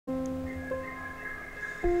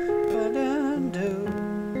can do.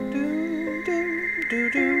 Do, do, do,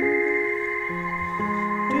 do.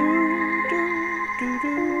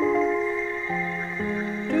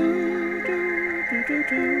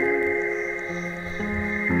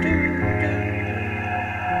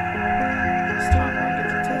 This time I get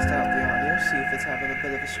to test out the audio, see if it's having a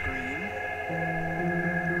bit of a scream.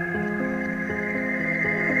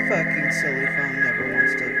 A fucking silly phone never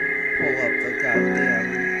wants to pull up the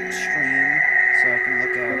goddamn stream so I can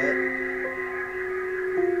look at it.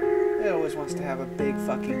 It always wants to have a big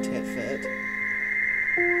fucking tit fit.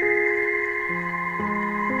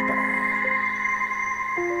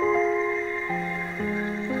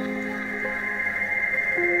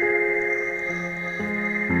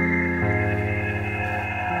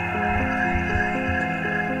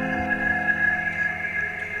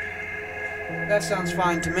 That sounds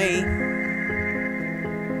fine to me.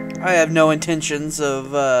 I have no intentions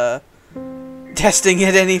of testing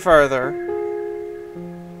it any further.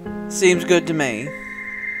 Seems good to me.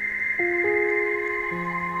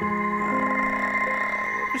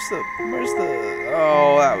 Where's the?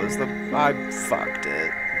 Oh, that was the. I fucked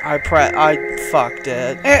it. I fucked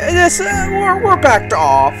it. We're back to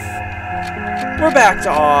off. We're back to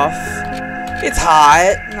off. It's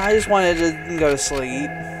hot, and I just wanted to go to sleep.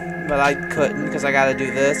 But I couldn't because I gotta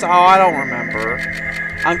do this. Oh, I don't remember.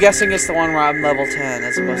 I'm guessing it's the one where I'm level 10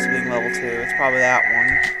 as opposed to being level 2. It's probably that one.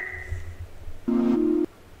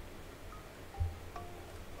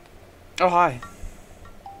 Oh, hi.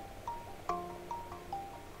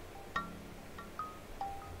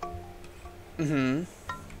 Mm-hmm.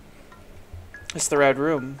 It's the red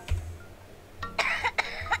room.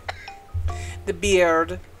 The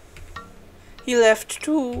beard. He left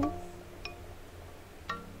too.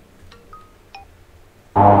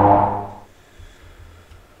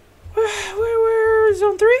 Where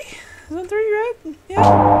zone 3? Zone 3, right?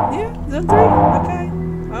 Yeah, zone 3. Okay.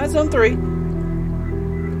 Alright, zone 3.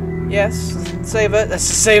 Yes, save it. Let's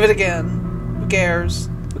just save it again. Who cares?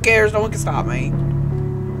 Who cares? No one can stop me.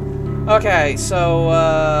 Okay, so,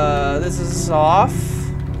 this is off.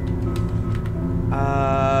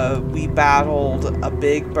 We battled a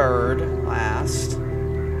big bird last.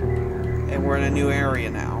 And we're in a new area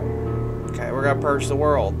now. Okay, we're gonna purge the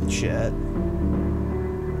world and shit.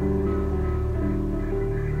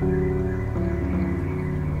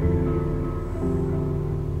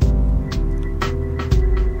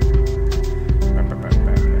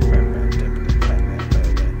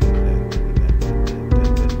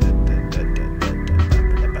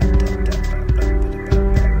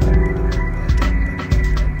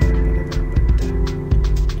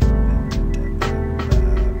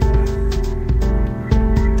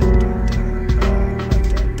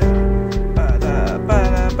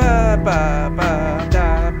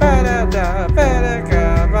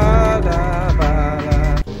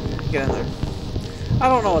 Get in there. I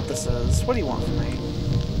don't know what this is. What do you want from me?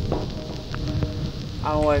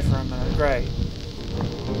 I'm away for a minute. Great.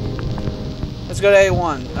 Let's go to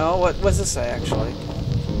A1. Oh, what does this say, actually?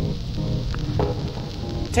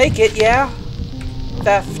 Take it, yeah?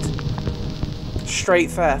 Theft.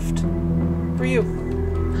 Straight theft. For you.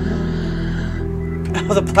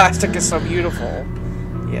 Oh, the plastic is so beautiful.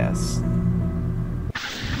 Yes.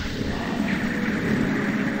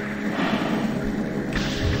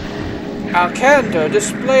 Alcando,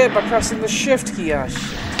 display it by pressing the shift key. Oh,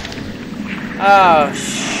 shit. Oh,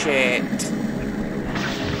 shit.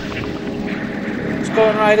 It's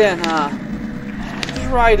going right in, huh? Just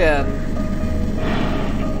right in.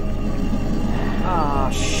 Oh,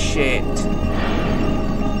 shit.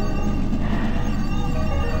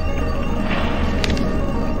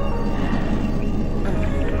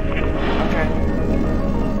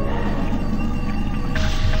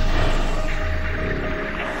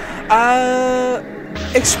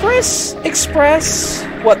 Express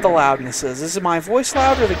what the loudness is. Is it my voice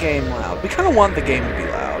loud or the game loud? We kind of want the game to be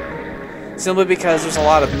loud. Simply because there's a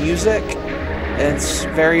lot of music, and it's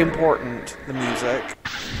very important, the music.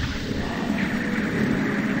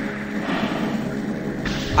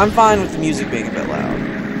 I'm fine with the music being a bit loud.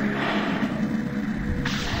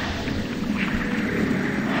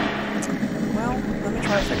 Well, let me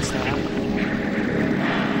try to fix that.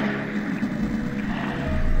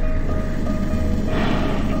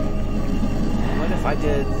 If I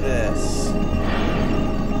did this.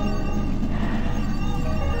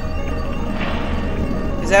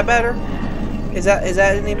 Is that better? Is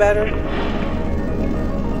that any better?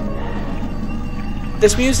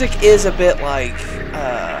 This music is a bit like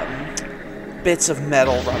bits of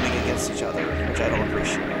metal rubbing against each other, which I don't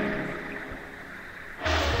appreciate.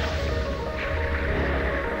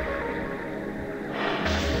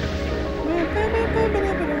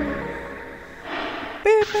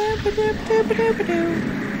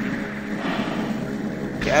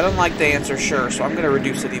 Okay, I don't like the answer sure, so I'm gonna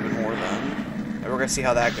reduce it even more then. And we're gonna see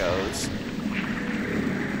how that goes.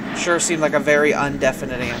 Sure seemed like a very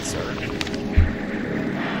undefinite answer.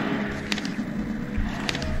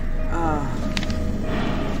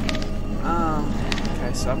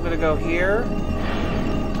 Okay, so I'm gonna go here,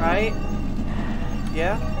 right?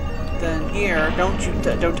 Yeah. Then here, don't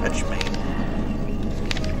touch me.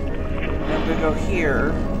 Then I'm gonna go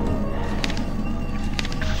here.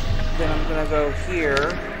 Then I'm gonna go here.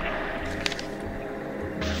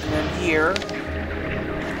 And then here.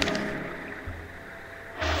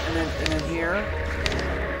 And then here.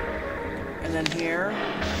 And then here.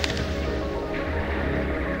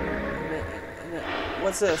 And then,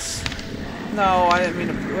 what's this? No, I didn't mean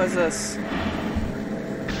to. What's this?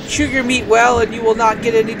 Chew your meat well and you will not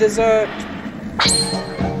get any dessert.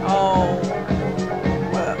 Oh.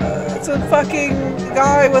 It's a fucking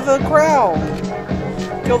guy with a crown.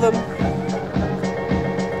 Kill them.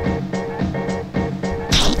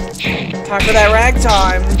 Time for that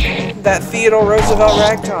ragtime. That Theodore Roosevelt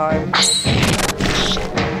ragtime.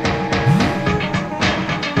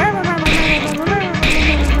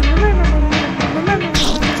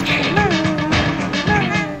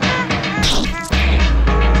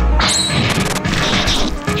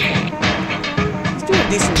 He's doing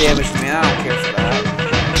decent damage to me. I don't care for that.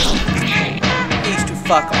 He needs to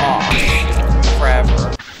fuck off. Forever.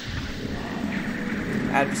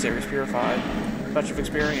 Adversaries purified. Bunch of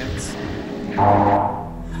experience.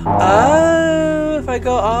 Oh, if I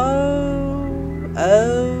go,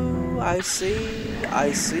 oh, I see.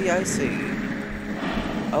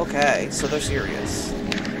 Okay, so they're serious.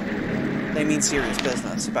 They mean serious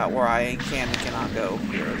business about where I can and cannot go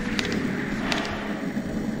here.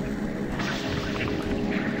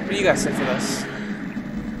 What do you guys say for this?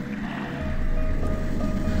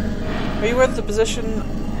 Are you with the position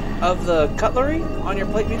of the cutlery on your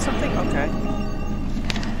plate mean something? Okay.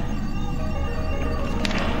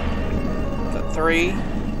 3. And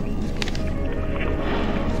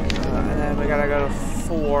then we gotta go to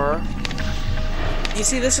 4. You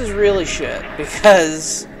see, this is really shit,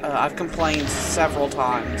 because I've complained several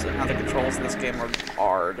times at how the controls in this game are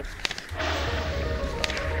hard.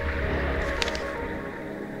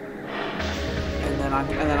 And then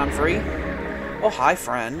I'm free? Oh, hi,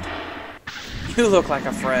 friend. You look like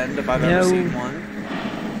a friend, if I've ever seen one.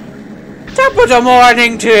 Top of the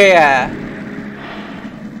morning to ya!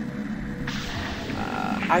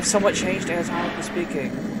 I've somewhat changed anatomically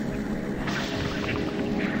speaking.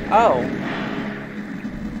 Oh.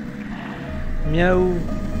 Meow.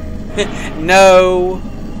 No.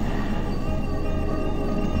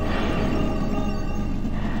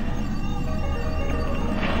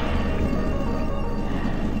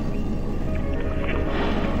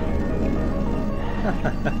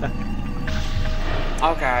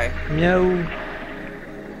 Okay. Meow.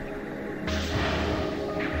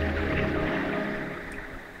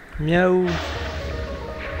 Meow.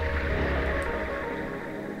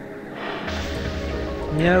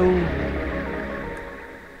 Meow.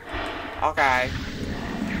 Okay.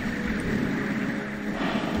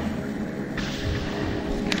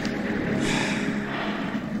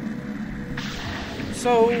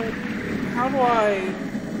 So, how do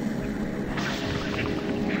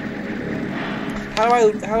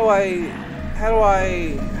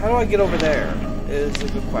I get over there? Is a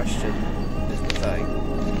good question. Is the thing.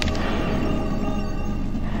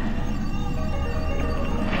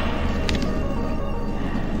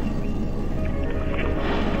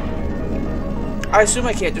 I assume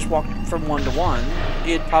I can't just walk from one to one.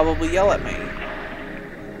 It'd probably yell at me.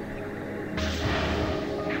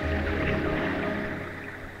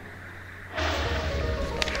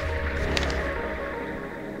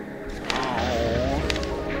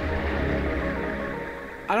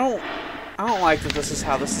 I don't like that this is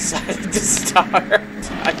how this decided to start.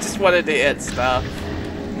 I just wanted to hit stuff.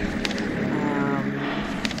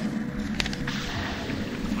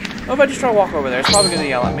 What if I just try to walk over there? It's probably going to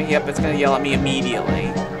yell at me. Yep, it's going to yell at me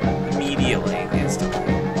immediately. Immediately. Instantly.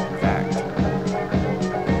 In fact.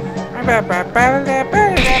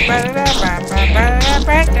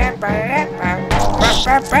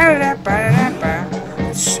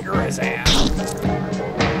 Sure as am.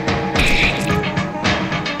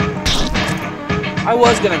 I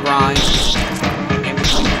was going to grind in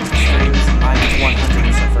between streams. I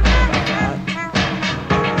 100% forgot about that.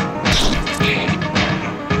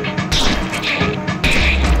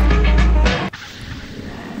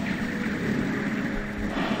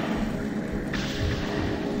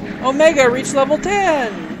 Omega reached level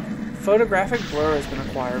 10! Photographic blur has been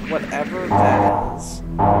acquired, whatever that is.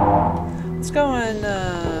 Let's go and,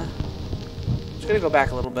 just gonna go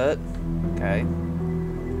back a little bit. Okay.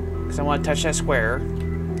 Because I want to touch that square.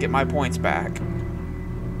 Get my points back.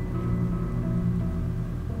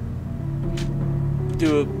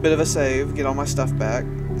 Do a bit of a save, get all my stuff back.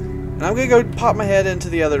 And I'm gonna go pop my head into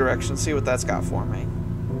the other direction, see what that's got for me.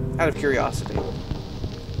 Out of curiosity.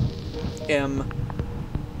 M.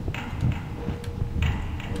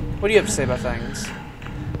 What do you have to say about things?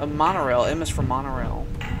 A monorail. M is for monorail.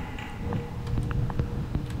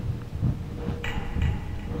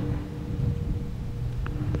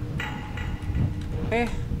 Eh.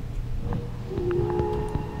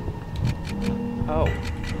 Oh.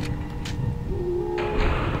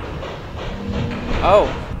 Oh.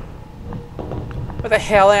 Where the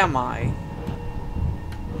hell am I?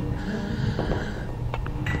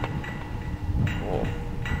 Cool.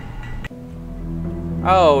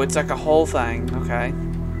 Oh, it's like a whole thing. Okay.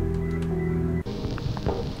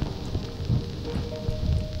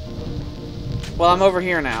 Well, I'm over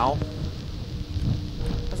here now.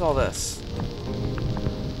 What's all this?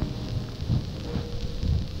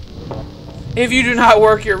 If you do not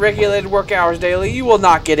work your regulated work hours daily, you will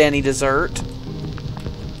not get any dessert.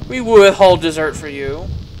 We will withhold dessert for you.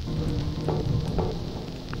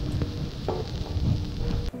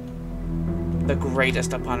 The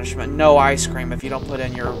greatest of punishment. No ice cream if you don't put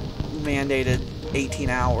in your mandated 18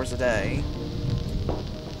 hours a day.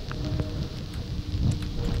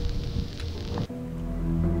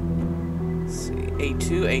 Let's see.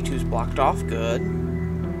 A2. A2's blocked off. Good.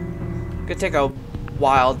 Gonna take a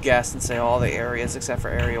wild guess and say all the areas except for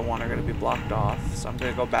Area 1 are going to be blocked off. So I'm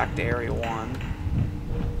going to go back to Area 1.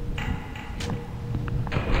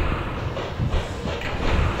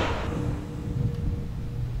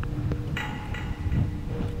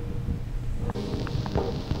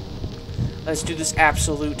 Let's do this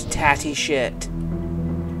absolute tatty shit.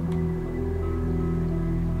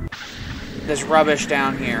 There's rubbish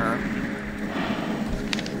down here.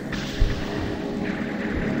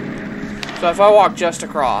 So if I walk just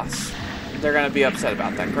across, they're going to be upset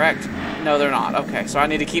about that, correct? No, they're not. Okay, so I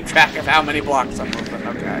need to keep track of how many blocks I'm moving.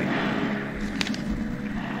 Okay.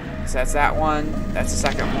 So that's that one. That's the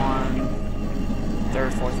second one.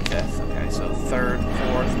 Third, fourth, and fifth. Okay, so third,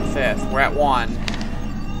 fourth, and fifth. We're at 1.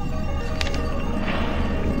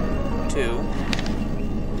 2.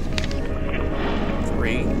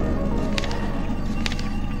 3.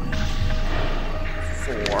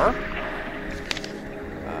 4.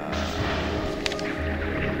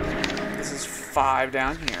 This is 5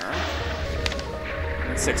 down here.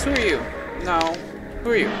 And 6. Who are you? No. Who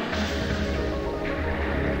are you?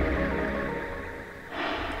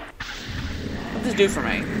 What'd this do for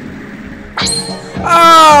me? Oh,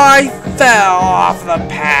 I fell off the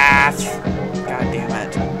path. God damn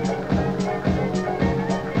it.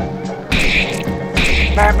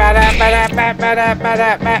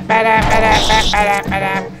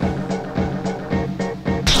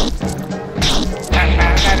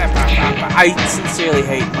 I sincerely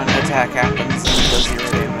hate when an attack happens and it does 0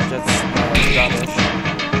 damage. That's rubbish.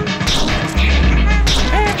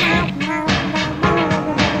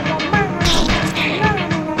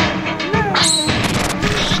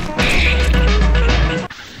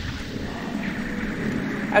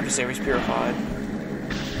 Adversaries purified.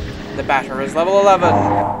 The batter is level 11.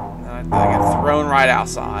 And I get thrown right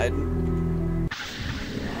outside.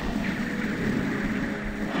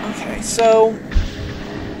 Okay, so...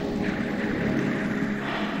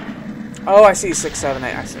 Oh, I see. 6, 7,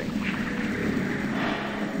 8. I see.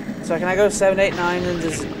 So can I go 7, 8, 9 and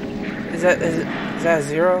just... Is that a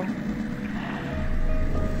 0?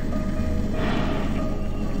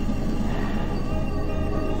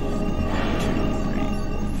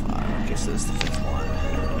 This is the 5th one.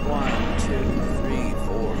 1, 2, 3,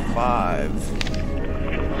 4, 5.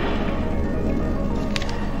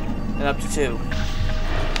 And up to 2.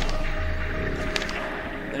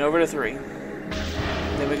 Then over to 3.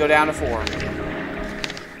 Then we go down to 4.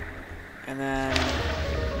 And then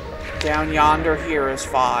down yonder here is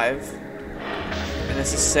 5. And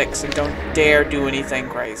this is 6. And don't dare do anything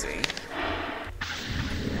crazy.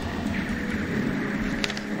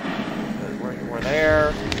 We're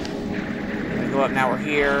there. Go up, now we're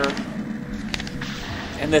here.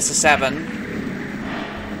 And this is 7.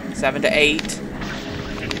 7 to 8.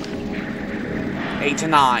 8 to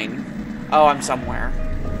 9. Oh, I'm somewhere.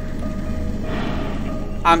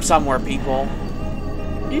 I'm somewhere, people.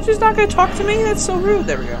 You're just not gonna talk to me? That's so rude.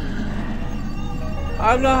 There we go.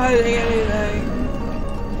 I'm not hiding anything.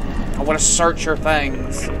 I want to search your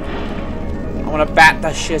things. I want to bat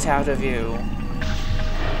the shit out of you.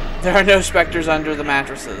 There are no specters under the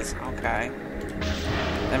mattresses. Okay.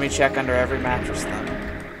 Let me check under every mattress then.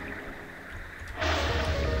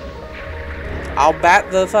 I'll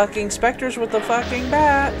bat the fucking specters with the fucking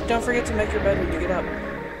bat. Don't forget to make your bed when you get up.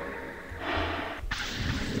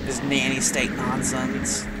 This nanny state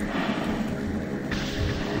nonsense.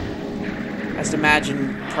 I just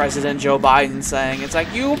imagine President Joe Biden saying, it's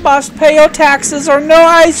like, you must pay your taxes or no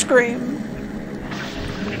ice cream.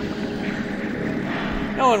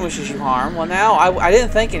 No one wishes you harm. Well, now, I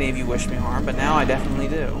didn't think any of you wished me harm, but now I definitely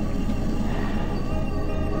do.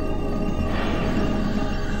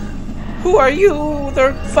 Who are you?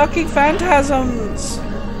 They're fucking phantasms.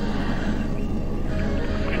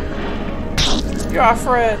 You're our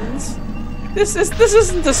friends. This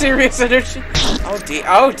isn't the serious energy. Oh dear.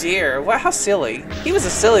 Oh dear. Wow, how silly. He was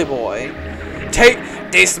a silly boy.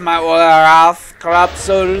 Taste my Alderoth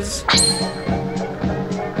corruptors.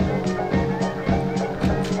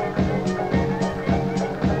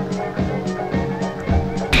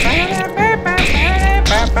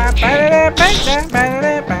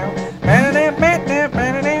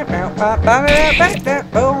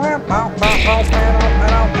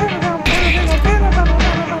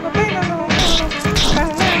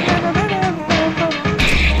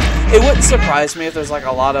 It wouldn't surprise me if there's like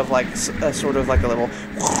a lot of like sort of like a little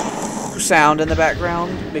sound in the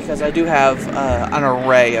background, because I do have an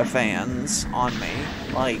array of fans on me,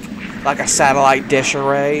 like a satellite dish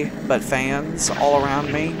array, but fans all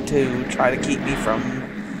around me to try to keep me from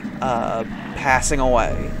passing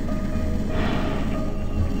away.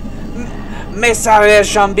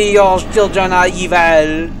 Messages be your children are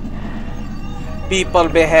evil. People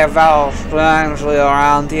behave very strangely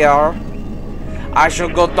around here. I shall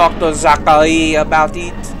go talk to Zachary about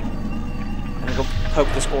it. And go poke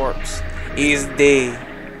this corpse. He's dead.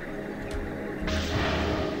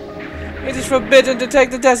 It is forbidden to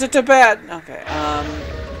take the desert to bed. Okay,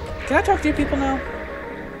 can I talk to you people now?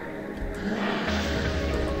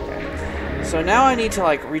 Okay. So now I need to,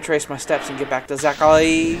 like, retrace my steps and get back to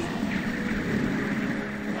Zachary.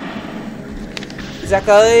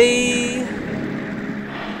 Zachary!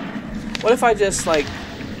 What if I just, like...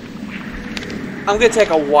 I'm gonna take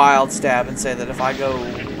a wild stab and say that if I go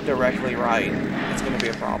directly right, it's gonna be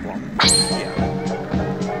a problem. Yeah.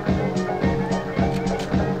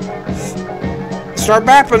 Start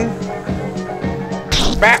bapping.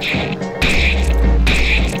 Bap.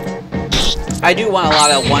 I do want a lot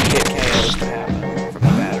of one-hit KOs to happen from the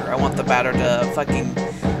batter. I want the batter to fucking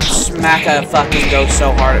smack a fucking ghost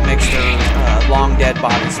so hard it makes their long dead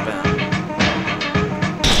body spin.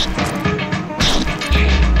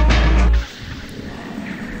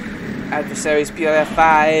 Adversaries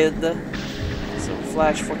purified. So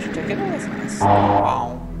flash fortune ticket. Oh, that's nice.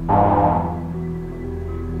 Wow.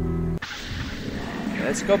 Okay,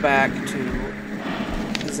 let's go back to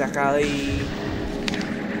Zachary.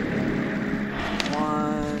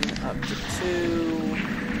 1 up to 2.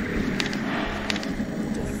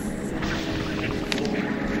 To 3,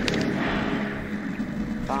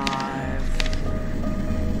 4, 5,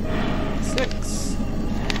 6,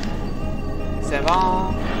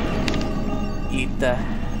 7. Eat the...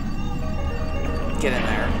 Get in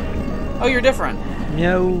there. Oh, you're different.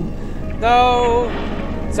 No. No.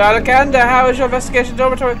 Sarkanda, how is your investigation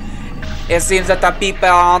dormitory? It seems that the people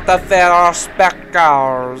on the fair are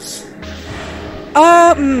specters.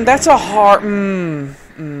 That's a hard...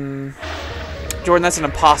 Jordan, that's an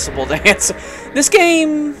impossible to answer. This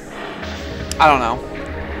game... I don't know.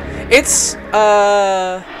 It's,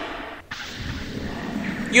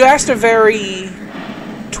 You asked a very...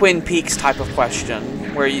 Twin Peaks type of question,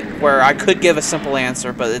 where I could give a simple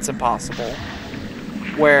answer, but it's impossible.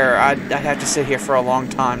 Where I'd have to sit here for a long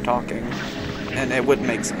time talking, and it wouldn't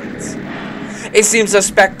make sense. It seems the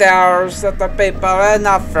specters that the people are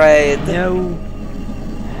not afraid. No.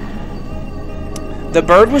 The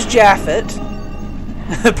bird was Japhet.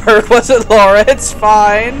 The bird wasn't Laura. It's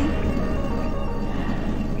fine.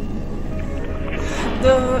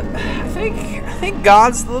 I think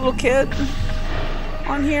God's the little kid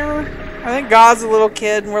on here. I think God's a little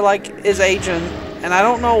kid and we're like his agent, and I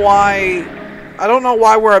don't know why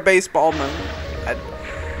we're a baseball man.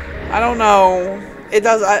 I don't know. It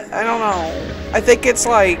does I don't know. I think it's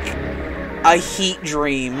like a heat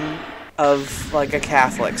dream of like a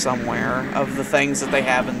Catholic somewhere, of the things that they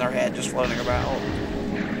have in their head just floating about.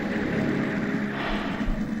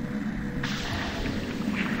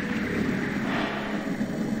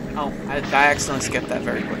 Oh, I accidentally skipped that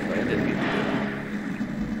very quickly. I didn't mean to do that.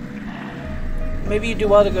 Maybe you do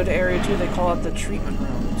well to go to Area 2. They call it the treatment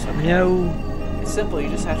room. So No. it's simple. You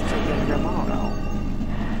just have to take the underground monorail.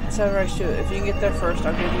 said right to it. If you can get there first,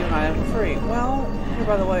 I'll give you an item for free. Well, here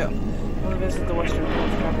by the way, I want to visit the Western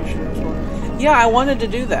Dorms. Yeah, I wanted to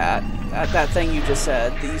do that. That thing you just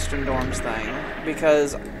said, the Eastern Dorms thing,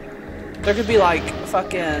 because there could be like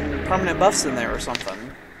fucking permanent buffs in there or something.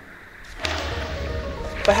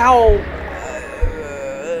 But how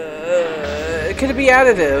could it be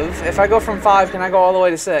additive? If I go from 5, can I go all the way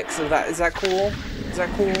to 6? Is that cool? Is that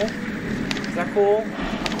cool? Is that cool?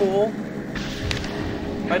 Cool?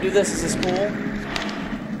 If I do this, is this cool?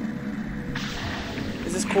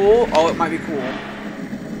 Is this cool? Oh, it might be cool.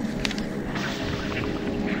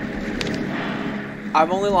 I've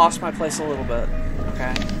only lost my place a little bit.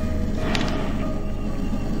 Okay.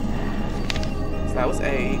 So that was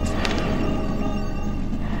 8.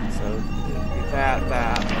 So that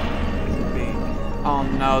would be. Oh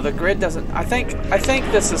no, the grid doesn't. I think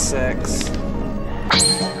this is 6.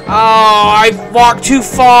 Oh, I walked too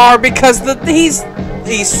far because he's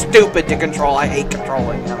stupid to control. I hate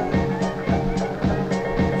controlling him.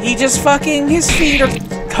 He just fucking, his feet are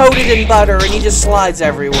coated in butter and he just slides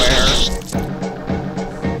everywhere.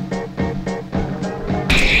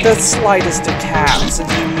 The slightest of taps and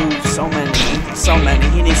he moves so many.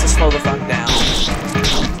 He needs to slow the fuck down.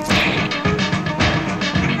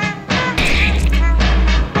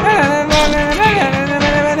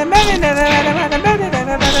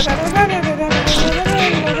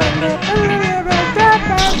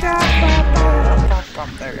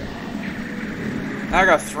 There you go. Now I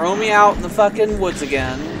gotta throw me out in the fucking woods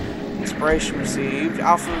again. Inspiration received.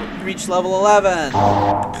 Alpha reached level 11.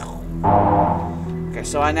 Okay,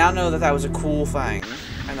 so I now know that was a cool thing,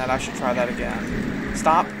 and that I should try that again.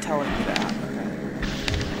 Stop telling me that. Okay.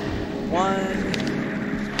 1,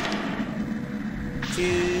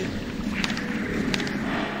 2,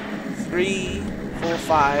 3, 4,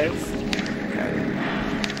 5. Okay.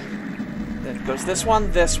 Then it goes this one,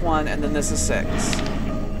 and then this is 6.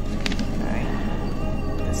 Okay.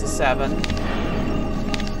 This is 7.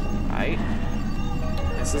 Right.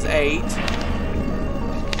 This is 8.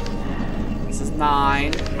 This is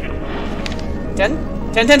 9. 10?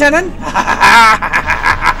 10, 10, 10, 10?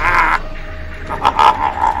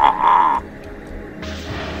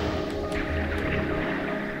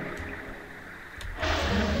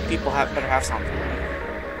 People better have something.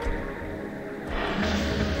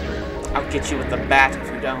 I'll get you with the bat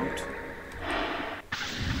if you don't.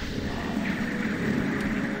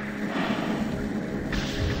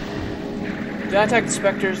 Do not attack the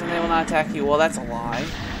specters and they will not attack you. Well, that's a lie.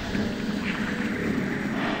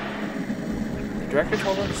 The director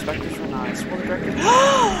told them the specters were nice. Well, the director...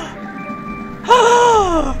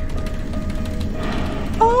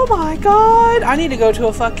 Oh my god! I need to go to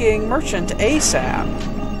a fucking merchant ASAP.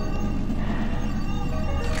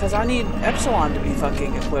 Because I need Epsilon to be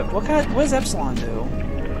fucking equipped. What does Epsilon do?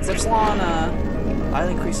 Does Epsilon,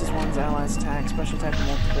 either increases one's allies' attack, special attack, and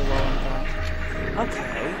multiple low impact.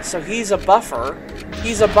 Okay, so he's a buffer.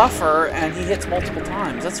 He's a buffer, and he hits multiple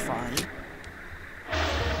times. That's fun.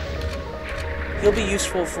 He'll be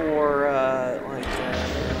useful for,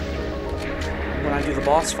 when I do the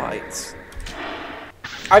boss fights.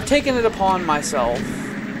 I've taken it upon myself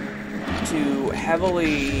to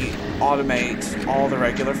heavily automate all the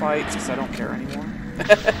regular fights, because I don't care anymore.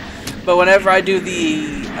 But whenever I do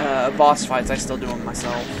the boss fights, I still do them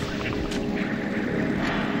myself.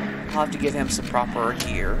 I'll have to get him some proper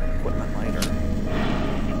gear equipment later.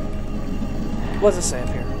 What does it say up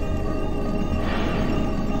here?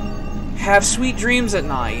 Have sweet dreams at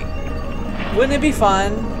night. Wouldn't it be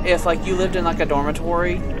fun if, like, you lived in, like, a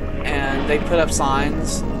dormitory and they put up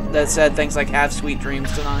signs that said things like, have sweet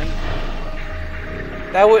dreams tonight?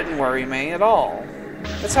 That wouldn't worry me at all.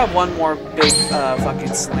 Let's have one more big,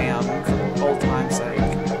 fucking slam for old time's sake.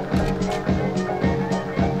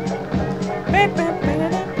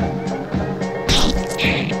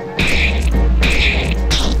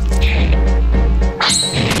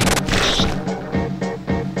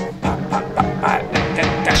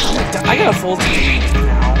 I got a full team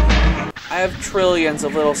now. I have trillions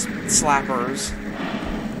of little slappers.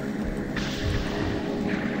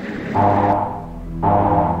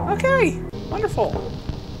 Okay, wonderful.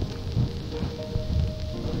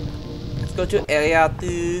 Let's go to area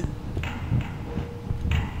 2.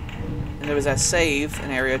 And there was that save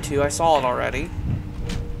in area 2. I saw it already.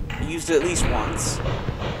 I used it at least once.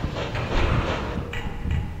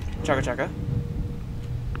 Chugga chugga.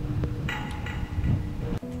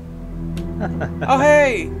 Oh,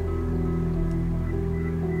 hey!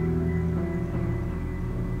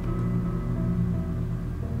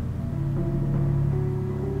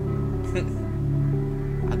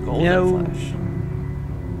 A golden flesh.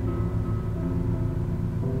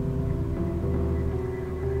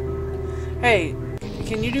 Hey,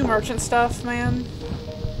 can you do merchant stuff, man?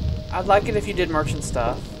 I'd like it if you did merchant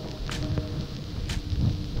stuff.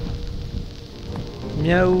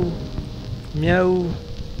 Meow. Meow.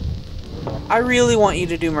 I really want you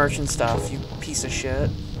to do merchant stuff, you piece of shit.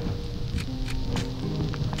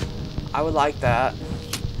 I would like that.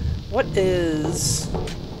 What is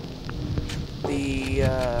the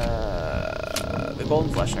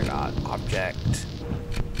golden flesh I got? Object.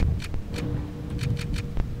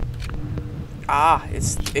 Ah,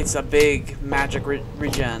 it's a big magic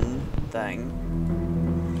regen thing.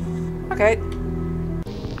 Okay.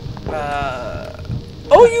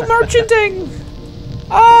 Oh, you merchanting!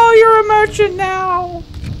 Oh, you're a merchant now!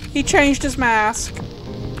 He changed his mask.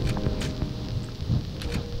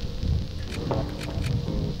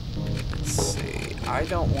 Let's see. I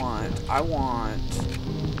want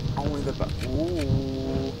only the...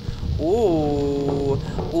 Ooh.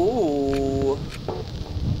 Ooh.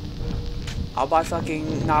 I'll buy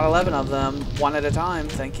fucking not 11 of them, one at a time,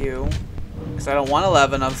 thank you. Because I don't want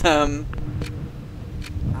 11 of them.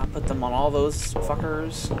 I'll put them on all those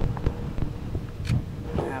fuckers.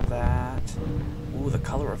 Have that. Ooh, the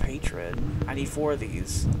color of hatred. I need 4 of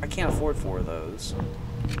these. I can't afford 4 of those.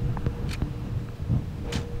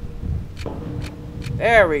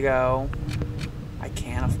 There we go. I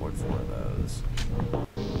can't afford 4 of those.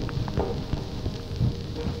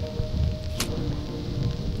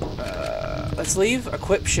 Let's leave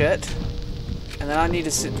equip shit, and then I need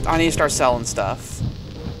to start selling stuff.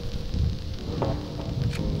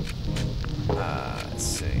 Let's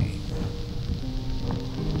see.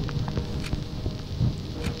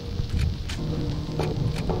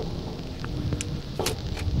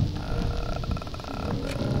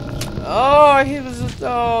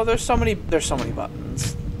 Oh, there's so many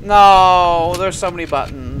buttons. No, there's so many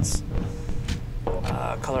buttons.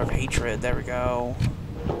 Color of hatred. There we go.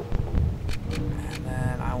 And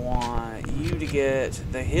then I want you to get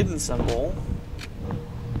the hidden symbol.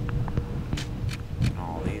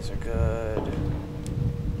 All these are good.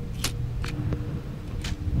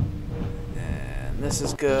 And this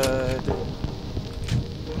is good.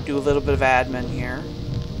 Do a little bit of admin here.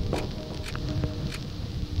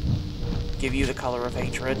 Give you the color of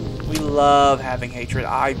hatred. We love having hatred.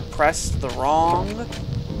 I pressed the wrong.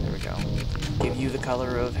 There we go. Give you the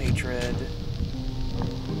color of hatred.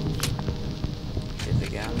 Did it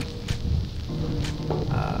again.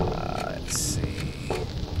 Let's see.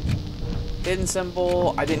 Hidden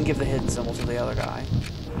symbol. I didn't give the hidden symbol to the other guy,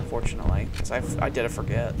 unfortunately, because I did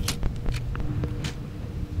forget.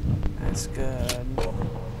 That's good.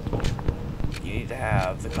 You need to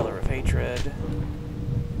have the color of hatred.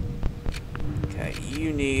 Okay,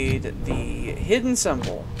 you need the hidden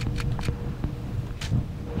symbol.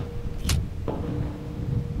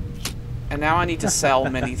 And now I need to sell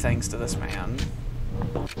many things to this man.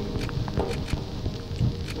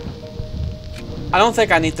 I don't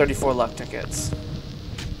think I need 34 luck tickets.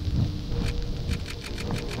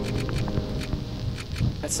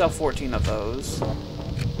 Let's sell 14 of those.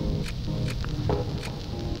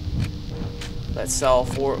 Let's sell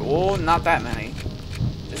 4. Oh, not that many.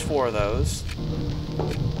 Just 4 of those.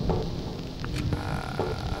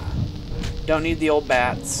 Don't need the old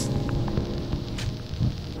bats.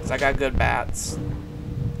 Because I got good bats.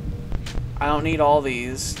 I don't need all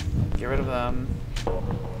these. Get rid of them.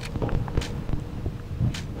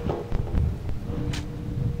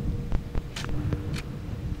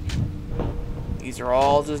 These are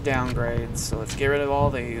all just downgrades, so let's get rid of all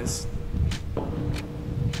these.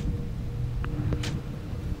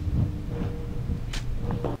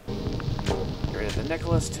 Get rid of the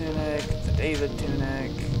Nicholas tunic, the David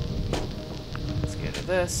tunic. Let's get rid of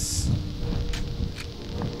this.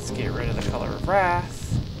 Let's get rid of the color of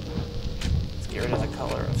wrath. Let's get rid of the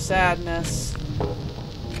color of sadness.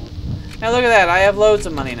 Now look at that, I have loads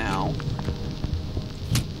of money now.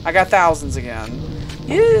 I got thousands again.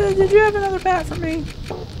 Yeah, did you have another bat for me?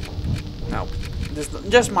 No.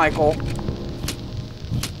 Just Michael.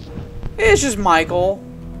 It's just Michael.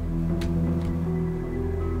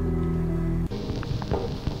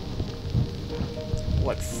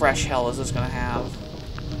 What fresh hell is this gonna have?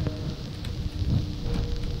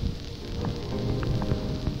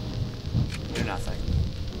 Do nothing.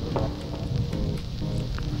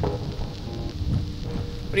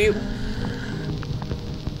 What do you...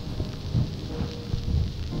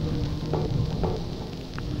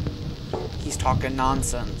 He's talking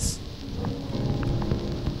nonsense.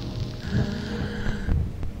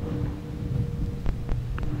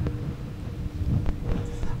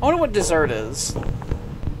 I wonder what dessert is.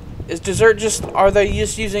 Is dessert just... Are they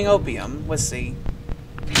just using opium? Let's see.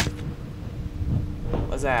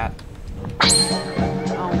 What's that?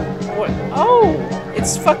 Oh, what? Oh!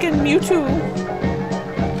 It's fucking Mewtwo!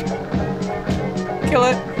 Kill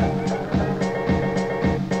it!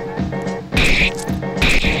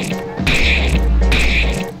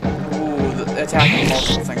 Ooh, the attacking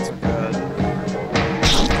multiple things are good.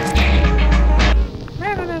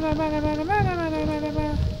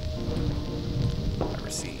 I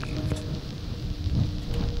received.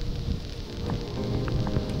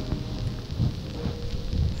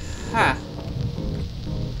 Huh.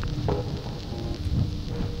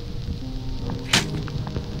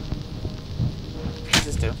 What's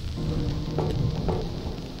this do?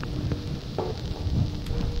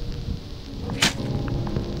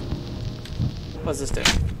 What's this do?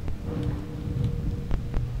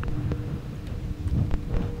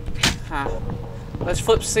 Huh. Let's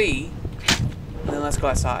flip C, and then let's go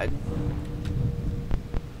outside.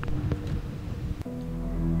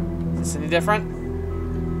 Is this any different?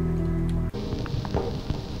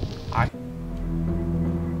 Hi.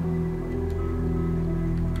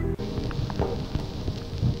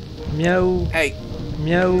 Meow. Hey.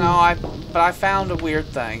 Meow. No, but I found a weird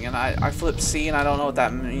thing, and I flipped C, and I don't know what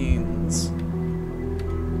that means.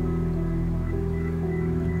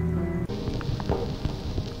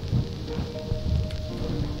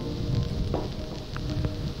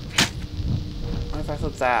 What if I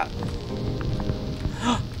flip that?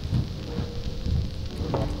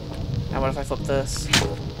 Now what if I flip this?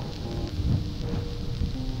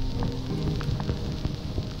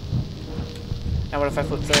 Now what if I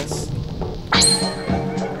flip this?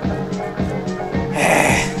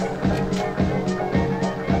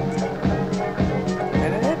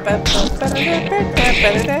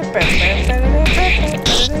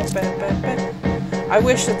 I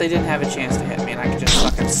wish that they didn't have a chance to hit me and I could just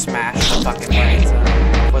fucking smash the fucking brains in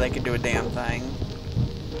them before they could do a damn thing.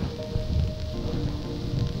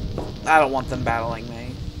 I don't want them battling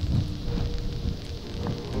me.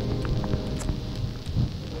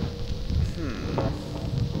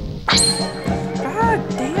 God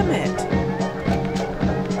damn it!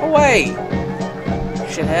 Away!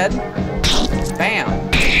 Shithead. Bam.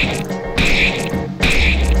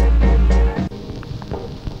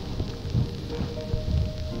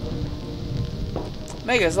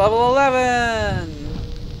 Mega's level 11!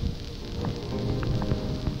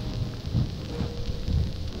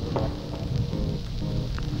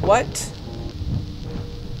 What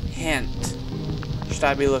hint should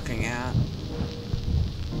I be looking at?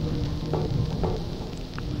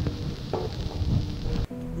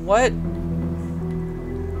 What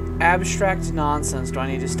abstract nonsense do I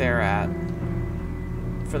need to stare at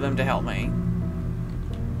for them to help me?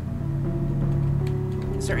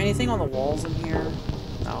 Is there anything on the walls in here?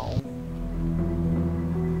 No.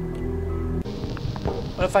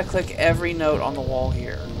 What if I click every note on the wall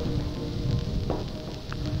here?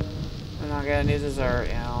 I'm not gonna do dessert,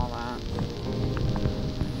 yeah, all that.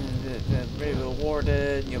 Be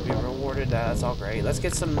rewarded, you'll be rewarded, that's all great. Let's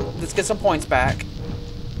get some points back.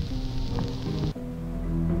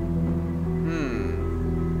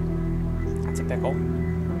 That's a pickle.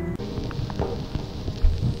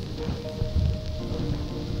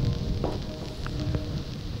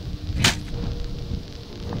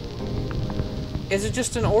 Is it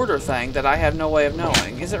just an order thing that I have no way of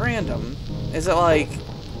knowing? Is it random? Is it like...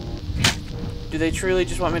 Do they truly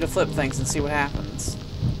just want me to flip things and see what happens?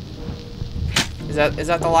 Is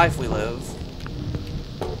that the life we live?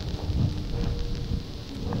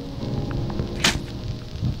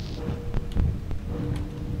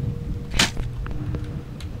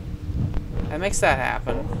 That makes that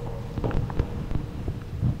happen.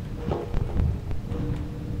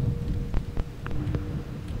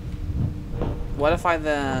 What if I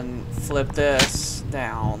then flip this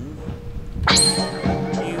down?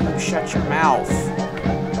 You shut your mouth.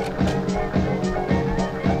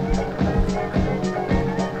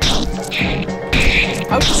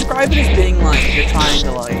 I would describe it as being like you're trying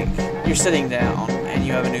to you're sitting down and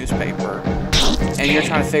you have a newspaper and you're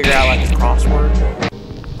trying to figure out like a crossword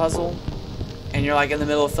puzzle and you're like in the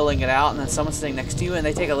middle of filling it out and then someone's sitting next to you and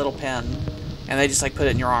they take a little pen and they just like put it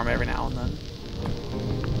in your arm every now and then.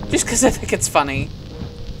 Just because I think it's funny.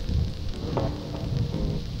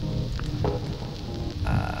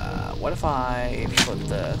 What if I flip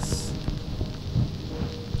this?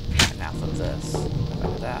 And now flip this. What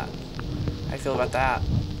about that? How do you feel about that?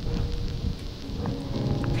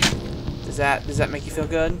 Does that make you feel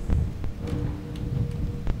good?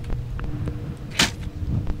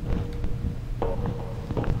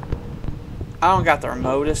 I don't got the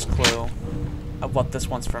remotest clue of what this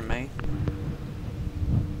wants from me.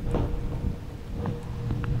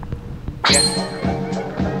 Yeah.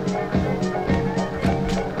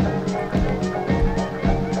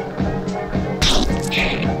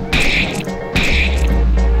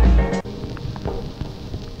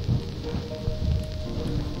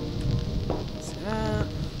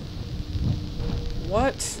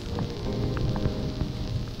 What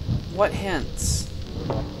hints?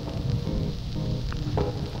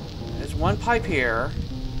 There's one pipe here.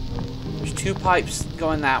 There's two pipes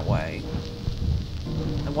going that way.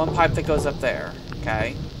 And one pipe that goes up there.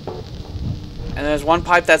 Okay. And there's one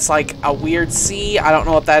pipe that's like a weird C. I don't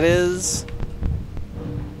know what that is.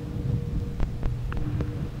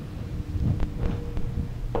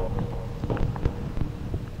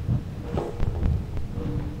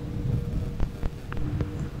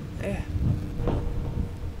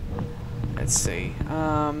 Let's see.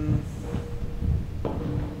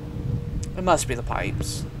 It must be the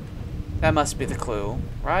pipes. That must be the clue,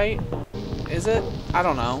 right? Is it? I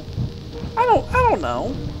don't know. I don't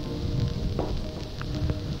know.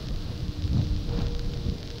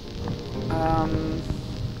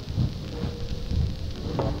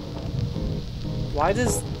 Why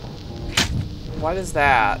does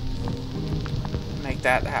that make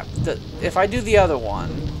that happen? If I do the other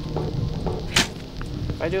one,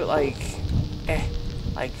 if I do it like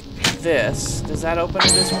this, does that open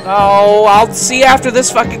this one? Oh, I'll see after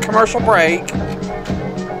this fucking commercial break. Okay,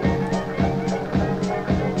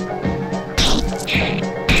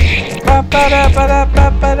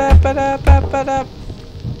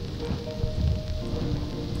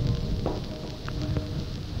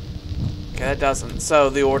 that doesn't. So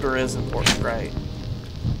the order is important, right?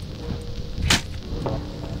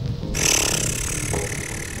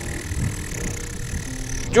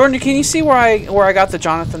 Jordan, can you see where I got the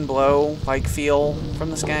Jonathan Blow like feel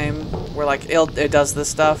from this game? Where like it does this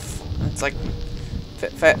stuff. It's like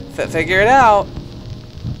figure it out.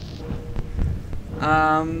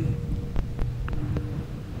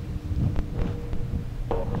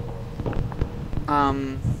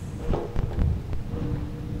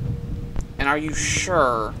 And are you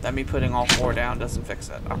sure that me putting all four down doesn't fix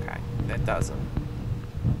it? Okay, it doesn't.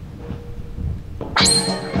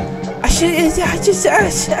 I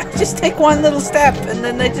just take one little step and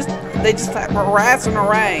then they just harass and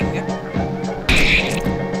harangue.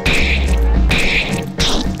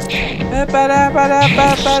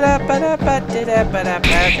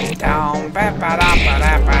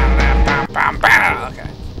 Okay.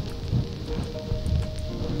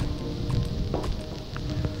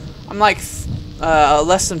 I'm like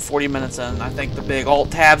less than 40 minutes in. I think the big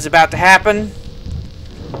alt tab's about to happen.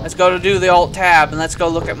 Let's go to do the alt tab and let's go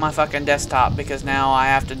look at my fucking desktop because now I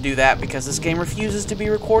have to do that because this game refuses to be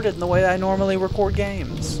recorded in the way that I normally record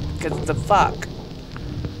games. Because the fuck.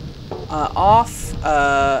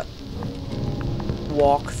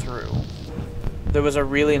 Walk through. There was a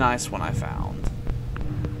really nice one I found.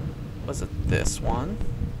 Was it this one?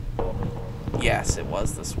 Yes, it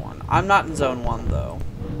was this one. I'm not in zone 1 though.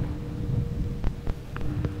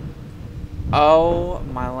 Oh,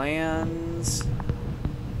 my lands.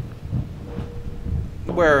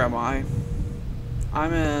 Where am I?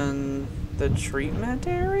 I'm in the treatment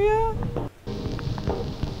area?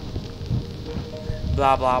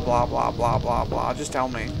 Blah, blah, blah, blah, blah, blah, blah. Just tell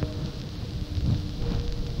me.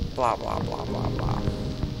 Blah, blah, blah, blah, blah.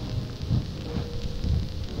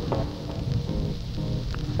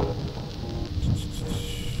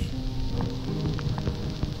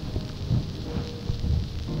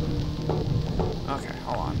 Okay,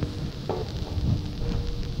 hold on.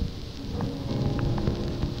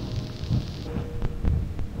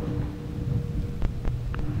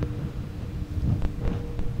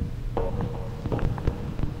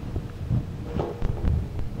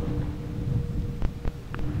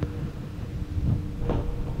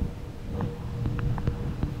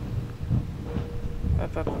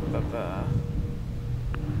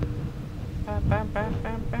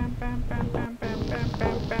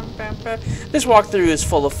 This walkthrough is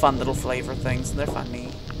full of fun little flavor things, and they're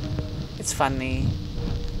funny. It's funny.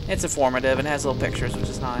 It's informative, and has little pictures, which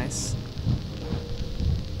is nice.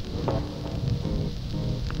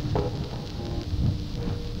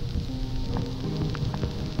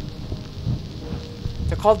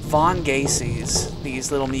 They're called Von Gacy's,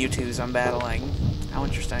 these little Mewtwo's I'm battling. How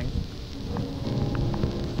interesting.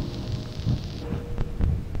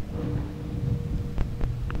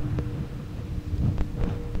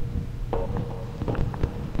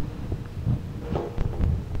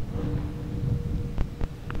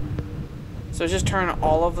 So just turn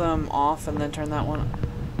all of them off and then turn that one.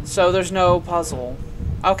 So there's no puzzle.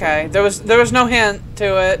 Okay, there was no hint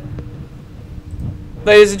to it.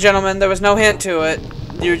 Ladies and gentlemen, there was no hint to it.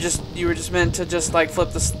 You were just meant to just like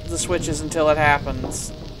flip the switches until it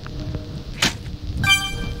happens.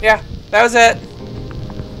 Yeah, that was it.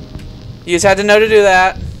 You just had to know to do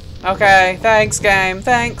that. Okay, thanks game.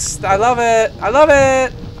 Thanks. I love it. I love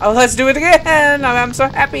it. Oh, let's do it again. I'm so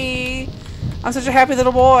happy. I'm such a happy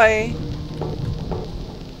little boy.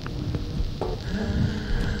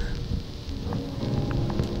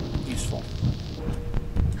 Useful.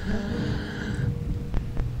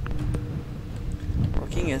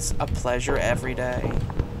 Working is a pleasure every day.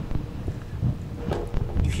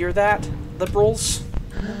 You hear that, liberals?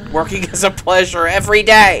 Working is a pleasure every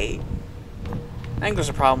day. I think there's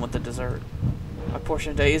a problem with the dessert. My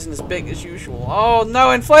portion today isn't as big as usual. Oh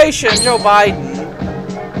no, inflation! Joe Biden!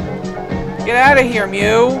 Get out of here,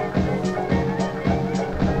 Mew!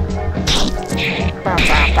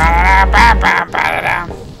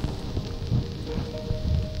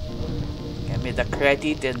 Give me the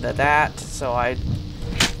credit and the that, so I...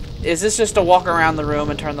 Is this just a walk around the room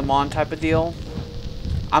and turn them on type of deal?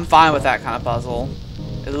 I'm fine with that kind of puzzle.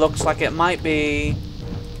 It looks like it might be.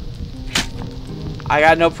 I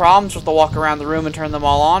got no problems with the walk around the room and turn them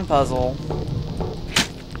all on puzzle.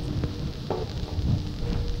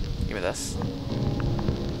 Give me this.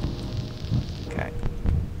 Okay.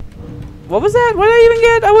 What was that? What did I even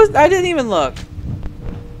get? I didn't even look.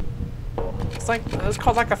 It's like, it was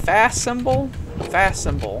called like a fast symbol? Fast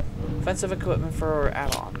symbol. Offensive equipment for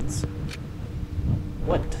add-ons.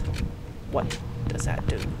 What does that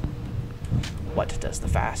do? What does the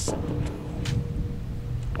fast symbol do?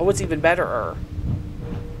 Oh, it's even better.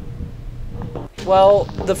 Well,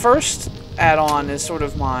 the first add-on is sort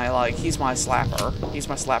of my, like, he's my slapper. He's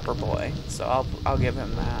my slapper boy. So I'll give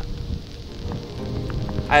him that.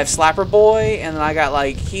 I have slapper boy, and then I got,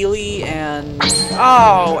 like, Healy and...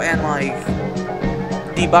 Oh, and, like...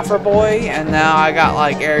 Debuffer boy, and now I got,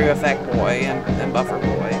 like, area effect boy and buffer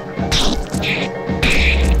boy.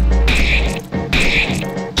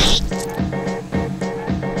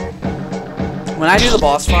 When I do the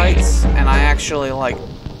boss fights, and I actually, like,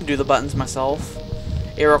 do the buttons myself,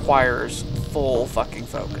 it requires full fucking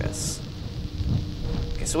focus.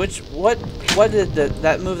 Okay, so what did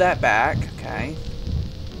that move that back? Okay.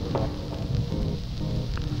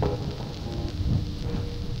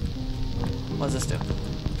 What does this do?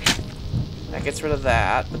 That gets rid of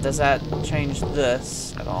that, but does that change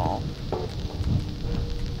this at all?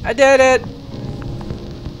 I did it!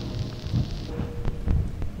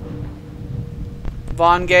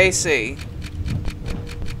 Von Gacy.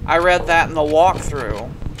 I read that in the walkthrough.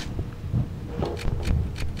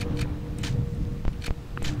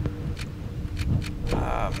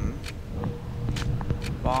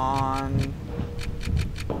 Von...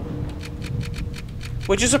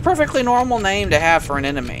 Which is a perfectly normal name to have for an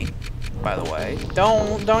enemy, by the way.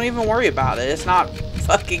 Don't even worry about it. It's not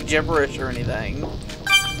fucking gibberish or anything.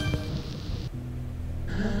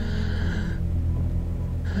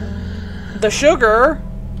 The sugar.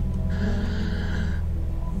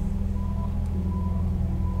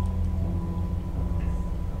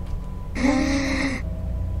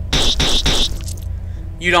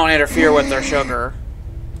 You don't interfere with their sugar.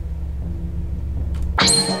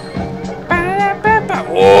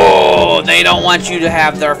 Oh, they don't want you to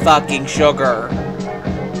have their fucking sugar.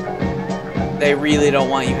 They really don't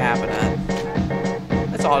want you having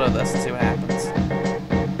it. Let's auto this and see what happens.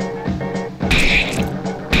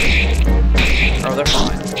 Oh, they're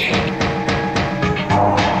fine.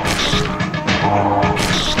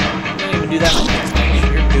 You don't even do that much.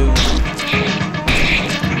 You're doomed.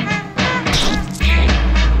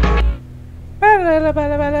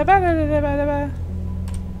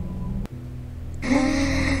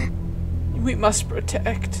 We must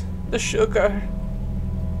protect the sugar.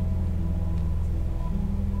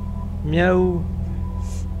 Meow.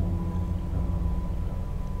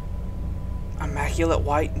 Immaculate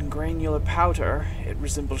white and granular powder. It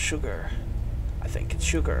resembles sugar. I think it's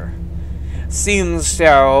sugar. Seems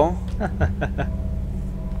so.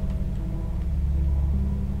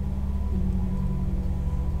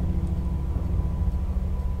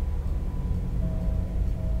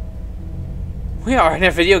 We are in a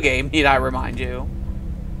video game, need I remind you.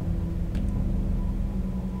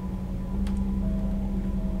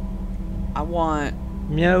 I want...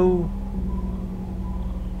 Meow.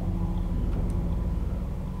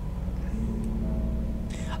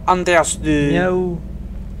 Understood. Meow.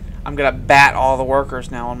 I'm gonna bat all the workers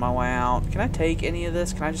now on my way out. Can I take any of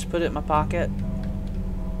this? Can I just put it in my pocket?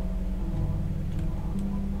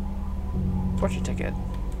 Fortune ticket.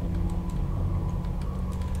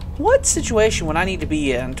 What situation would I need to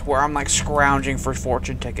be in to where I'm like scrounging for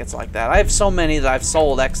fortune tickets like that? I have so many that I've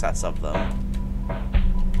sold excess of them.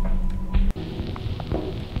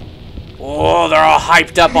 Oh, they're all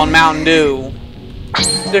hyped up on Mountain Dew.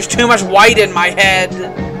 There's too much white in my head.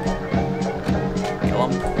 Kill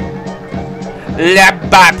him. La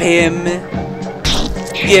bop him.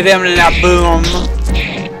 Give him la boom.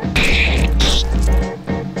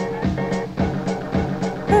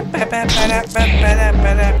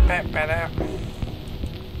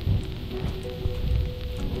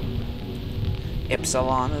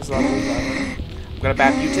 Epsilon is level 11. I'm gonna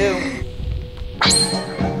back you too.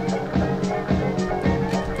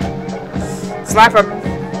 Slap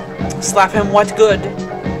him. Slap him what good?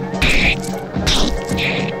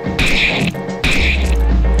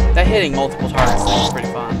 That hitting multiple targets thing is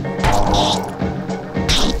pretty fun.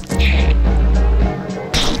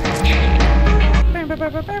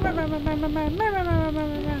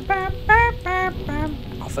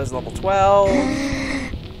 Alpha's level 12.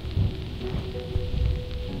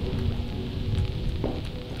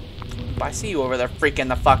 I see you over there freaking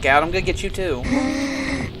the fuck out. I'm gonna get you too.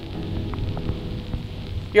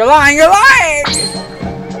 You're lying! You're lying!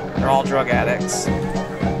 They're all drug addicts.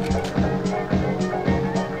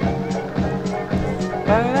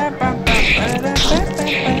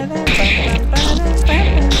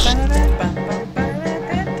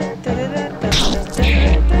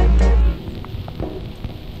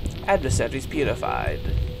 Adversaries beautified.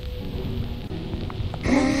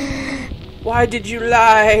 Why did you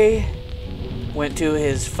lie? Went to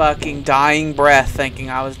his fucking dying breath thinking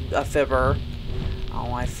I was a fibber.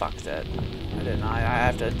 Oh, I fucked it. I didn't. I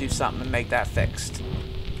have to do something to make that fixed.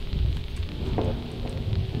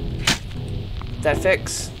 That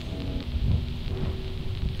fix?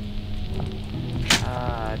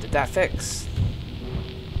 Did that fix?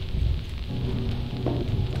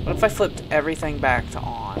 What if I flipped everything back to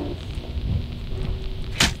on?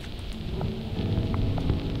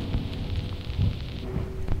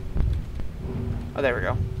 Oh, there we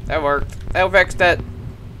go. That worked. That fixed it.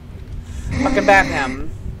 Fucking Batman.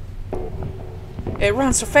 It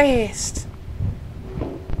runs so fast.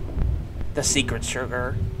 The secret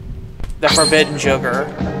sugar. The forbidden sugar.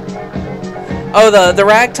 Oh, the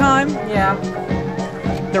ragtime? Yeah.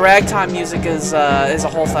 The ragtime music is a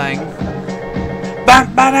whole thing.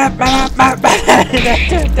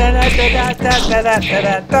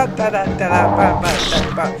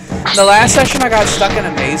 The last session I got stuck in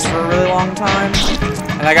a maze for a really long time,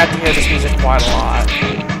 and I got to hear this music quite a lot.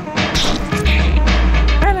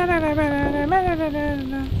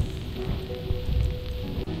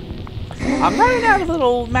 I'm running out of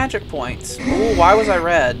little magic points. Ooh, why was I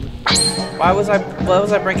red? Why was I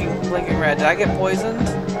blinking red? Did I get poisoned?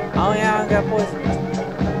 Oh yeah, I got poisoned.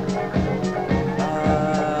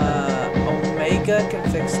 Omega can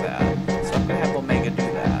fix that. So I'm gonna have Omega do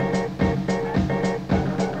that.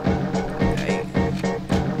 Okay.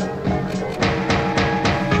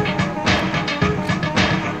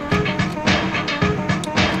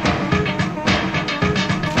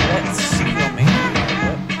 Let's see Omega.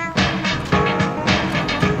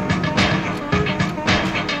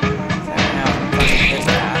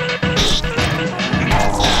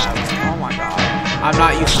 Oh my god. I'm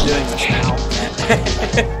not used to doing this now.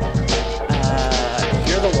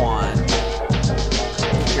 You're the one.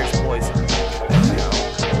 Here's poison. There we go.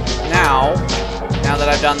 Now that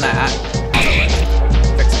I've done that,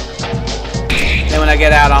 fix it. Then when I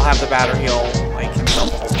get out, I'll have the batter heal like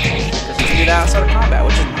himself. Because he can do that outside of combat,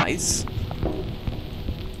 which is nice.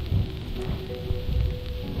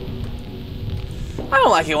 I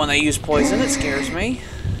don't like it when they use poison. It scares me.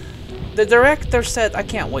 The director said I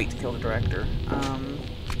can't wait to kill the director.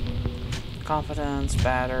 Confidence,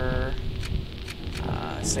 batter,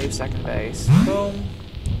 save second base, boom.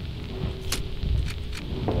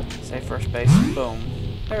 Save first base, boom.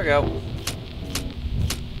 There we go.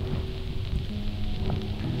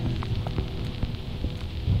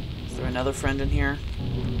 Is there another friend in here?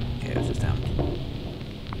 Okay, it was just him.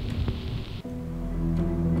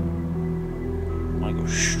 I'm gonna go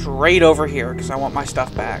straight over here because I want my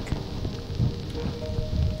stuff back.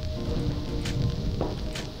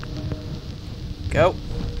 Go.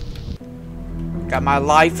 Got my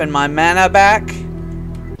life and my mana back.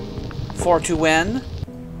 For to win.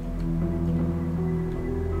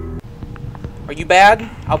 Are you bad?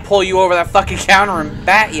 I'll pull you over that fucking counter and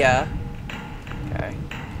bat ya. Okay.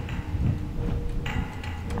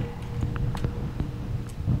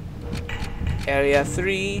 Area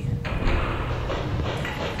 3.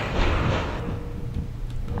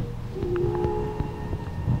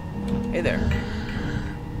 Hey there.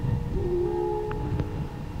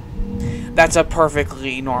 That's a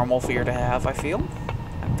perfectly normal fear to have, I feel.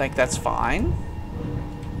 I think that's fine.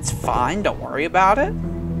 It's fine, don't worry about it.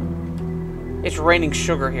 It's raining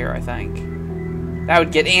sugar here, I think. That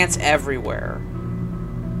would get ants everywhere.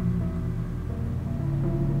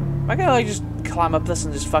 Am I gonna like just climb up this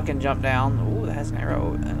and just fucking jump down? Ooh, that has an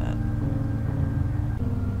arrow in it.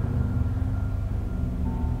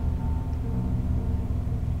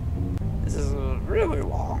 This is a really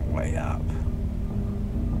long way up.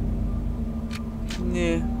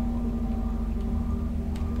 Yeah.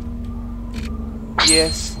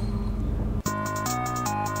 Yes.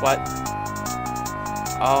 What?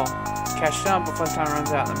 Oh. Catch jump before time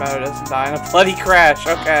runs out and the battery doesn't die in a bloody crash.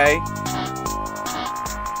 Okay.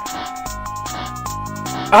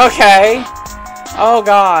 Okay. Oh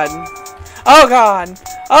god. Oh god.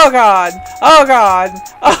 Oh god. Oh god.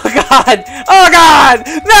 Oh god. Oh god.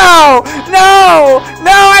 No. No.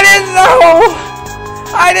 No, I didn't know.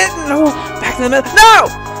 I didn't know. Back in the middle. No.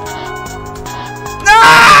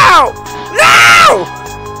 No. No.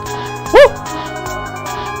 Woo.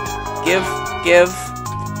 Give.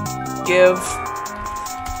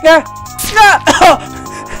 Yeah. No.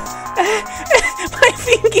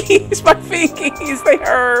 My fingies, they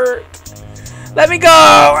hurt. Let me go.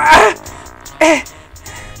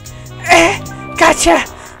 Gotcha.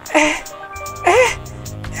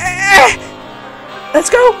 Let's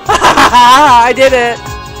go. I did it.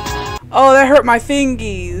 Oh, that hurt my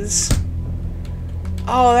fingies.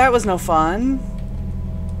 Oh, that was no fun.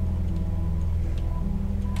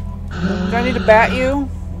 Do I need to bat you?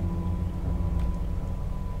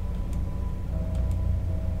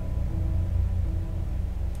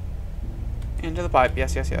 Into the pipe.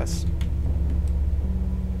 Yes, yes, yes.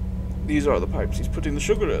 These are the pipes he's putting the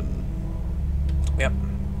sugar in. Yep.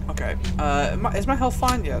 Okay. Is my health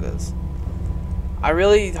fine? Yeah, it is. I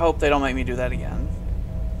really hope they don't make me do that again.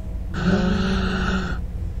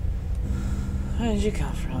 Where did you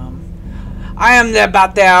come from? I am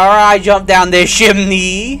about there. I jumped down the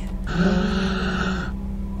chimney.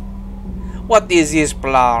 What is this,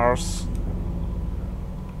 Blars?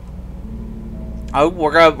 Oh,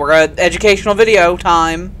 we're gonna educational video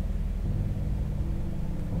time.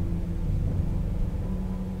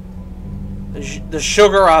 The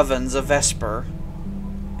sugar ovens of Vesper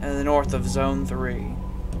in the north of Zone 3.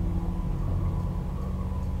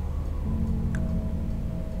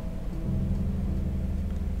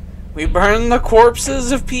 We burn the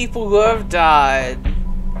corpses of people who have died.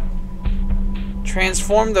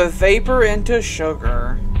 Transform the vapor into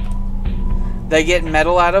sugar. They get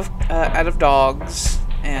metal out of dogs,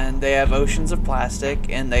 and they have oceans of plastic,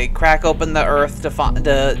 and they crack open the earth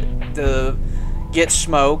to get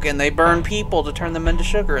smoke, and they burn people to turn them into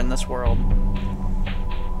sugar in this world.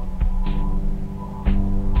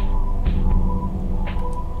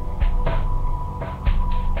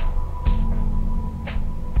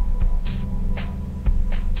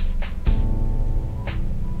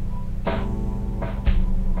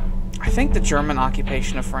 I think the German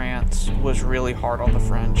occupation of France was really hard on the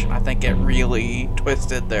French. I think it really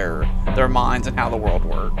twisted their minds and how the world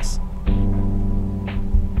works.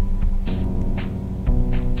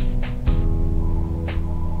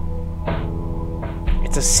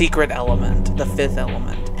 It's a secret element, the fifth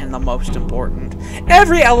element, and the most important.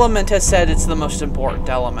 Every element has said it's the most important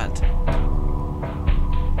element.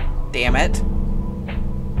 Damn it.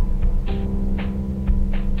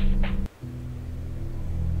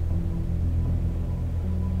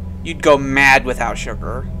 You'd go mad without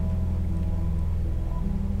sugar.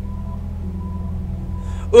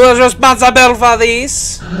 Who's responsible for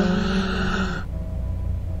this?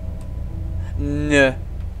 No.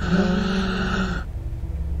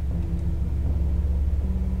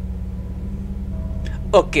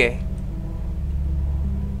 Okay.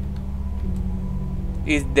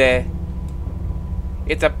 Is there?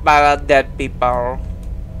 It's about dead people.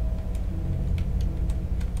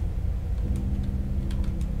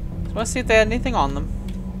 So let's see if they had anything on them.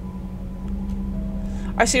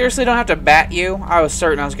 I seriously don't have to bat you. I was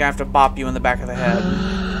certain I was gonna have to bop you in the back of the head.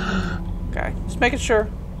 Okay, just making sure.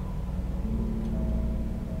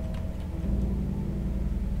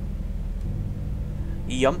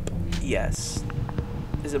 Yump. Yes.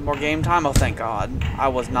 Is it more game time? Oh, thank God. I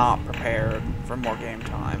was not prepared for more game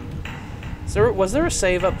time. Was there a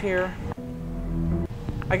save up here?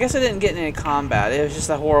 I guess I didn't get in any combat. It was just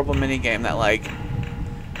a horrible minigame that, like,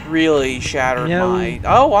 really shattered my...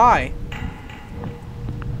 Oh, why?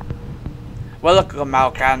 Welcome,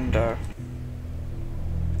 Malkander.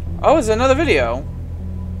 Oh, it's another video.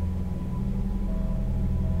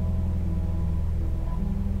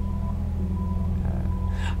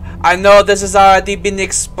 I know this has already been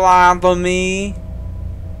explained to me.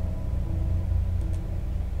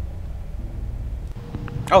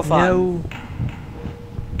 Oh, fine. No.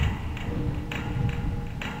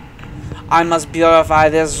 I must purify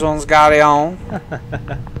this zone's guardian.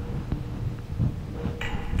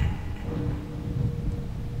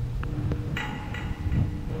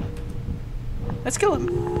 Let's kill him.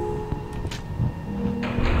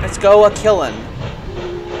 Let's go a-killin'.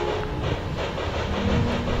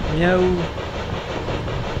 Meow.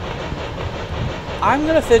 I'm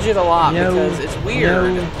gonna fidget a lot Meow. because it's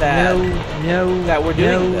weird that Meow. that we're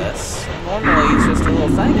doing this. Normally it's just a little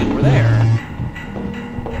thing and we're there.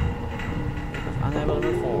 Unable to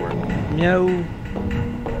move forward. Meow.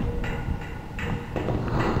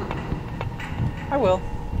 I will.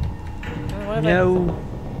 Meow.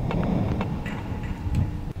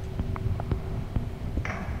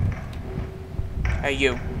 Hey,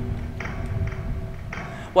 you.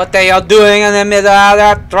 What they are doing in the middle of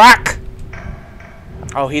that truck?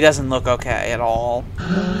 Oh, he doesn't look okay at all.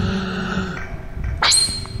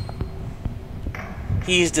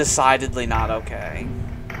 He's decidedly not okay.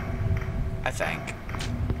 I think.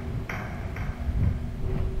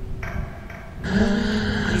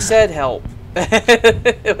 He said help.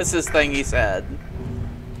 It was his thing he said.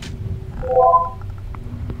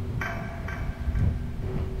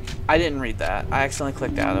 I didn't read that. I accidentally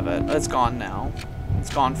clicked out of it. It's gone now. It's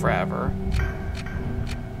gone forever.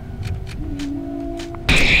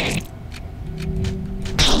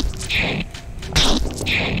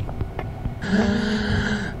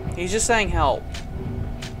 He's just saying help.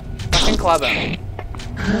 Fucking club him.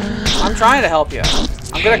 I'm trying to help you.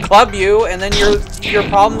 I'm gonna club you, and then your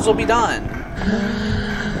problems will be done.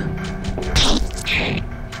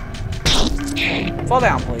 Fall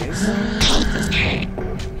down, please.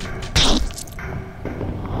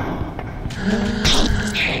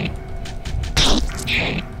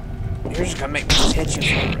 You're just gonna make me just hit you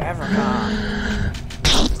forever, huh?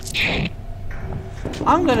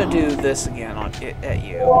 I'm gonna do this again at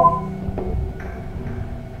you.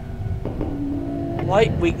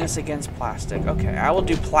 Light weakness against plastic. Okay, I will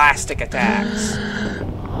do plastic attacks.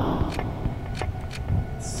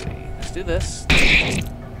 Let's see. Let's do this.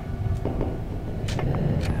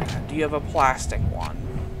 Do you have a plastic one?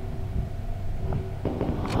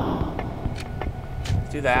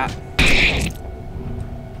 Let's do that.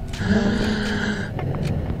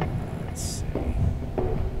 Let's see.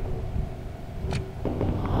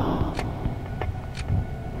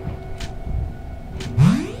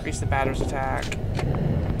 Increase the batter's attack.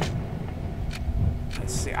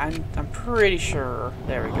 Let's see. I'm pretty sure.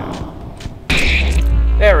 There we go.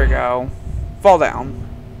 There we go. Fall down.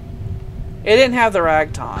 It didn't have the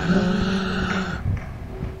rag time.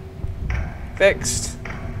 Fixed.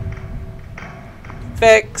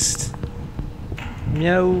 Fixed.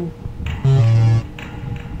 Meow.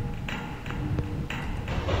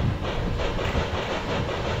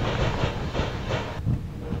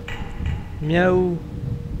 Meow.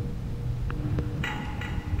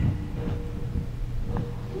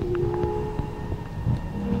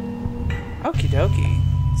 Okie dokie.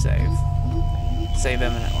 Save. Save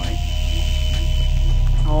imminently.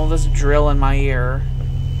 Oh, this drill in my ear.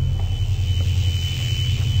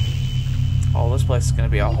 Oh, this place is gonna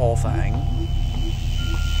be a whole thing.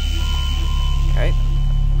 Okay.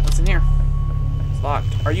 What's in here? It's locked.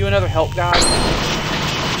 Are you another help guy?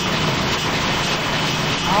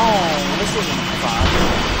 Oh, this isn't fun.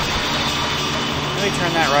 Let me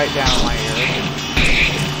turn that right down in my ear.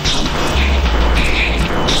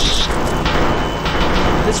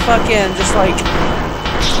 This fucking, just like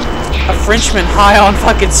a Frenchman high on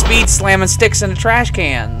fucking speed slamming sticks into trash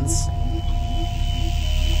cans.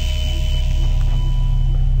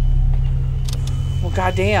 Well,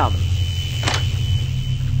 goddamn.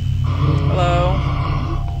 Hello.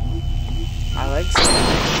 My legs.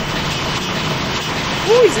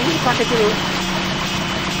 Ooh, he's eating cockatoo.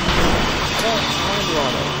 I want to do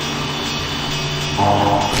all that.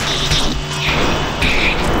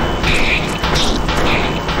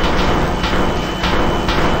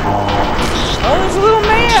 Oh, there's a little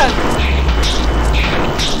man!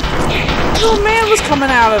 A little man was coming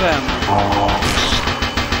out of him.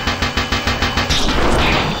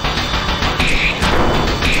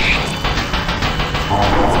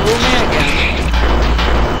 It's a little man again.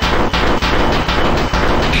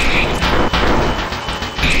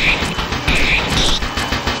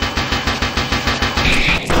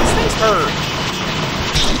 This thing's hurt.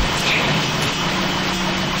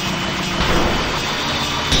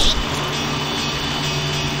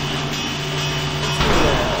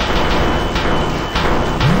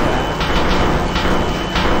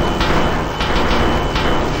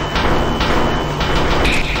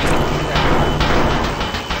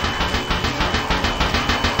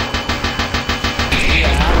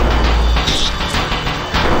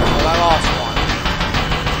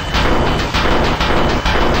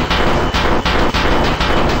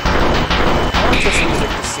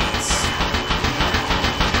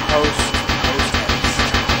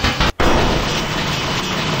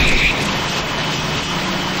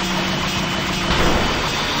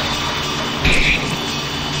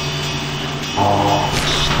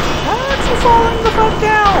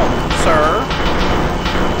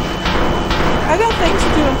 things to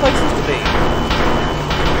do and places to be.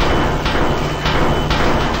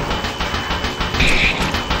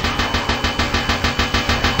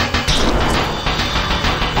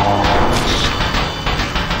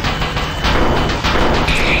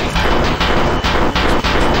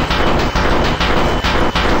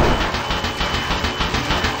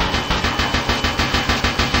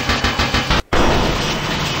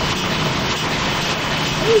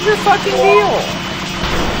 What is your fucking deal?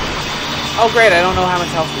 Oh great, I don't know how much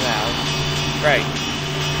health you have. Great.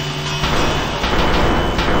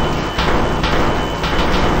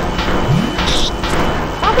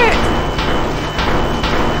 Stop it!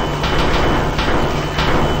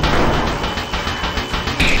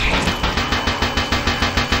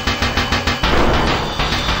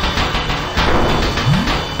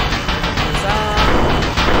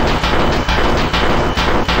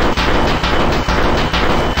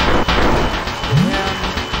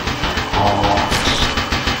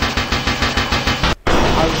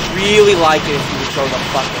 Really like it if you would go the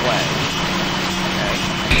fuck away. Okay.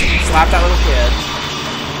 Slap that little kid.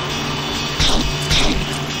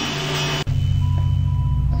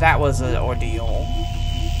 That was an ordeal.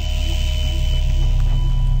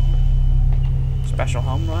 Special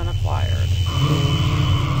home run acquired.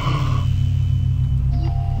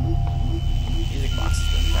 Music box has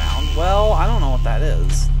been found. Well, I don't know what that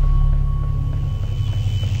is.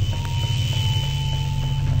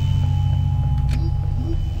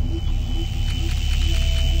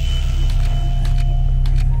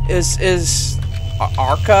 Is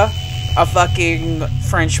Arca a fucking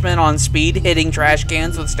Frenchman on speed hitting trash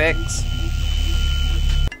cans with sticks?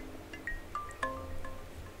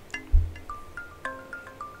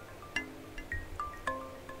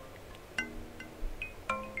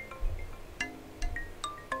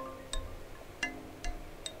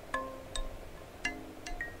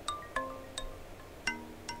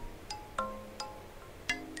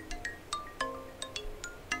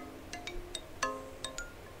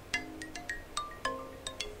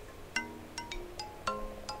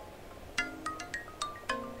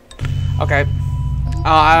 Okay.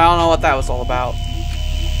 I don't know what that was all about.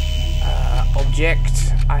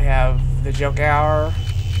 Object. I have the joke hour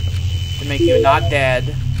to make you not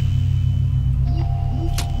dead.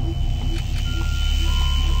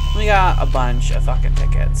 We got a bunch of fucking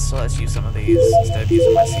tickets, so let's use some of these instead of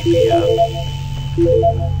using my CP up.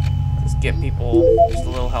 Just get people just a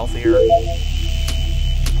little healthier.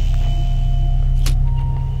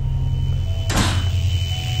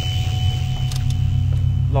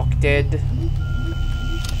 Locked.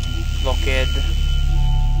 Locked.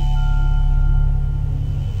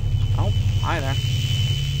 Oh, hi there.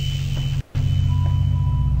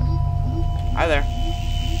 Hi there.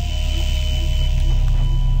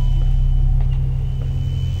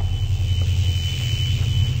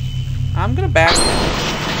 I'm gonna back.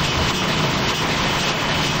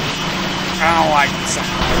 I don't like the sound.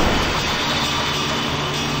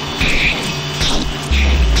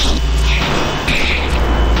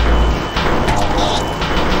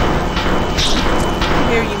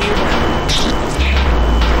 Here you mute him.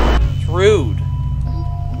 It's rude.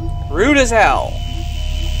 Rude as hell.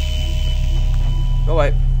 Go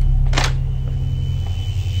away.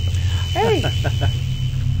 Hey.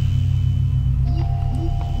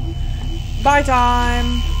 Bye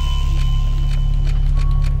time.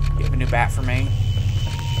 You have a new bat for me.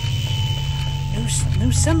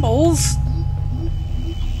 New symbols.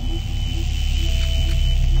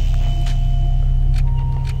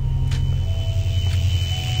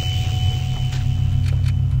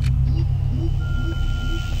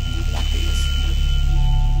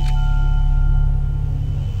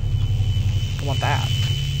 That.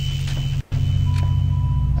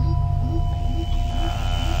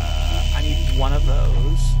 I need one of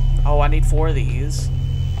those. Oh, I need 4 of these.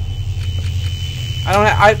 I don't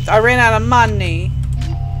have, I ran out of money.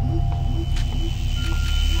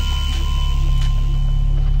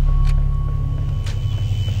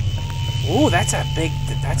 Ooh, that's a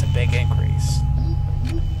big increase.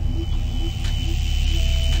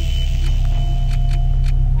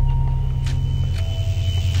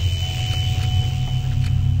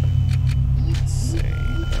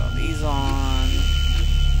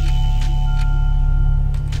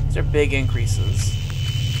 These are big increases.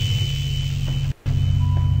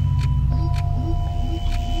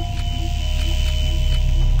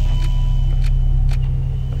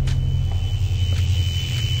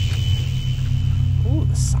 Ooh,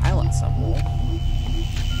 the silent symbol.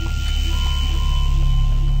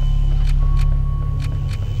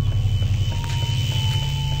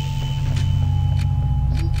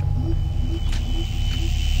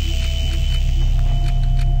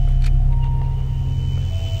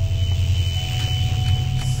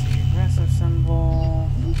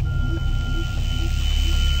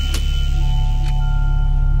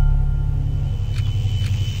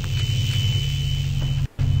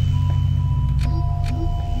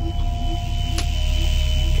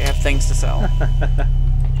 things to sell.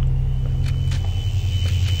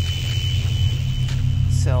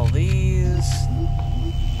 Sell these.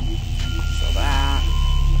 Sell that.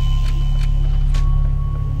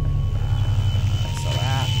 Sell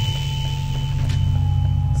that.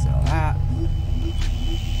 Sell that.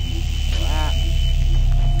 Sell that.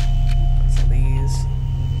 Sell these.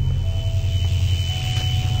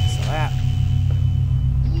 Sell that.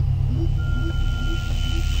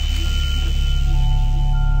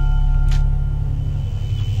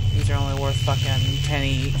 These are only worth fucking 10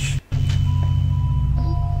 each.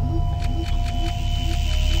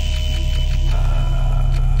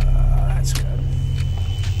 That's good.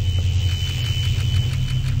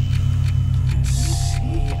 Let's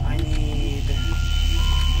see,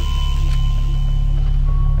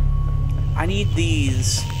 I need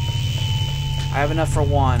these. I have enough for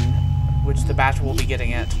one, which the Bachelor will be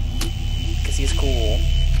getting it, because he's cool.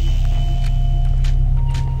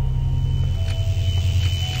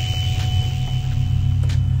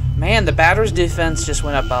 Man, the batter's defense just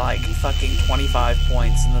went up by like fucking 25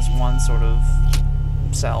 points in this one sort of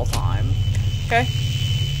sell time. Okay.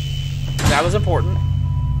 That was important.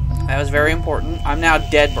 That was very important. I'm now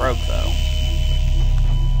dead broke though.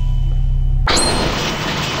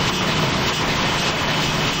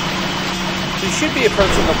 We should be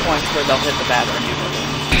approaching a point where they'll hit the batter and do it.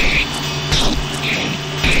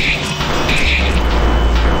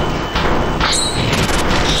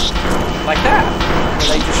 Like that.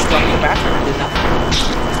 Where they just struck the batter and did nothing.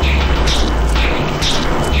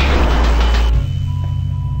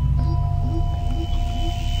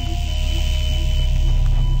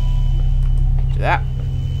 Do that.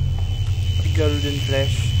 Golden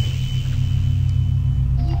flesh.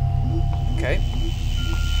 Okay.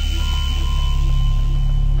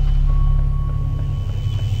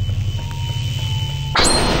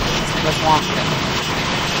 Let's launch it.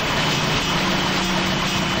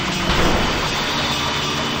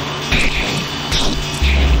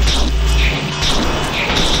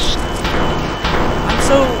 I'm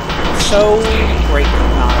so greatly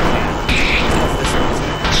not a fan of this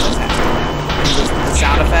music. What's happening? The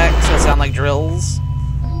sound effects that sound like drills.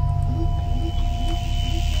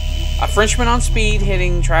 A Frenchman on speed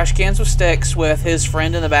hitting trash cans with sticks with his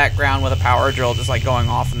friend in the background with a power drill just like going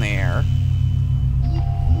off in the air.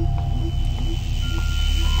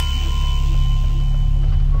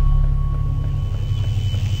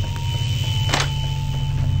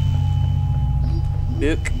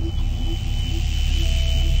 Buke.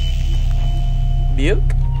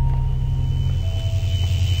 Buke.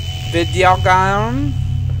 Vidyagan.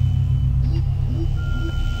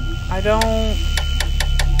 I don't.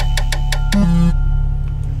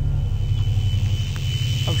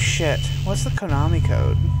 Oh shit. What's the Konami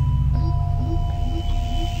code?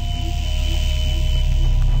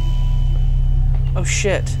 Oh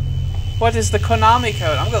shit. What is the Konami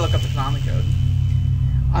code? I'm gonna look up the Konami code.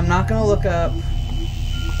 I'm not gonna look up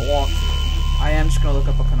a walkthrough. I am just gonna look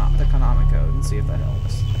up the Konami code and see if that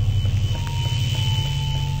helps.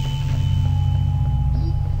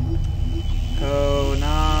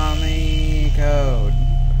 Konami code.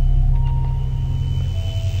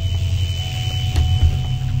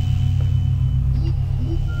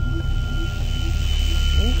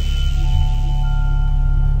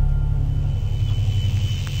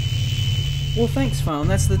 Well, thanks, phone.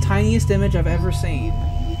 That's the tiniest image I've ever seen.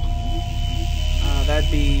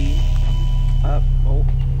 That'd be up. Oh.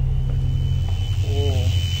 Oh.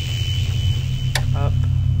 Up.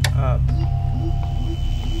 Up.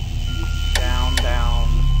 Down. Down.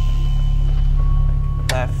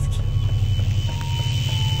 Left.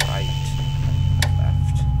 Right.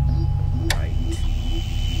 Left. Right.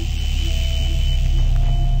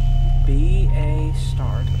 B-A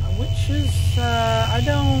start. Which is, I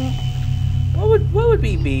don't... What would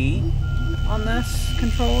be B on this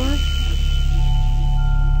controller?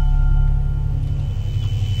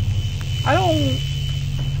 I don't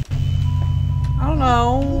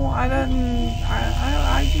know.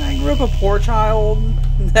 I grew up a poor child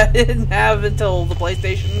that didn't have until the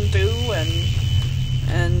PlayStation 2,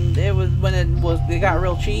 and it was when it got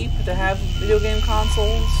real cheap to have video game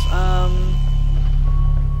consoles.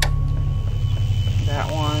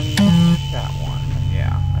 That one.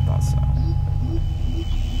 Yeah, I thought so.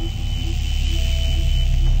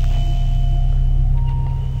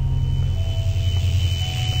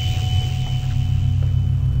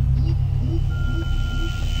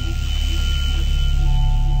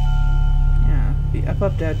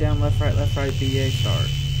 Up, down, left, right, BA, start.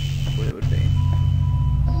 That's what it would be.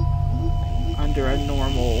 Under a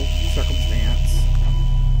normal circumstance.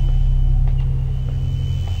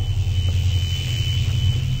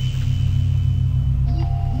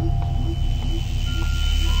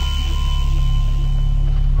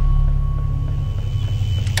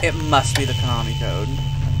 must be the Konami code.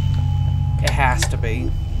 It has to be.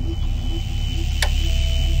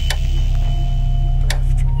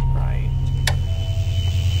 Left, right.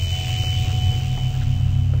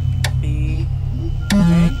 B.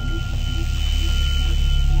 Okay.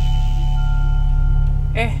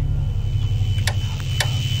 Eh.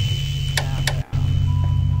 Down, down.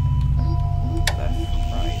 Left,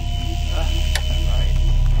 right.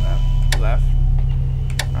 Right. Left.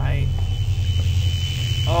 Right.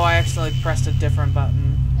 Oh, I accidentally pressed a different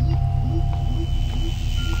button.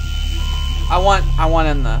 I want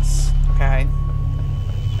in this, okay?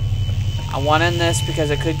 I want in this because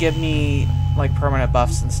it could give me, like, permanent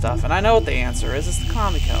buffs and stuff. And I know what the answer is. It's the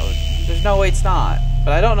Konami code. There's no way it's not.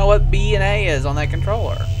 But I don't know what B and A is on that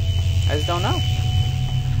controller. I just don't know.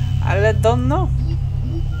 I don't know.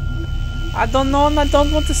 I don't know, and I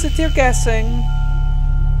don't want to sit here guessing.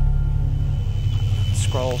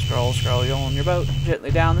 Scroll, scroll, scroll. You're on your boat,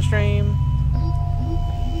 gently down the stream.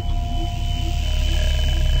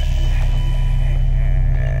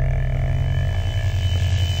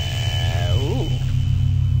 Ooh.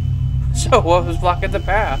 So what was blocking the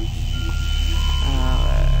path?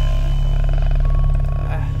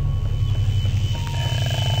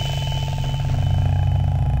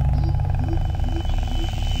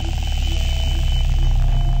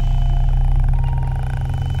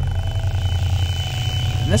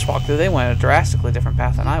 In this walkthrough, they went a drastically different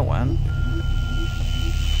path than I went.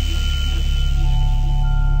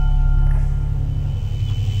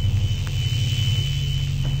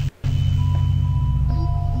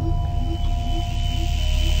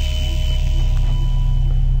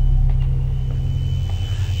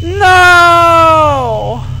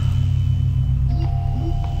 No!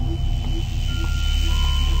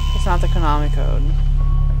 It's not the Konami code.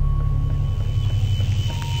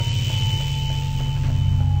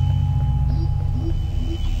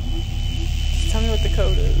 Just tell me what the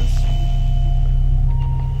code is.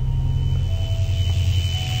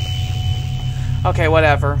 Okay,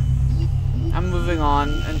 whatever. I'm moving on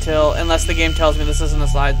unless the game tells me this isn't a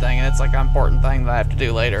side thing and it's like an important thing that I have to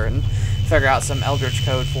do later and figure out some Eldritch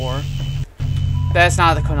code for. That's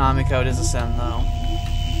not the Konami code, is a sin though.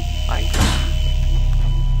 Like,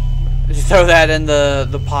 just throw that in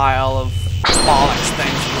the pile of bollocks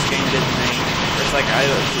things this game did to me. It's like,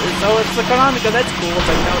 no, it's the Konami code, that's cool. It's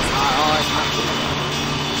like, no, it's not. Oh, it's not cool.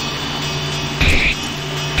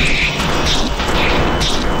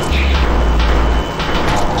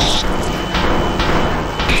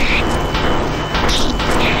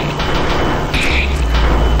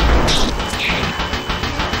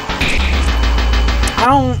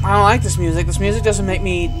 I don't like this music. This music doesn't make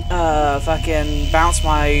me fucking bounce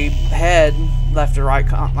my head left to right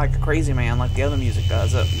like a crazy man like the other music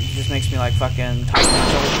does. It just makes me like fucking tighten my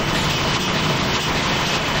shoulders.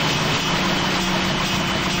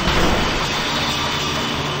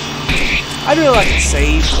 I'd really like a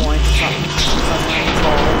save point or something.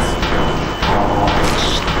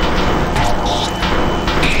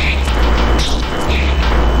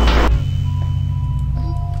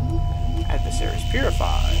 Adversaries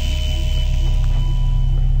purified.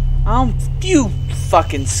 You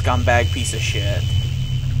fucking scumbag piece of shit.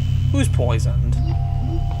 Who's poisoned?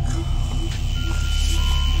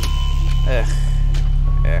 Ugh.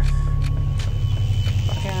 Ugh.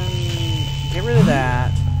 Fucking get rid of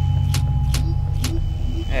that.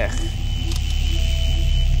 Ugh.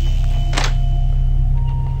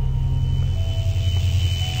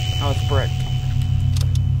 Oh, it's brick.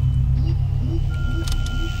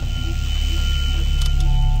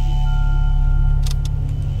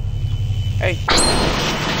 Hey.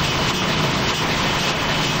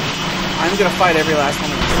 I'm gonna fight every last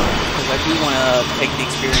one of these because I do want to take the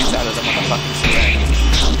experience out of them with a fucking syringe.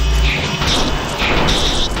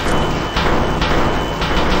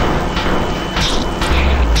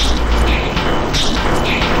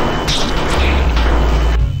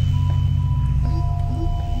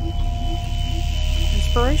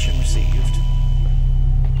 Inspiration received.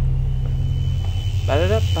 How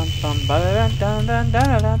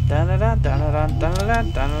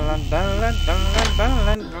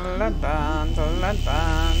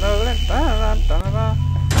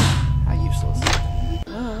useless.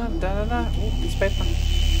 Ooh, piece of paper.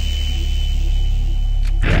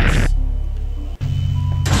 Yes.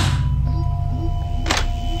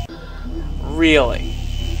 Really?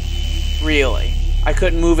 Really? I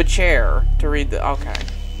couldn't move a chair to read the... Okay.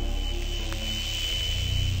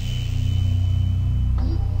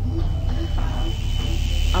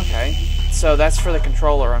 Okay, so that's for the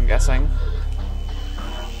controller, I'm guessing.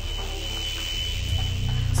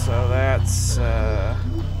 So that's,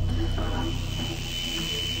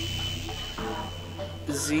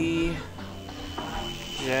 Z,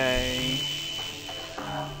 J,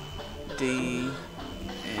 D,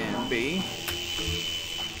 and B.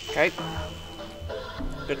 Okay.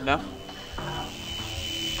 Good enough.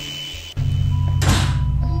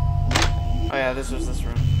 Oh yeah, this was this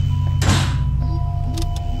room.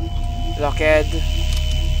 Locked.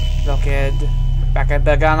 Back at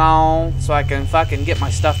the gun on, so I can fucking get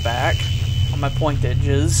my stuff back on my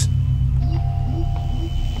pointages.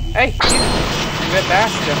 Hey, you bit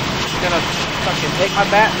bastard. I'm gonna fucking take my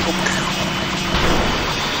bat and go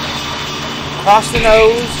across the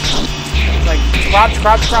nose, like crotch,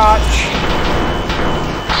 crotch, crotch.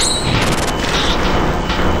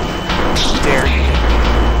 Dare you?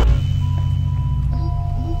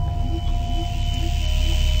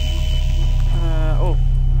 Oh,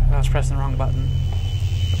 I was pressing the wrong button.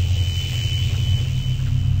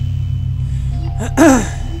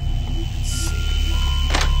 Let's see.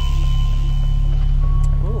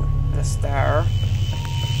 Ooh, the star.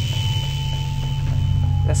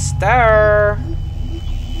 The star.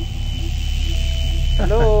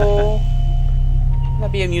 Hello. Can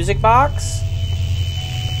that be a music box?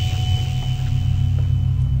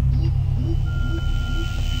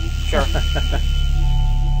 Sure.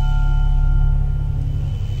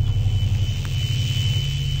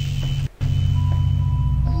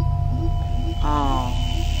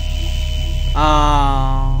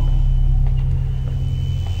 Oh.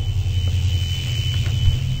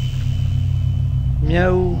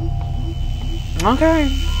 Meow.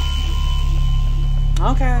 Okay.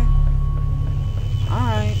 Okay.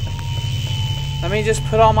 Alright. Let me just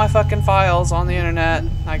put all my fucking files on the internet,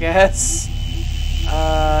 I guess.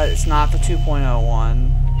 It's not the 2.0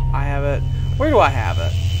 one. I have it. Where do I have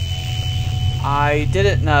it? I did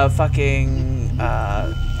it in a fucking,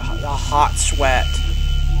 a hot sweat.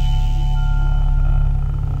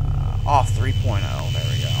 Off 3.0. There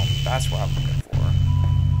we go. That's what I'm looking for.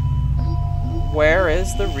 Where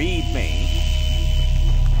is the README?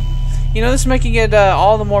 You know, this is making it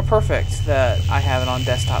all the more perfect that I have it on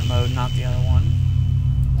desktop mode, not the other one.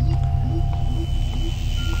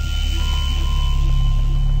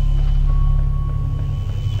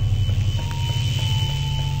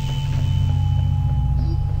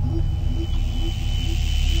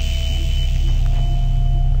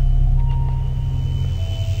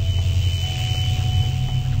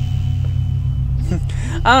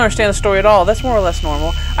 I don't understand the story at all. That's more or less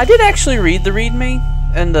normal. I did actually read the README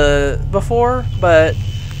in the before, but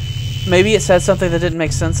maybe it said something that didn't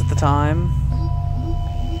make sense at the time.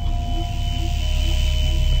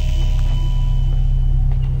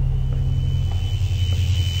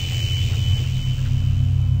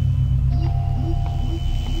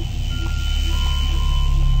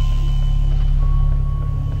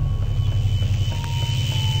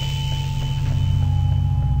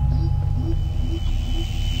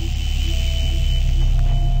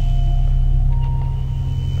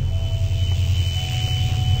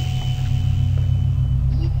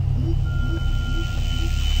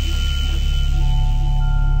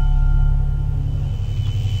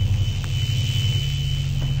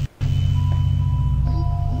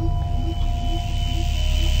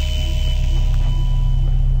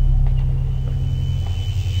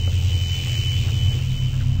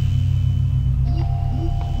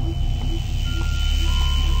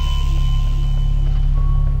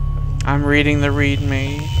 I'm reading the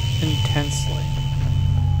README intensely.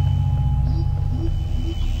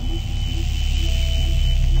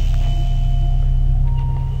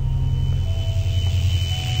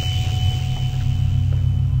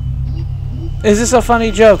 Is this a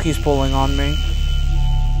funny joke he's pulling on me?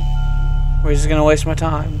 Or is he gonna waste my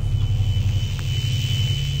time?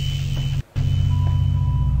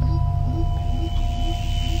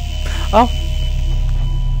 Oh.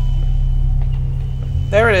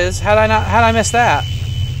 There it is. How'd I miss that?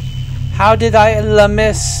 How did I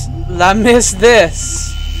miss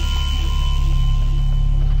this?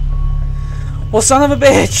 Well, son of a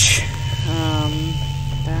bitch.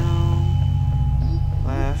 Down,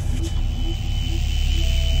 left,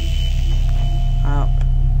 up.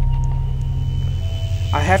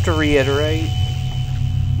 I have to reiterate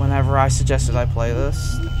whenever I suggested I play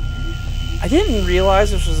this. I didn't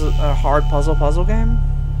realize this was a hard puzzle game.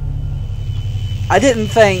 I did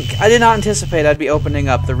not anticipate I'd be opening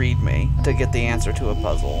up the README to get the answer to a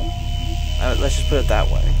puzzle. Let's just put it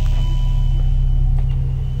that way.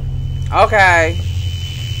 Okay.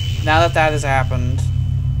 Now that has happened.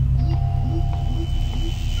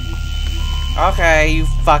 Okay, you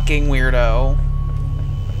fucking weirdo.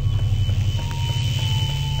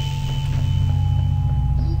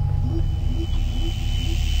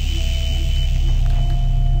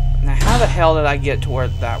 the hell did I get to where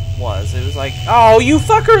that was? It was like, oh, you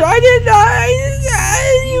fucker! You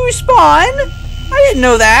respawn? I didn't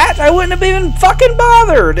know that. I wouldn't have even fucking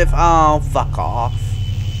bothered if. Oh, fuck off.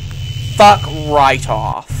 Fuck right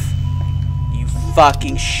off. You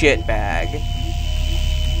fucking shitbag.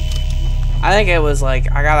 I think it was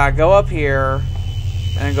like, I gotta go up here,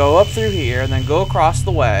 and then go up through here, and then go across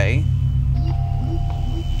the way.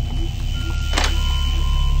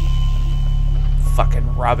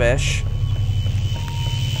 Fucking rubbish.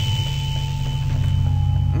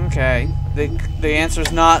 Okay. The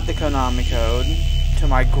answer's not the Konami code, to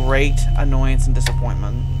my great annoyance and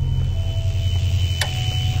disappointment.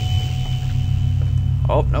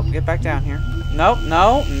 Oh, nope, get back down here. Nope,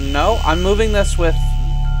 no, no. I'm moving this with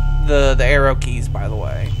the arrow keys, by the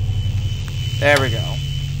way. There we go.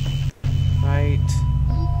 Right.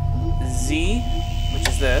 Z, which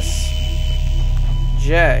is this.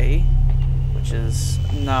 J, which is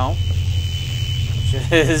no.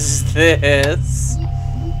 Which is this.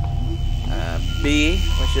 B,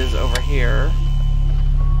 which is over here.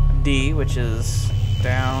 D, which is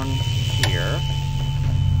down here.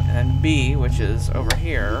 And then B, which is over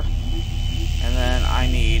here. And then I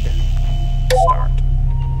need start.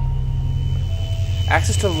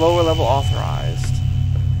 Access to lower level authorized.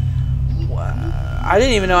 Wow. I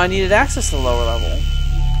didn't even know I needed access to the lower level.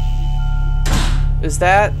 Is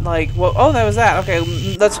that like what? Oh, that was that. Okay,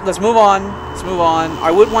 let's move on. Let's move on. I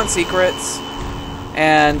would want secrets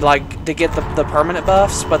and like to get the permanent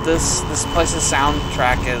buffs, but this place's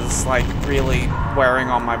soundtrack is like really wearing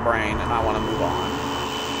on my brain, and I want to move on.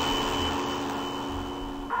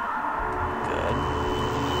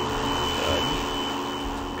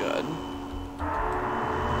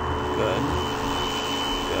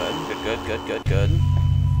 Good.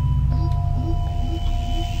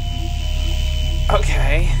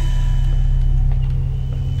 Okay.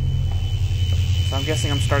 So I'm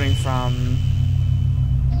guessing I'm starting from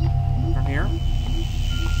here.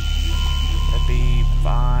 That'd be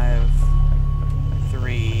 5,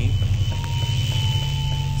 3,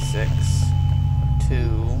 6,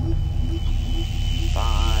 2,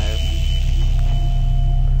 5,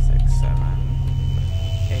 6, 7,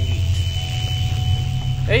 8.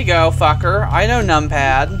 There you go, fucker. I know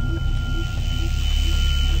numpad.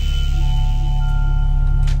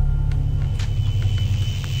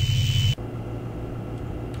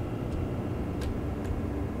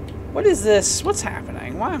 What is this? What's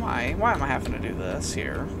happening? Why am I having to do this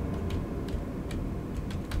here?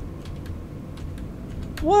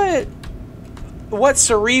 What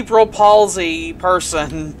cerebral palsy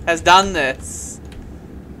person has done this?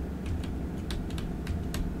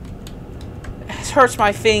 It hurts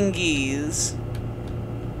my fingies.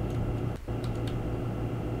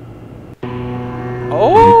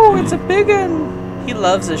 Oh, it's a big one. He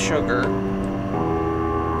loves his sugar.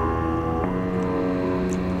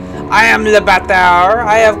 I am the Batter.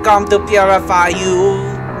 I have come to purify you,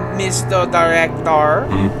 Mr. Director.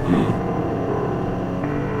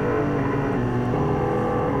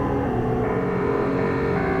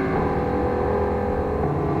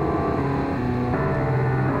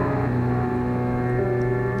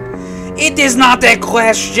 It is not a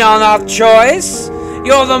question of choice.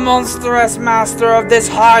 You're the monstrous master of this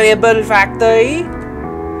horrible factory.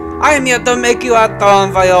 I am here to make you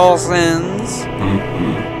atone for your sins.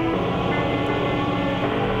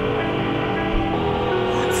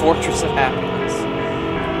 Fortress of Happiness.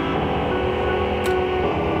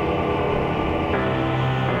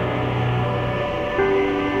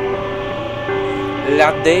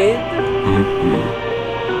 La dead.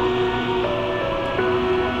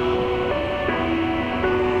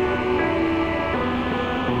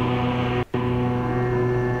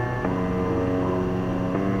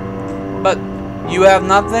 But you have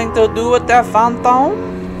nothing to do with that phantom?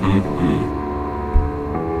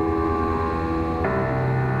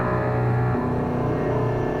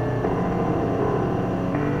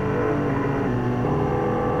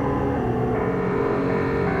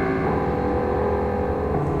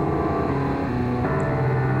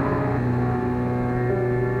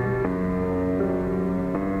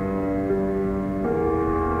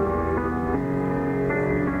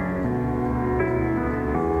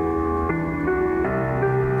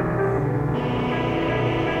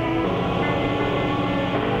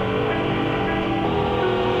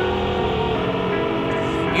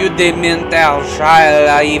 You demented child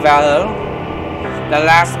of evil. The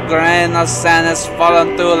last grain of sand has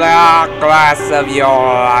fallen to the hourglass of your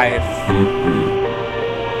life.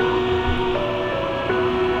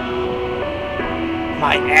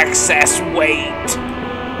 My excess weight.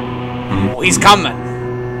 Oh, he's coming.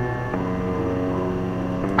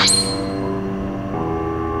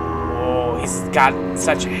 got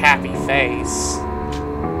such a happy face.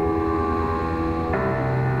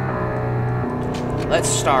 Let's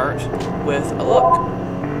start with a look.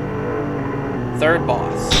 Third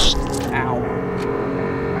boss. Ow.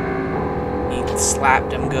 He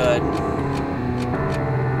slapped him good.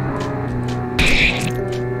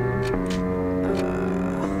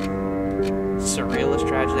 Surrealist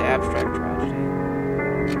tragedy, abstract tragedy.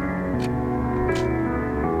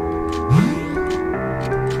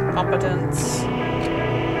 Competence.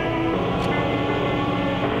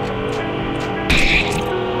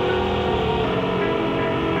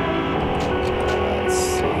 Let's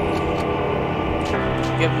see.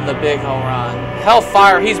 Give him the big home run.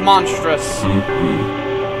 Hellfire, he's monstrous.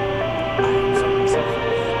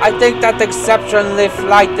 I think that exceptionally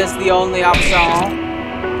flight is the only option.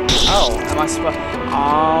 Oh, am I supposed?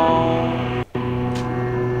 Oh,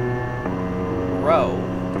 row.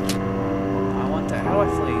 I want to. How do I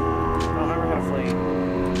flee? I don't remember how to flee.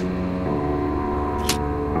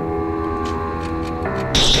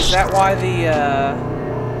 Is that why the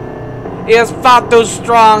He is far too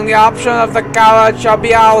strong. The option of the coward shall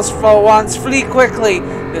be ours for once. Flee quickly.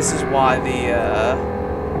 This is why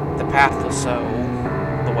the path was so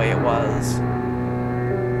the way it was.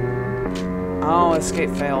 Oh,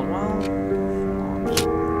 escape failed. Well,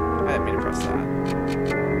 I didn't mean to press that.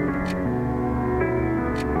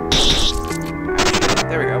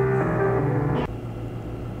 There we go.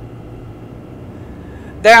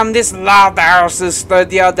 Damn, this loud house is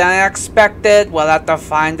sturdier than I expected. We'll have to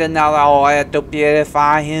find another way to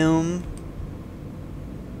purify him.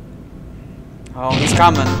 Oh, he's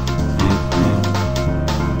coming.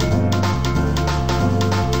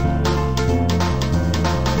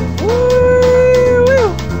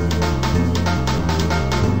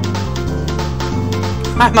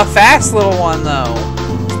 I'm a fast little one, though.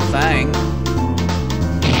 Thing.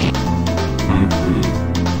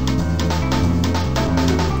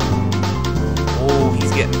 Oh,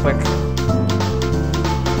 he's getting quick.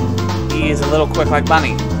 He is a little quick like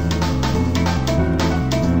Bunny.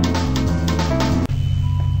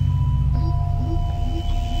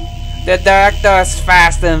 The director is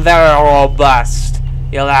fast and very robust.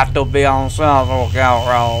 You'll have to be on several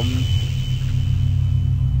room.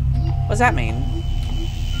 What does that mean?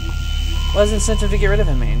 What does the incentive to get rid of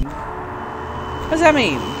him mean? What does that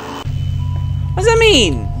mean? What does that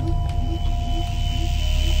mean?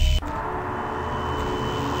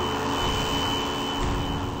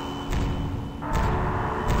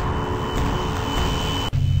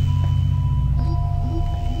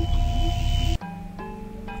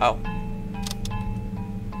 Oh.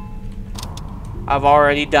 I've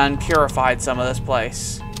already done purified some of this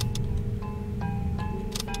place.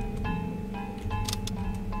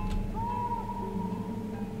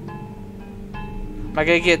 Am I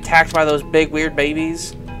gonna get attacked by those big weird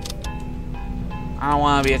babies? I don't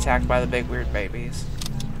want to be attacked by the big weird babies.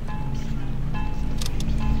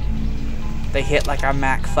 They hit like a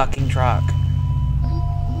Mack fucking truck.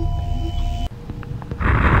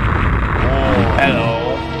 Oh,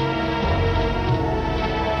 hello.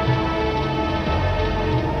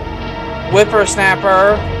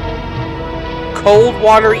 Whippersnapper. Cold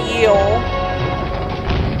water eel.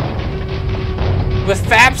 With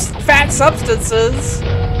fat substances.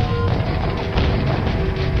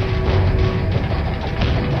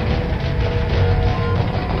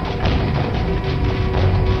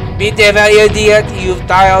 Be the very idiot, you've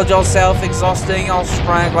tired yourself, exhausting your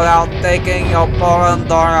strength without taking your pollen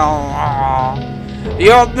down.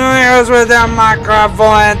 Your New Year's with a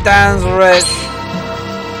microphone intense rich.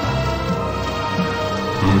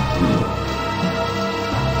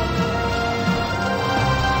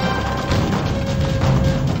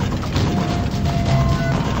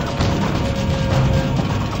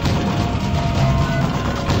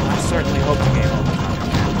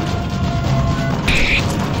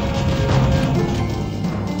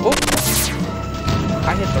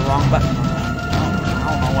 I hit the wrong button. I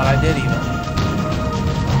don't know what I did even.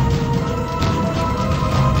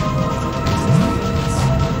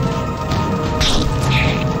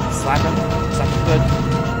 Slap him. Slap him good.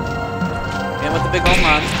 In with the big home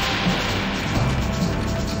run.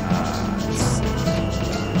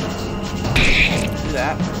 Do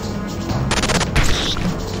that.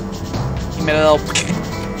 He made a little...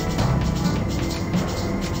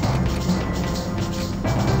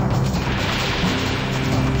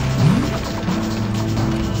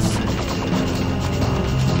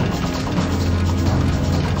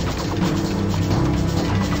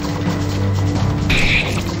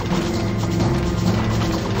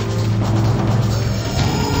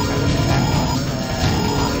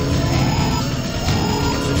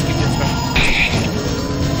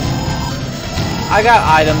 I got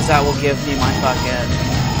items that will give me my fucking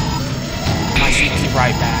my CP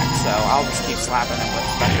right back, so I'll just keep slapping him with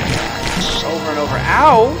special attacks over and over.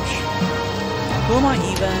 Ouch! Who am I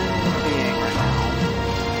even being right now?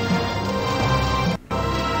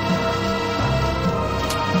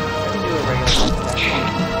 Let me do a regular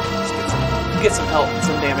attack. Let's get some help and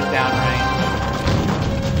some damage downrange.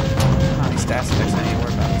 Not any stats effects I need to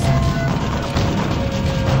worry about this.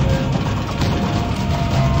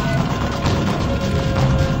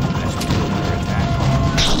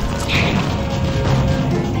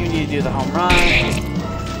 Do the home run, and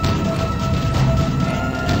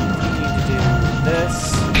you need to do this.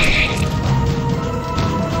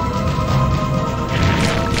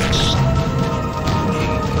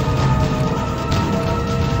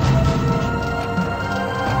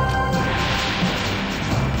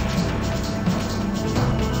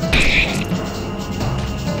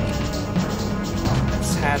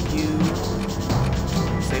 Let's have you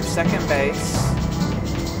save second base.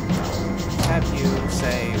 Let's have you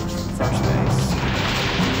save first base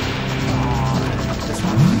on this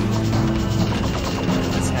one.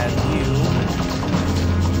 Let's have you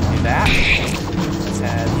do that. Let's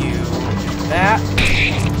have you do that.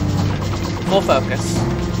 Full focus.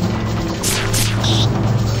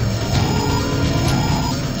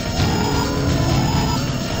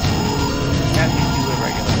 Have you do a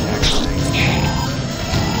regular attack thing.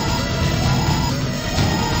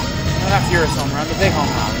 No, not Furious home run, the big home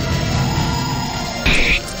run.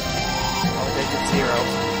 Zero.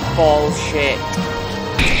 Bullshit.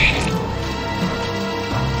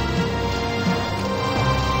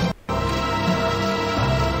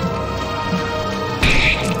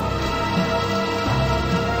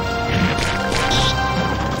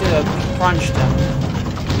 Dude, we crunched him.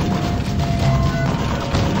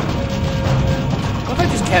 What if I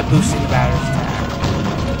just kept boosting the batter's attack?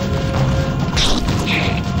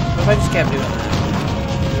 What if I just kept doing that?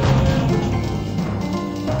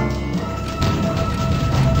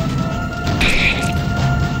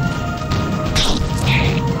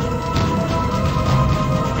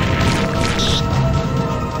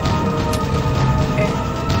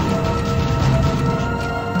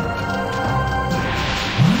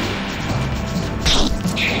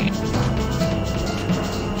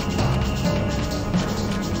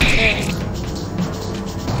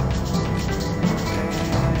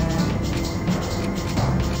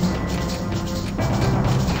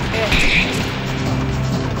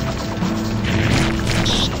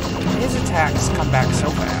 Attacks come back so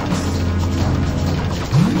fast.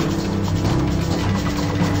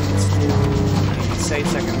 Let's do maybe save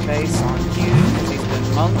second base on you because he's been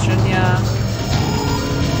munching ya.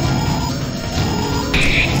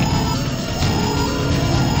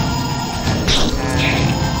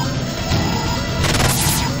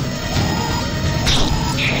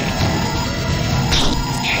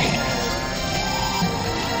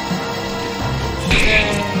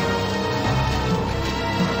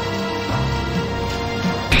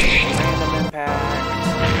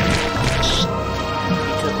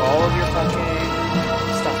 All of your fucking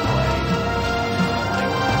stuff away.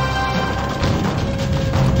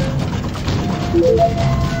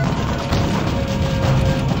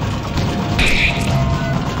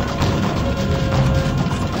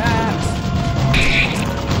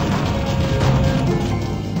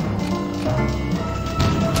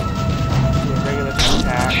 Do a regular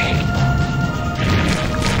attack.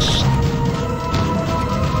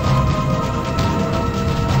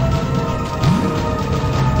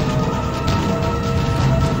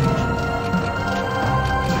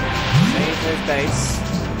 Base.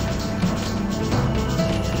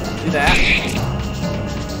 Do that.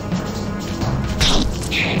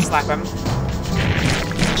 Slap him.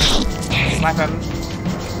 Slap him.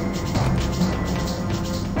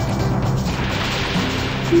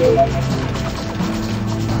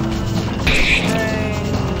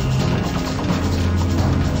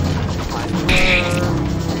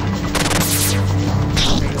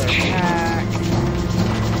 Regular attack.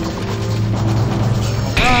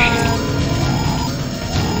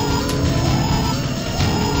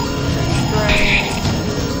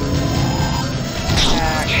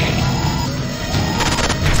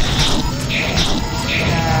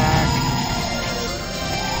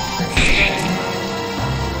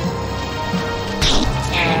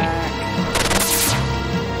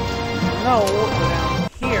 No, go down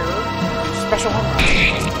here. Special home run.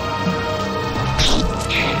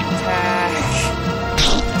 Attack.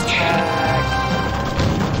 Attack.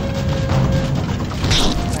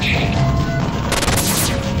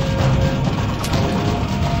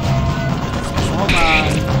 Special home run.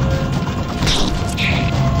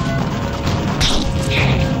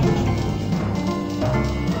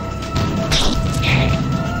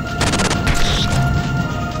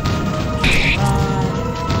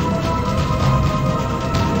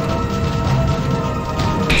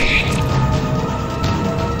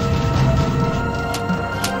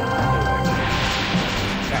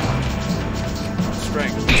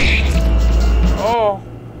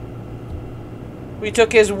 We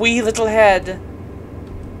took his wee little head.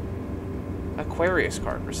 Aquarius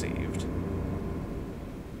card received.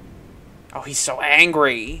 Oh, he's so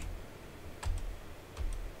angry.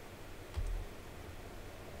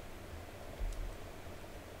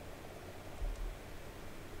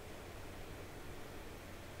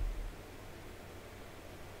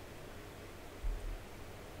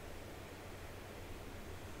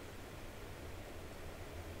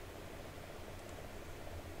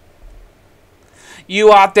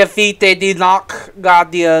 You are defeated, Enoch,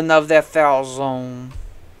 guardian of the Fell Zone.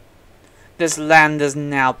 This land is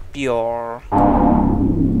now pure.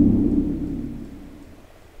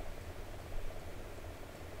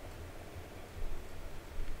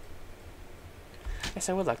 Yes,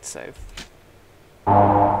 I would like to save.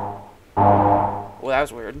 Well, that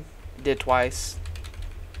was weird. Did twice.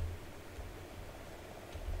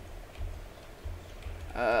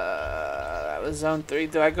 That was zone 3.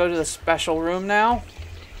 Do I go to the special room now?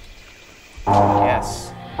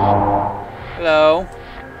 Yes. Hello.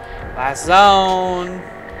 Last zone.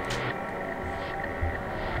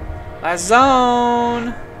 Last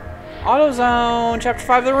zone. Auto zone. Chapter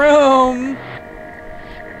 5 of the room.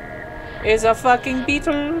 Is a fucking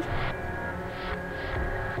beetle.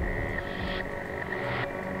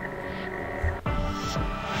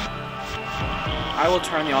 I will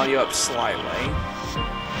turn the audio up slightly.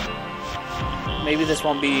 Maybe this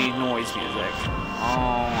won't be noise music.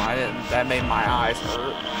 Oh, I didn't. That made my eyes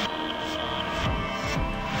hurt.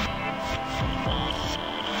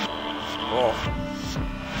 Oh.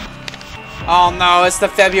 Oh no, it's the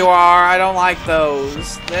February. I don't like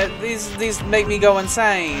those. These make me go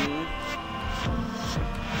insane.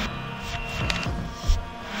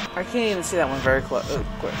 I can't even see that one very quick,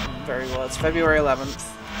 very well. It's February 11th.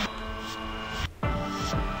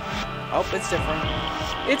 Oh, it's different.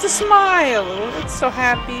 It's a smile. It's so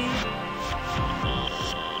happy.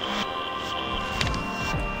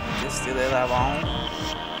 Just do that long.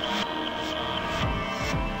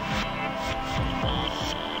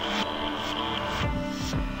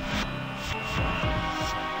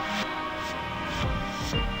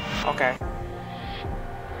 Okay.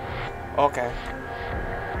 Okay.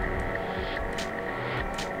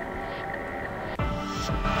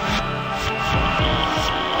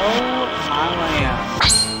 Oh my land.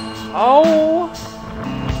 Oh.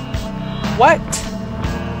 What?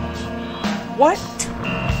 What?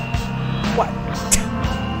 What?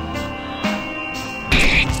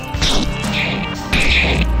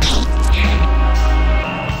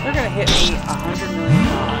 They're gonna hit me 100 million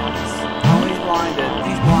times. Oh, he's blinded.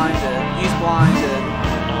 He's blinded. He's blinded.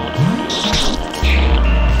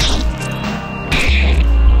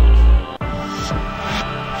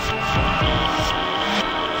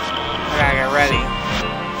 I gotta get ready.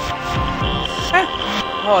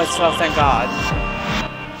 Oh, it's so thank God.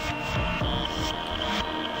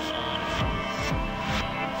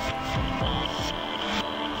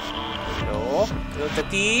 Hello. Hello,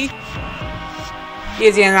 Tati.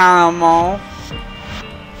 Is he an animal?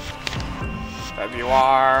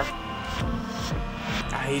 February.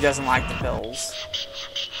 He doesn't like the pills.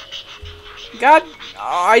 God,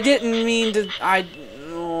 I didn't mean to. I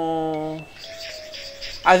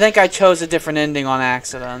think I chose a different ending on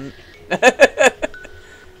accident.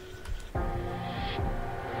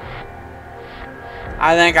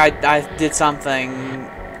 I think I did something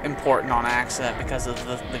important on accident because of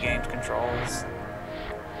the game's controls.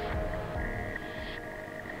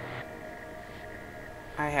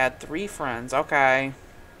 I had 3 friends. Okay.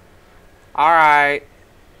 Alright.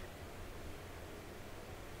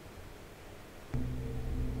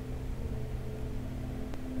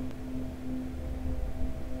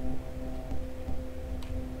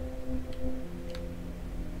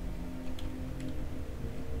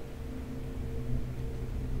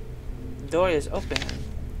 The door is open.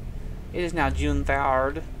 It is now June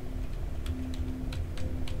 3rd.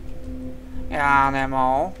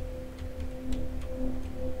 Animal.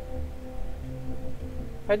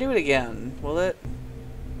 If I do it again, will it?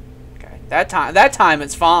 Okay. That time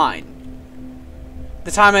it's fine.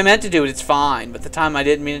 The time I meant to do it, it's fine. But the time I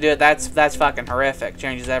didn't mean to do it, that's fucking horrific.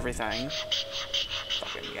 Changes everything.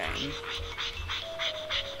 Fucking game.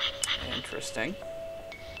 Interesting.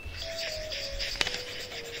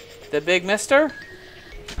 The big mister?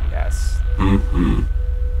 Yes. Mm-hmm.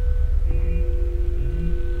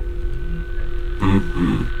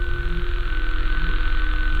 Mm-hmm.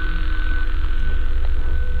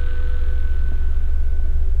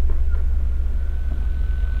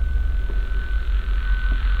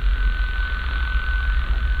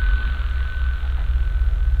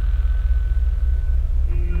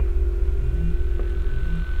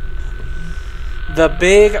 The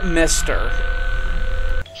big mister.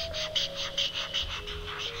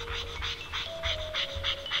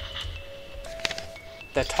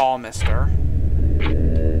 The tall mister.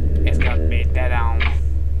 It's gonna be dead on.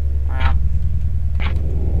 Well.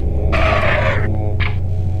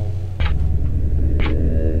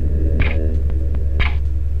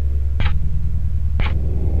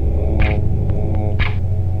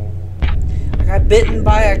 I got bitten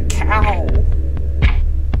by a cow.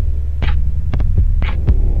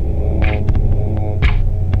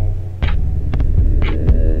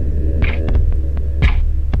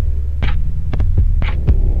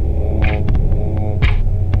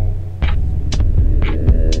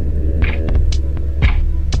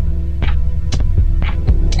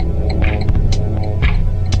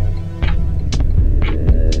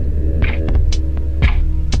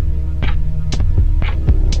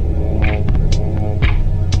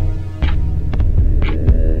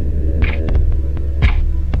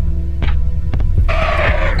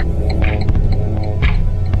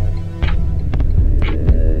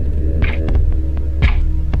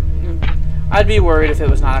 I'd be worried if it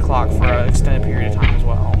was 9 o'clock for an extended period of time as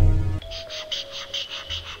well.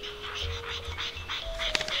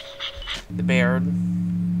 The beard.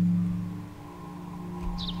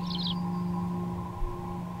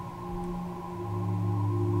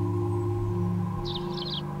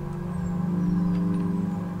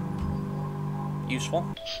 Useful.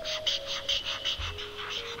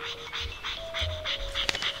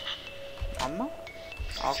 Mama?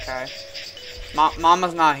 Okay.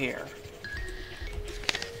 Mama's not here.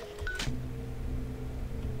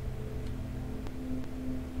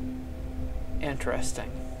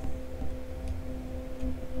 Interesting.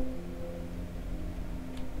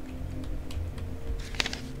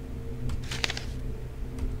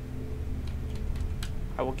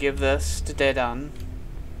 I will give this to Dedan,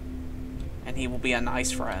 and he will be a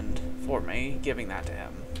nice friend for me, giving that to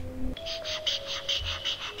him.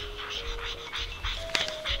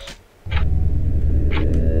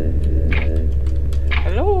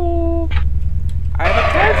 Hello? I have a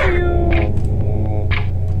card for you!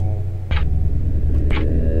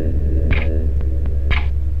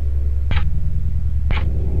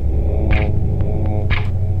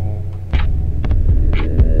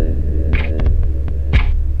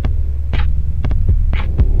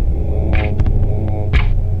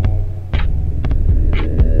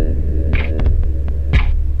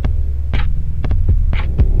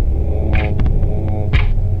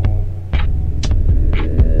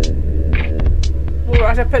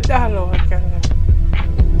 Pedalo, yeah.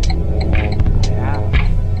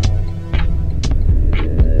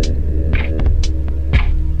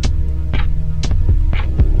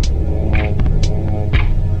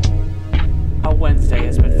 A Wednesday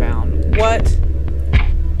has been found. What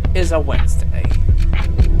is a Wednesday?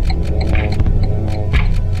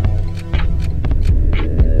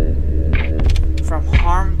 From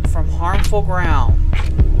harmful ground.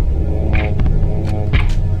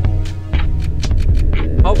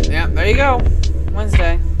 Oh, yeah, there you go.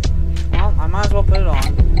 Wednesday. Well, I might as well put it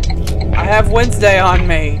on. I have Wednesday on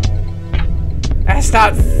me. That's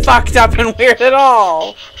not fucked up and weird at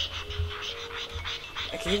all.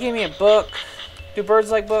 Can you give me a book? Do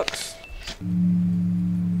birds like books?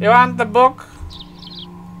 You want the book?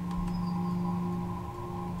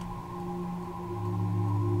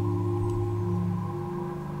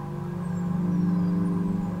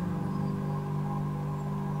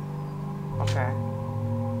 Okay.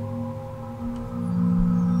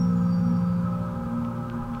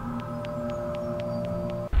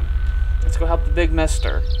 Let's go help the big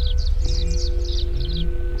mister.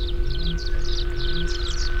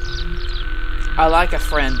 I like a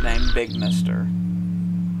friend named Big Mister.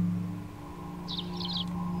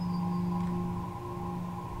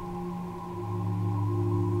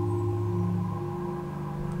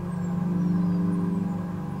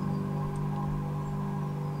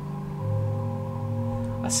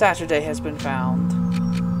 A Saturday has been found.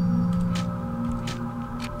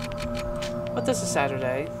 What does a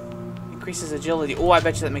Saturday? Increases agility. Oh, I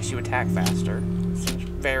bet you that makes you attack faster. Seems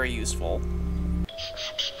very useful.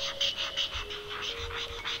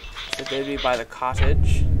 So they'd be by the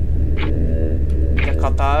cottage. The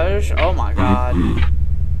cottage. Oh my god.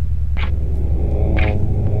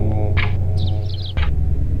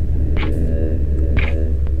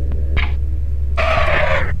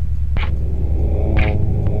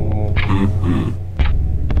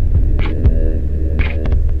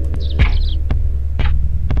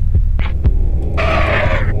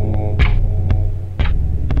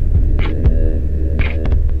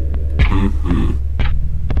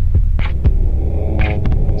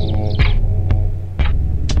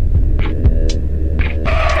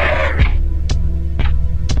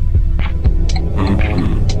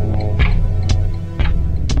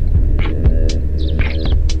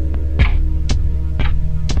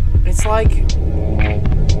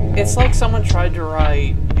 It's like someone tried to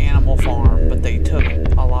write Animal Farm, but they took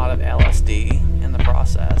a lot of LSD in the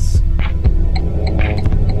process.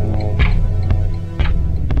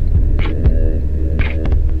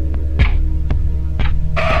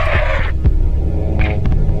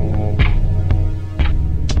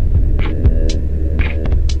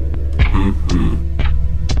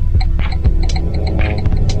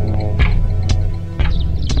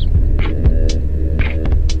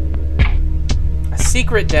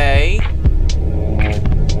 Secret day.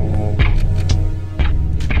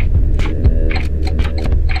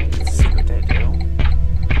 What's secret day do?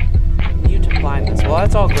 Mute to blindness. Well,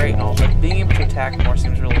 that's all great and all, but being able to attack more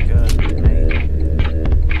seems really good to me.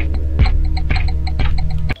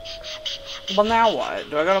 Well, now what?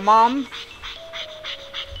 Do I go to Mom?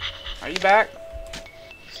 Are you back?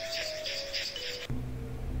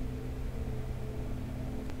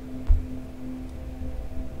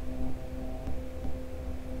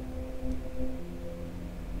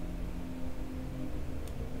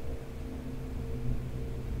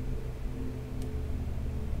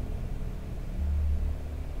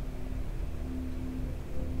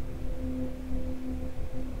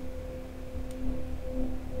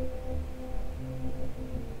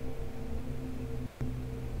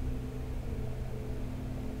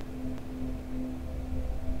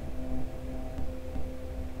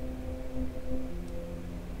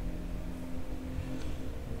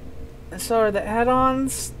 So are the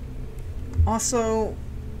add-ons also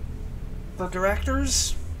the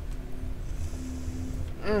directors?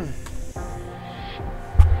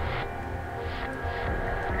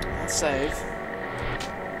 Let's save.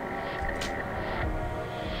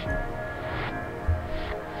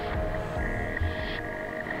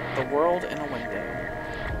 The world in a window.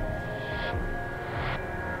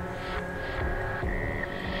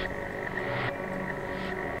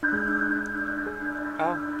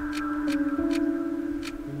 Oh.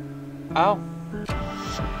 Oh.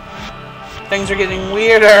 Things are getting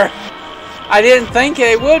weirder. I didn't think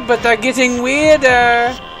they would, but they're getting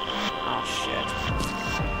weirder. Oh, shit.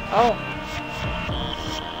 Oh.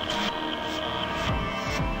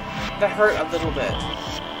 That hurt a little bit.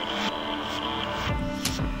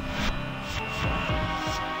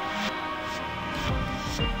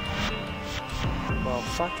 Well,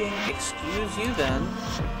 fucking excuse you then.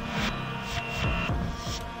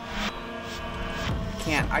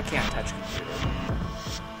 I can't touch computer.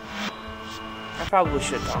 I probably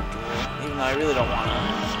should talk to you, even though I really don't want to.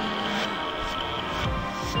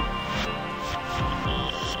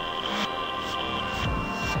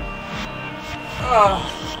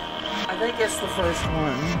 I think it's the first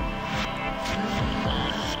one.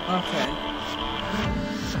 Okay.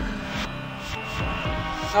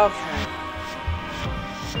 Okay.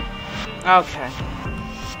 Okay.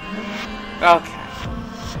 Okay.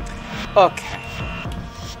 Okay.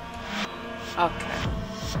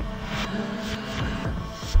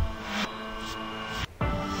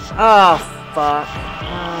 Oh, fuck.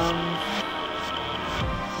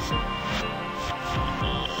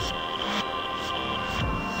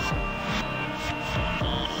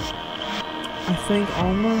 I think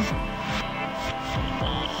Alma?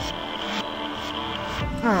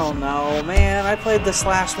 I don't know, man. I played this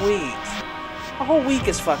last week. A whole week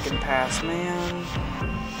is fucking past, man.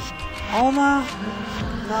 Alma?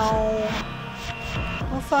 No.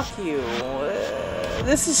 Well, fuck you.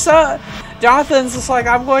 This is Jonathan's just like,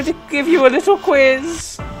 I'm going to give you a little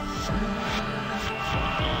quiz.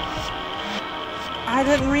 I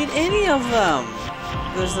didn't read any of them.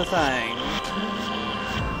 There's the thing.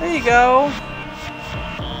 There you go.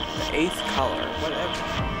 The 8th color. Whatever.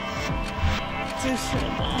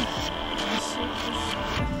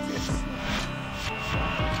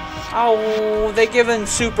 Oh, they given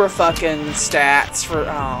super fucking stats for.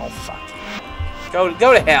 Oh, fuck you.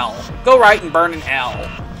 Go to hell. Go right and burn in hell.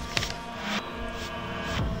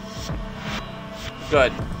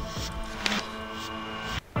 Good.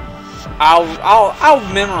 I'll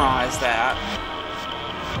memorize that.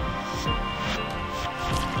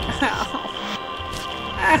 Ow.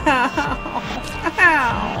 Ow.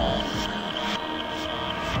 Ow.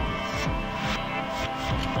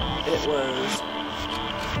 It was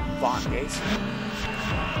Von Gason.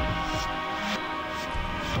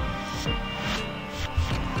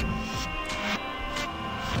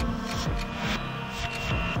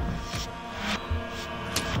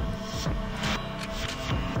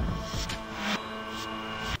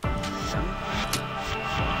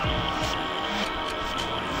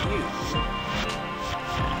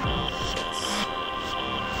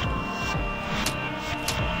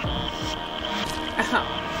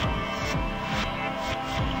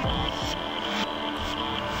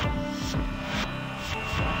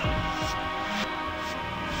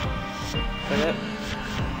 Did it?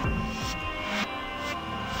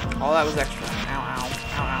 All that was extra. Ow, ow,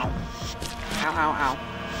 ow, ow. Ow, ow, ow.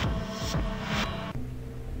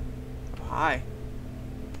 Oh, hi.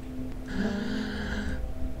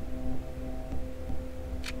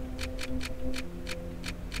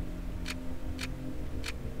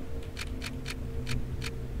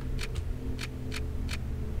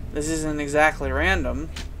 This isn't exactly random.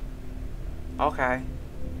 Okay.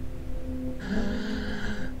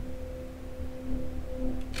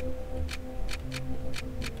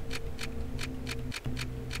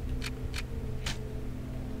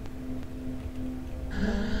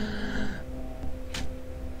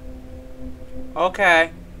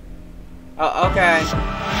 Okay. Okay.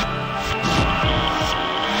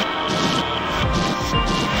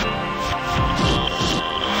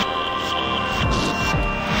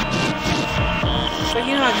 So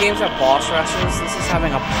you know how games have boss rushes? This is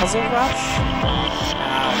having a puzzle rush?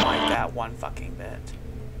 I don't like that one fucking bit.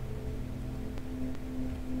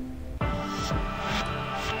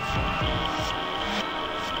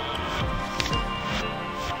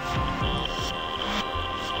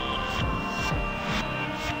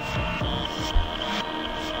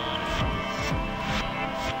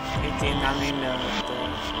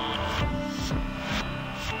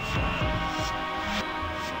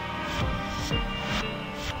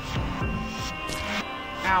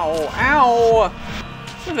 Ow, ow!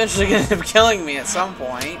 It's eventually gonna end up killing me at some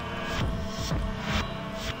point.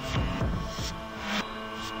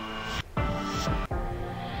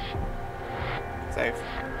 Save.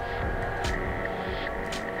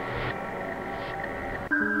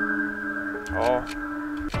 Oh.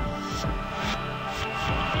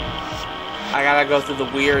 I gotta go through the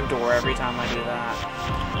weird door every time I do that.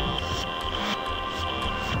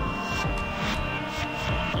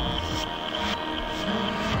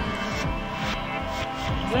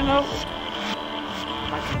 I know.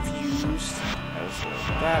 Am I confused?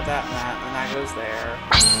 That, and that goes there.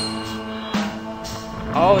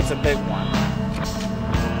 Oh, it's a big one.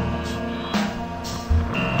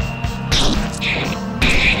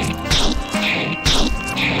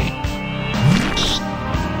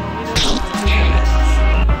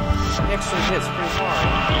 He actually hits pretty hard.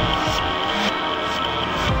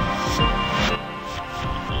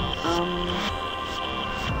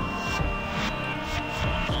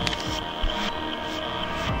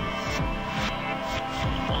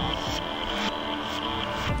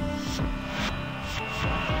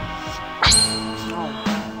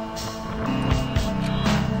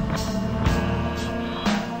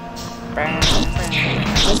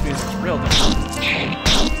 This music's real different.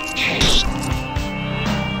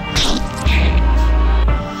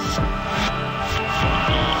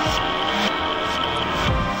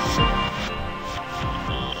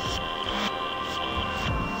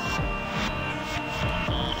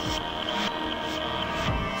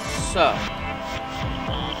 So,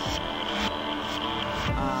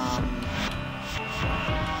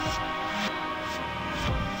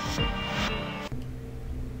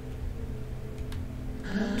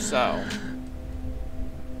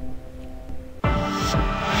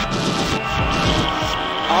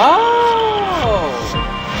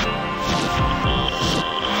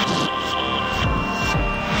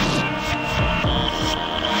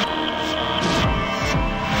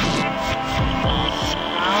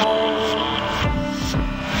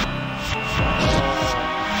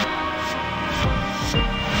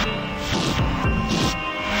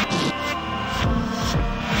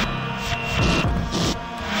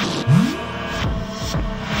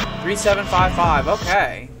 $3755,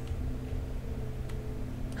 okay.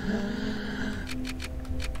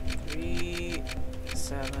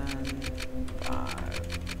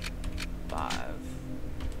 3755.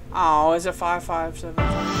 Oh, is it 5573?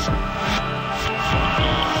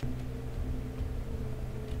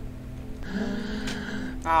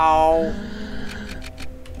 Oh.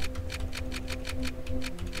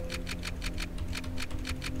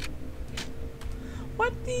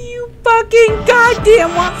 What do you fucking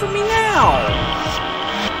goddamn want from me now?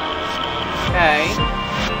 Okay.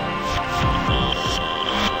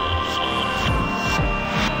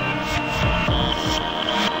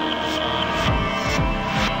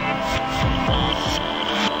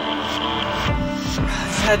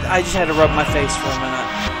 I just had to rub my face for a minute.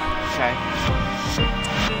 Okay.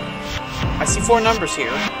 I see 4 numbers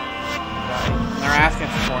here. Right. And they're asking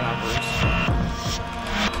for 4 numbers.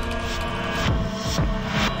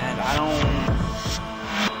 I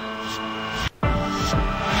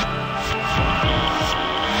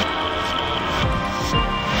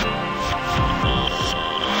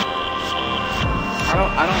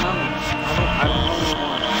don't know. I don't know what he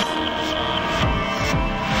wants.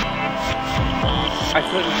 I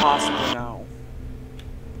couldn't possibly know.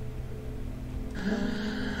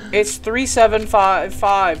 It's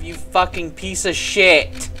 3755, you fucking piece of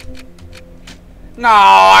shit. No,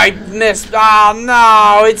 I missed. Oh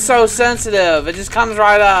no, it's so sensitive. It just comes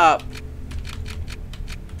right up.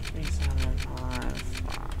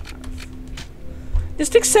 3755.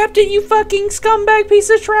 Just accept it, you fucking scumbag piece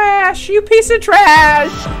of trash. You piece of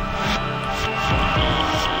trash.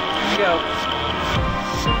 Here we go.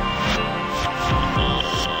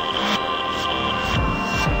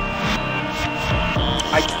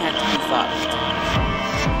 I can't be fucked.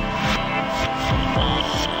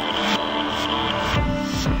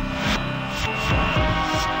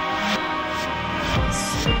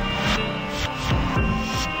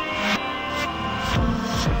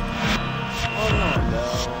 Oh no.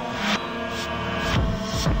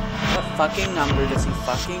 What fucking number does he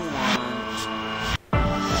fucking want?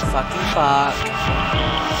 Fucking fuck.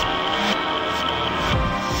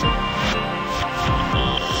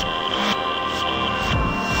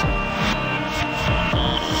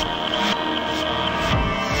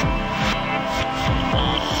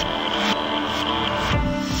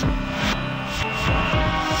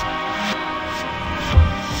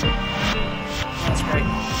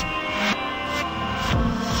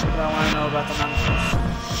 About the numbers.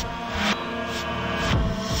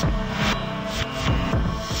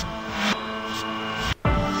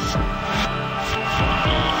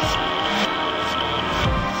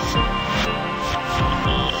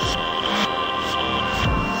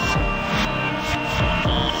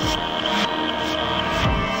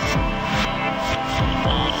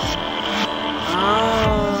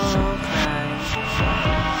 Oh, okay.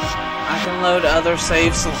 I can load other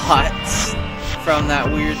save slots from that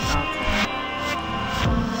weird.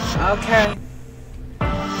 Okay.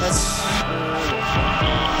 That's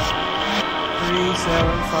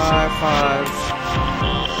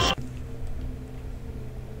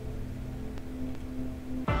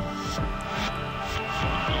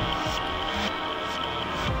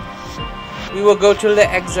We will go to the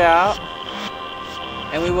exile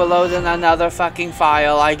and we will load in another fucking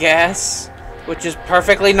file, I guess, which is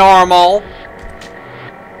perfectly normal.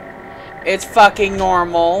 It's fucking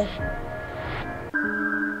normal.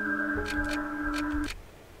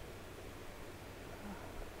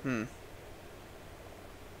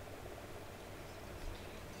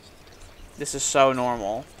 This is so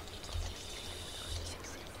normal.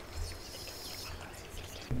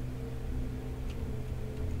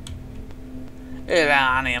 It's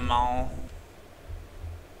animal.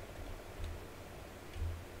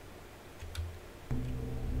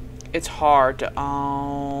 It's hard to.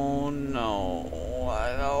 Oh no.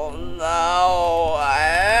 I don't know.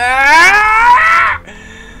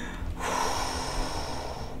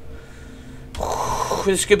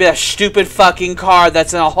 This could be a stupid fucking card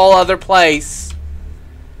that's in a whole other place.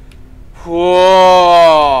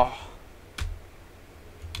 Whoa.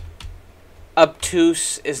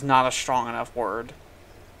 Obtuse is not a strong enough word.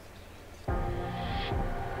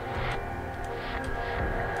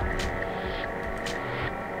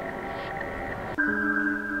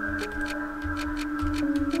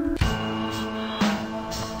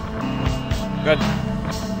 Good.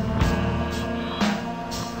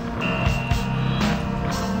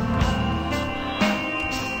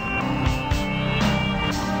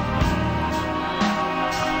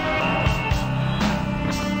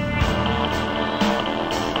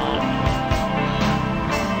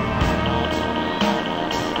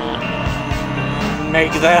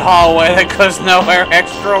 Make the hallway that goes nowhere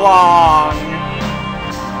extra long.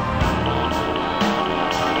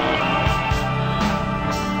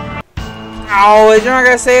 Oh, you're not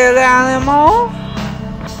gonna say it animal?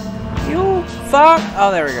 You fuck.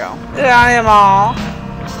 Oh, there we go. The animal.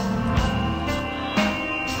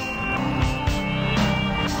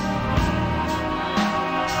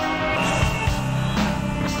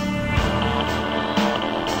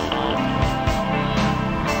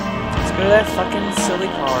 Go to that fucking silly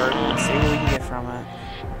card and see what we can get from it.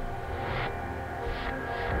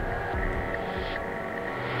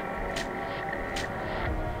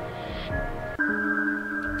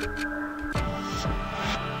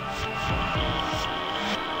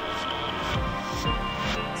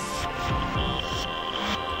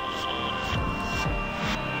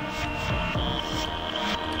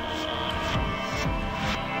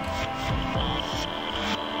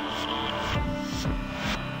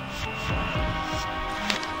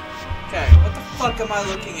 What am I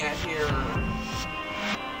looking at here?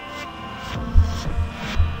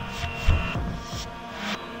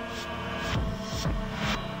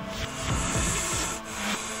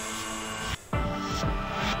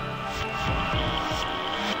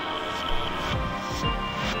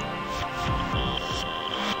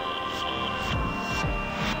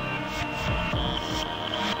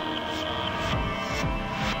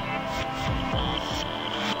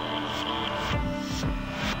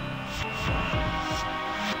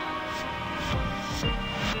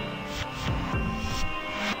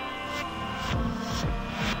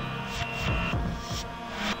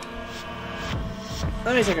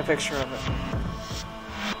 Let me take a picture of it.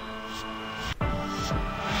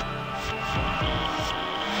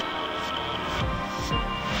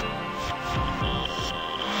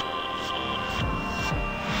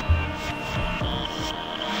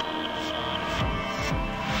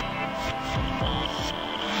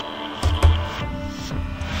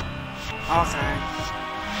 Okay.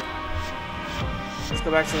 Let's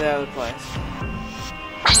go back to the other place.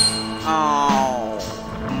 Oh.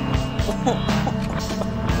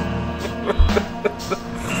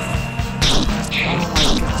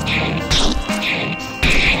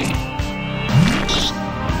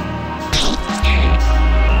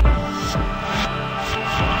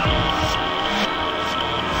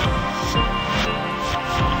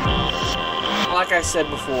 Like I said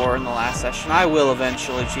before in the last session, I will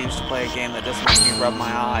eventually choose to play a game that doesn't make me rub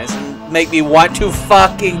my eyes and make me want to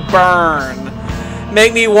fucking burn.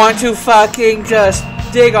 Make me want to fucking just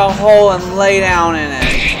dig a hole and lay down in it.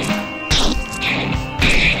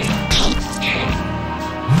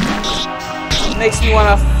 Makes me want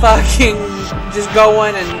to fucking just go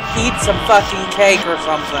in and eat some fucking cake or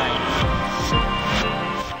something.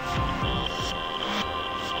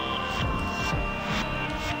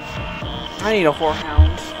 I need a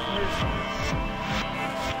whorehound.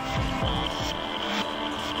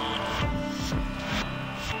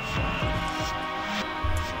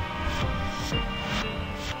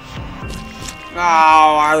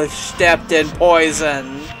 Oh, I stepped in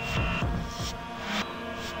poison.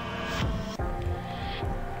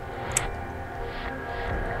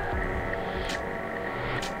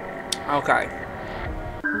 Okay.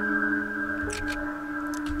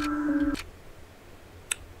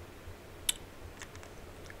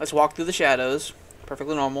 Let's walk through the shadows.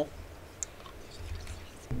 Perfectly normal.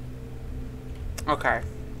 Okay.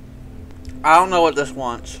 I don't know what this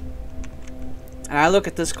wants. And I look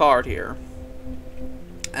at this card here.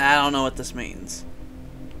 And I don't know what this means.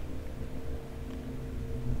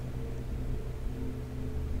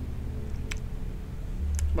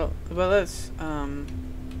 But let's,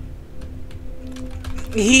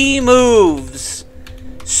 he moves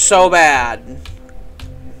so bad.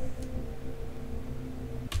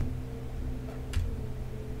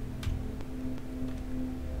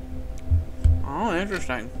 Oh,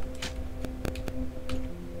 interesting.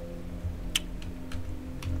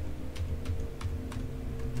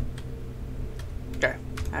 Okay,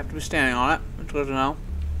 I have to be standing on it. It's good to know.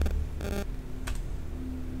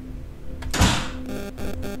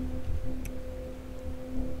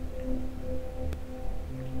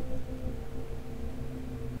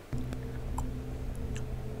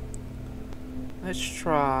 Let's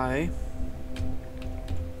try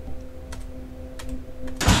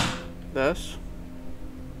this.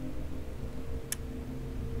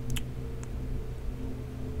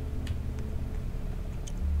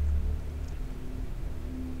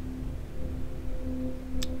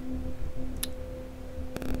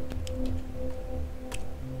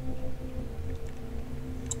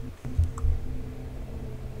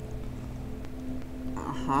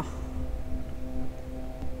 Uh-huh.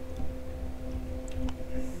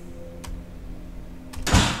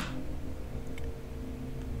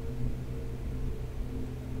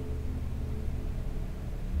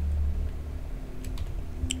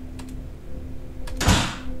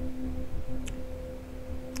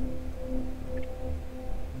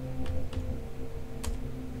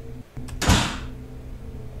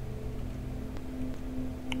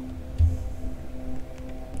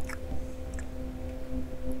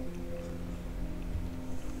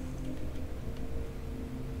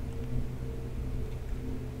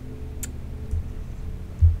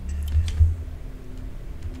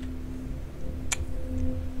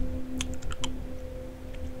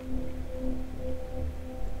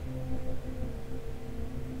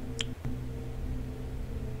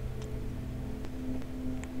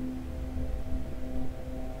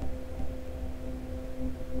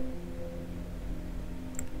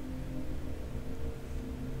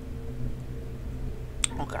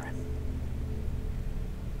 Okay.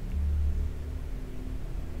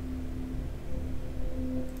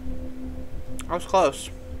 I was close.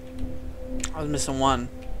 I was missing one.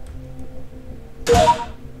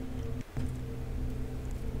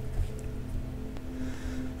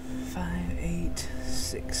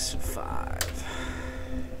 5865.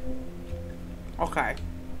 Okay.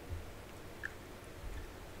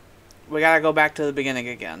 We gotta go back to the beginning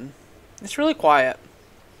again. It's really quiet.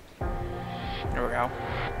 There we go.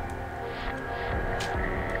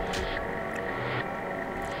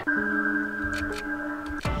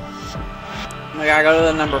 We gotta go to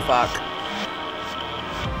the number fuck.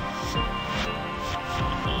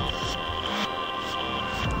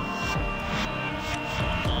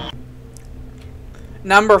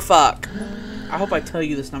 Number fuck. I hope I tell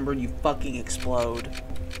you this number and you fucking explode.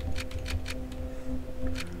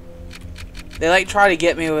 They like try to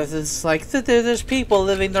get me with this like, there's people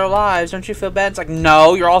living their lives, don't you feel bad? It's like,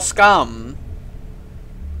 no, you're all scum.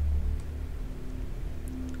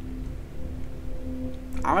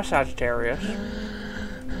 I'm a Sagittarius.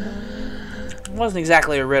 It wasn't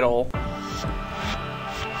exactly a riddle.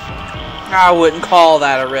 I wouldn't call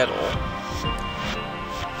that a riddle.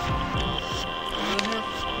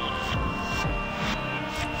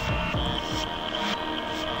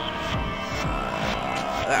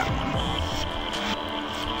 That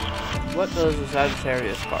one. What does the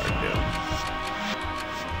Sagittarius card do?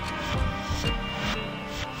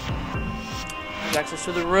 There's access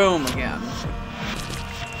to the room again.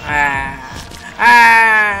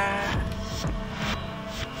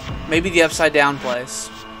 Maybe the upside down place.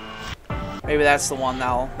 Maybe that's the one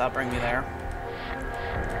that'll bring me there.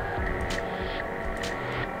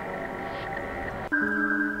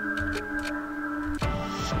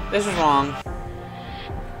 This is wrong.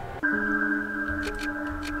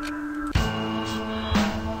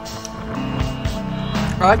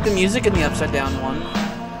 I like the music in the upside down one.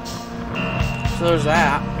 So there's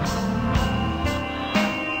that.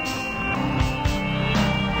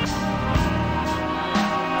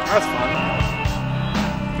 That's fun.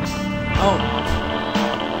 Oh.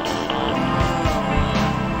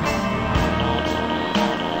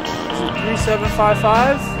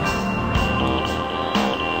 3755?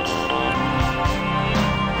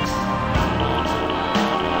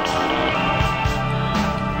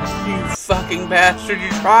 You fucking bastard, you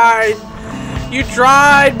tried! You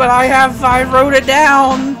tried, but I wrote it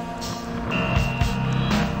down!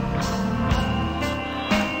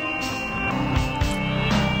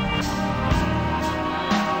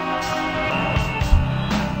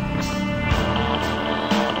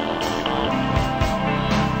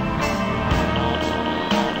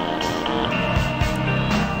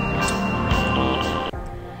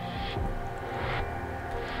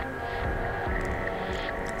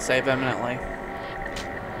 Save eminently.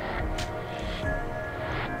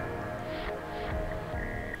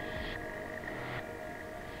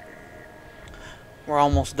 We're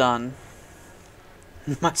almost done.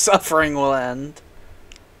 My suffering will end.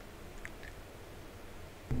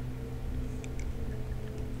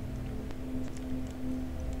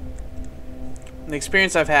 The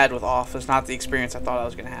experience I've had with off is not the experience I thought I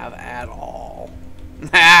was going to have at all.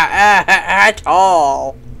 At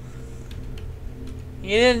all.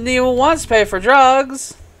 You didn't even once pay for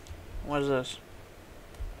drugs. What is this?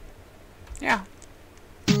 Yeah.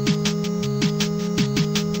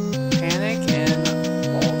 Panic in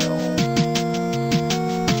Bleu.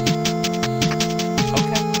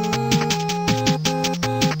 Okay.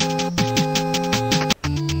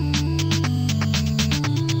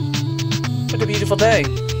 What a beautiful day.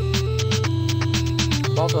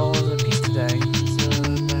 Bleu is a peace today. It's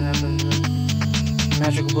a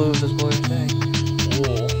magical blue of this glorious day.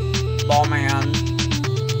 Ball man.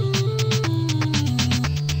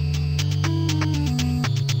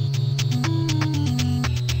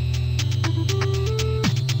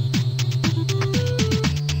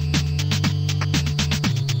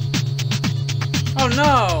 Oh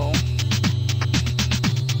no!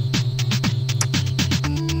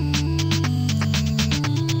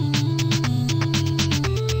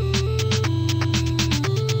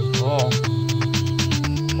 Oh.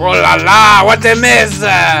 Oh la la! What a mess!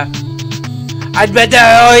 I'd better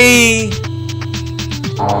hurry!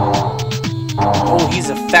 Oh, he's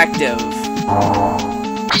effective.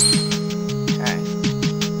 Okay.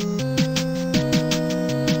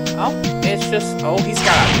 Oh, it's just... Oh, he's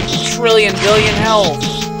got a trillion billion health.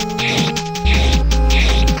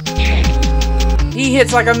 He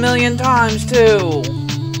hits like 1,000,000 times, too.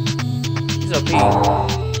 He's OP.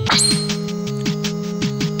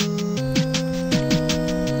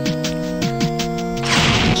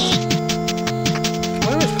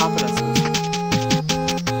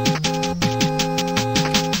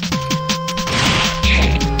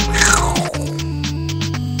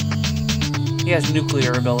 He has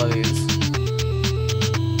nuclear abilities.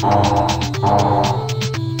 Oh.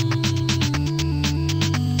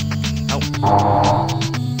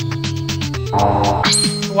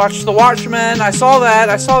 Watch the Watchmen. I saw that.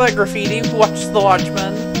 I saw that graffiti. Watch the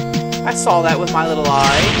Watchmen. I saw that with my little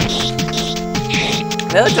eye.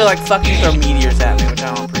 They like to like fucking throw meteors at me, which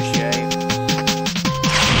I don't appreciate.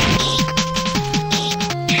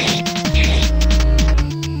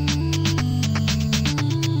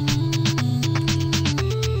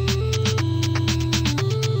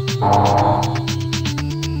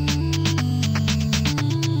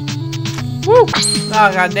 Woo! Oh,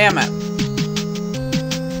 god damn it.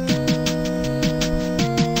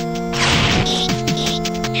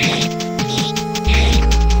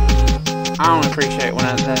 I don't appreciate when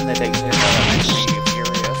then they take zero. That makes me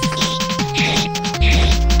furious.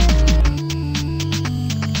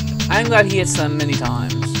 I'm glad he hits them many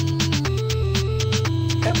times.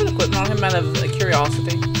 Can I put equipment on him out of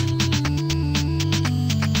curiosity?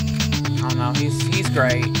 I don't know. He's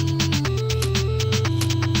great.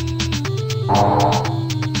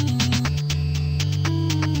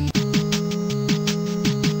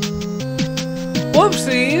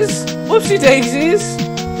 Whoopsies! Whoopsie daisies!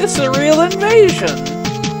 It's a real invasion!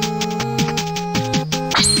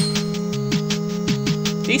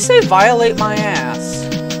 Did he say violate my ass?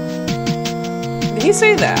 Did he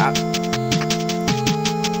say that?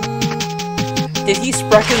 Did he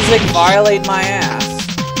Spreckenzick violate my ass?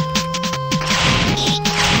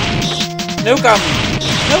 Nuke him!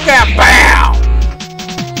 Nuke him! BAM!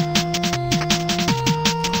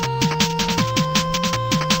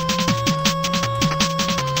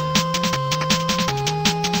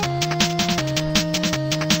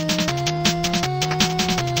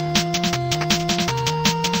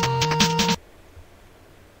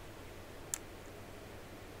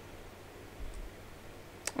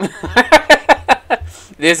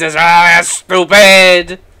 This is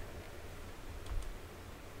stupid!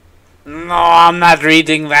 No, I'm not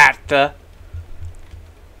reading that. That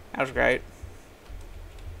was great.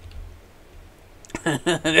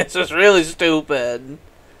 This is really stupid.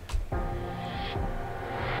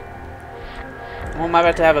 Well, I'm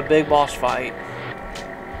about to have a big boss fight.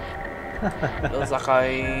 Feels like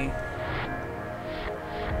I...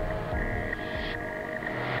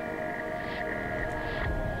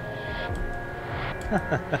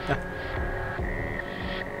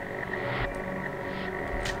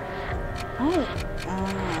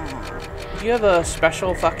 Do you have a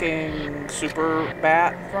special fucking super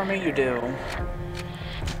bat for me? You do.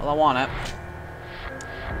 Well, I want it.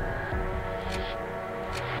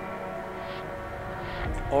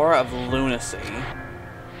 Aura of Lunacy.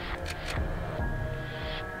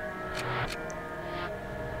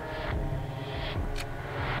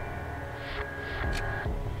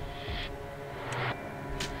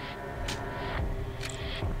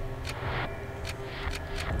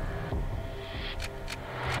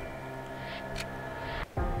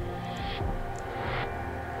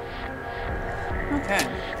 Okay.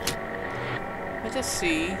 Let's just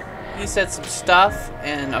see. He said some stuff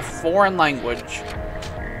in a foreign language.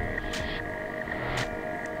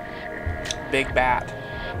 Big bat.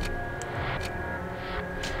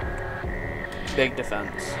 Big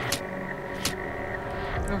defense.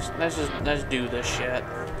 Let's do this shit.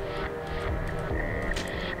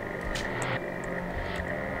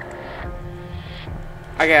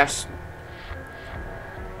 I guess.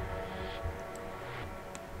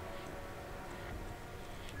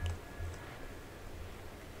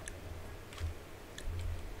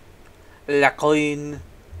 La coin.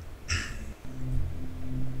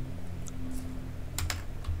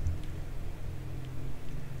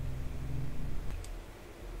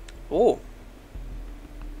 Oh,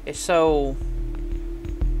 it's so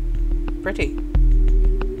pretty.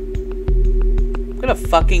 I'm gonna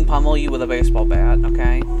fucking pummel you with a baseball bat,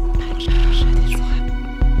 okay?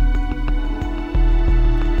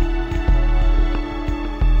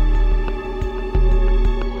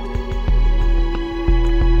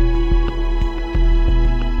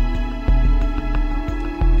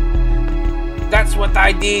 That's what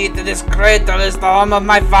I did. This crater is the home of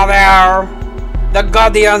my father. The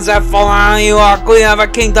Guardians have fallen. You are queen of a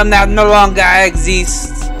kingdom that no longer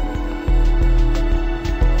exists.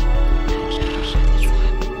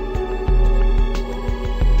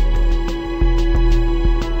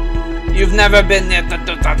 You've never been here.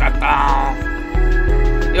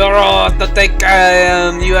 You're all to take care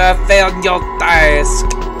of him. You have failed your task.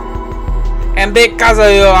 And because of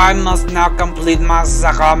you, I must now complete my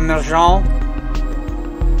sacred mission.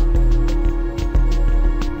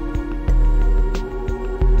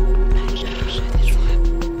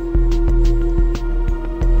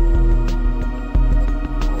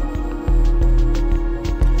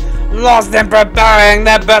 Lost in preparing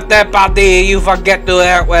the birthday party, you forget who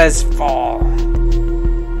it was for.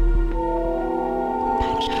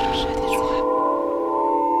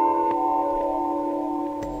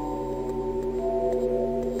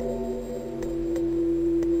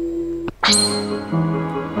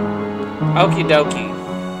 Okie dokie.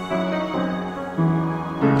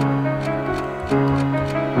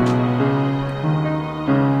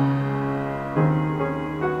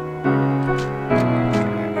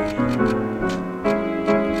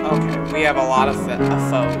 have a lot of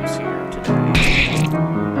foes here today.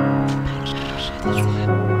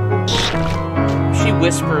 She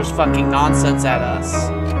whispers fucking nonsense at us.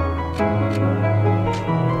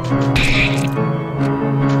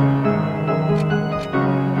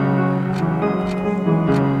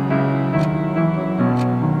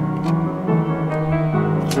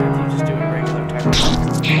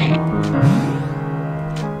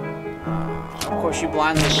 She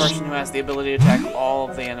blinds the person who has the ability to attack all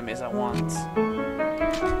of the enemies at once.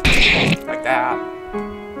 Like that.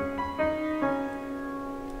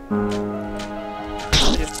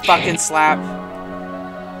 Just fucking slap.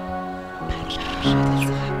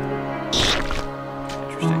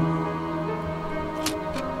 Interesting.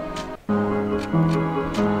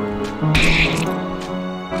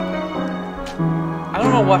 I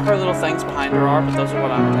don't know what her little things behind her are, but those are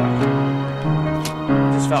what I'm attacking.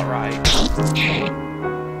 Just felt right.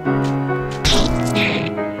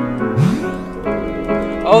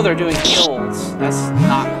 Oh, they're doing heals. That's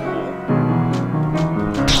not cool.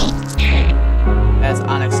 That's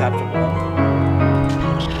unacceptable.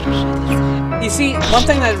 You see, one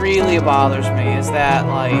thing that really bothers me is that,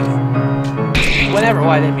 like, whenever...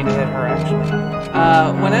 Well, I didn't mean to hit her,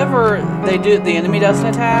 actually. Whenever the enemy does an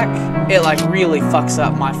attack, it, like, really fucks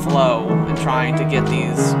up my flow in trying to get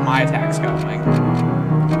my attacks going.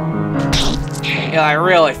 It, like,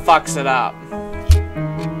 really fucks it up.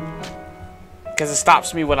 Because it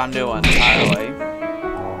stops me what I'm doing entirely.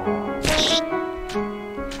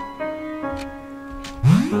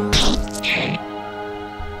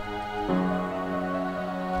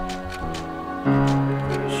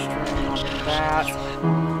 That.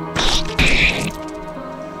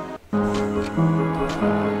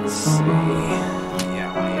 Let's see. Yeah,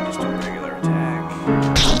 why don't you just do a regular attack?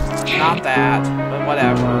 Not that, but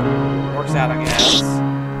whatever. Works out, I guess.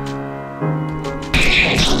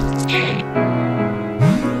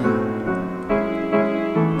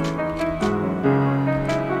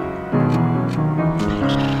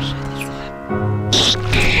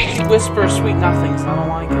 Whisper sweet nothings, I don't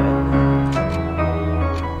like it.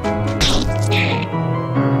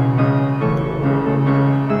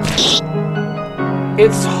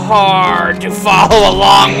 It's hard to follow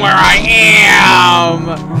along where I am!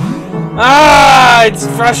 Ah, it's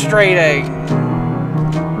frustrating!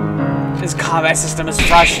 This combat system is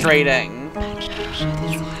frustrating.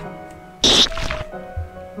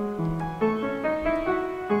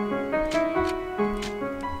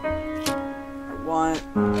 I want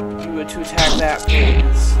you to attack that,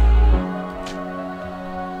 please.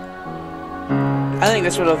 I think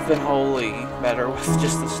this would have been wholly better with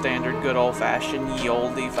just the standard good old-fashioned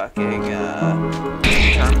ye-olde fucking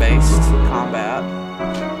turn-based combat.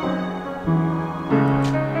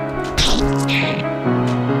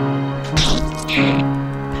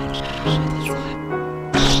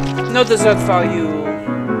 No dessert for you.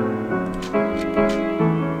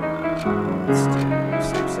 Let's do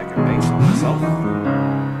save second base on myself.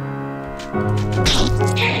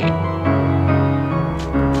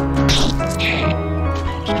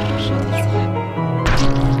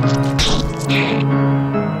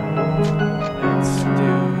 Let's do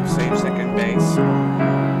save second base on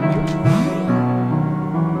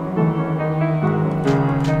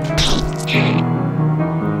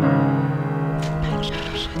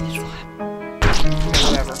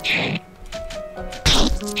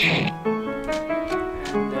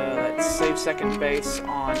second base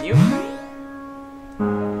on you.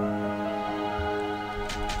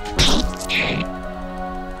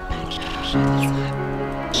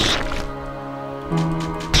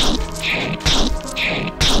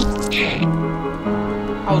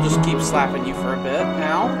 I'll just keep slapping you for a bit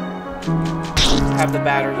now. Have the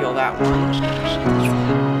batter heal that one.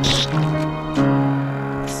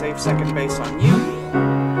 Save second base on you.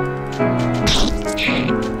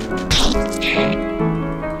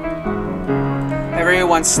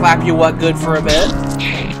 Everyone slap you what good for a bit.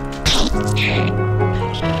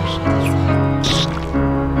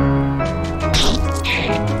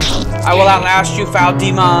 I will outlast you, foul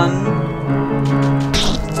demon.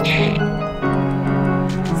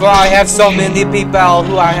 For I have so many people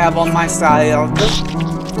who I have on my side.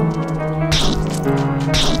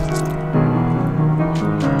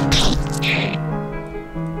 Okay,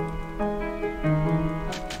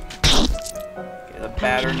 the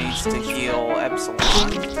batter needs to heal Epsilon.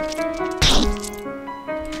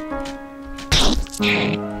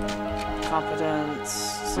 Competence,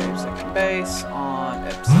 save second base on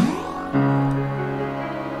Epsilon.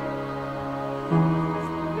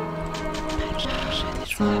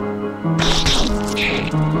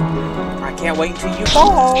 I can't wait until you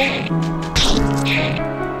fall.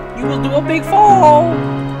 You will do a big fall.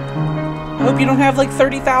 I hope you don't have like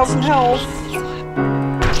 30,000 health.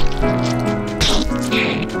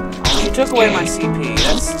 Oh, she took away my CP.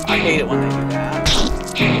 I hate it when they do that.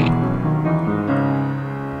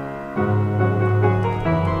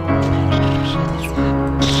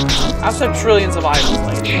 I also have trillions of items,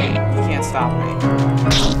 lady. You can't stop me.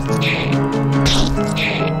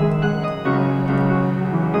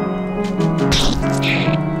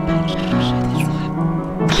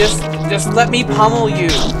 Just let me pummel you.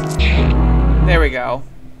 There we go.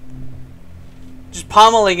 Just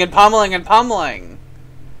pummeling and pummeling and pummeling.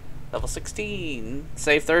 Level 16.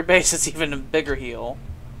 Save third base, it's even a bigger heal.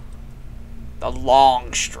 The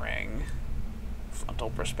long string. Frontal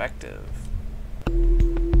perspective.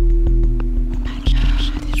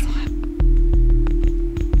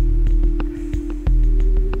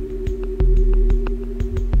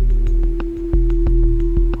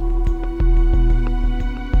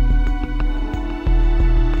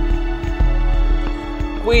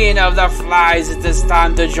 Queen of the Flies, it is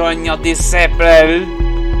time to join your disciple.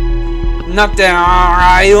 Nothing,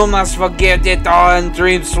 alright, you must forget it all and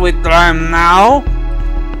dream sweet dream now.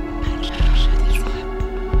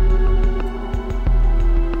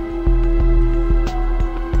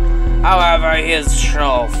 However, his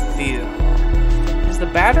show feel. Is the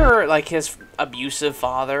batter like his abusive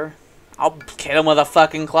father? I'll hit him with a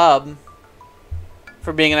fucking club.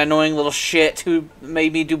 For being an annoying little shit who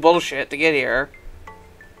made me do bullshit to get here.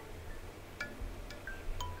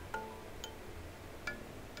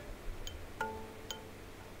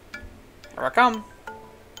 Here I come.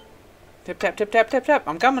 Tip tap tip tap tip tap.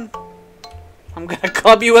 I'm coming. I'm gonna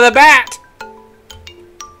club you with a bat.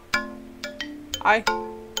 I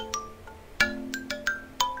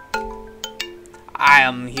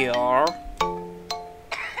am here.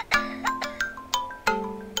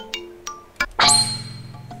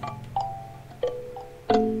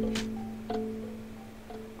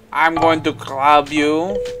 I'm going to club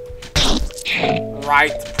you.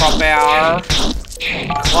 Right proper.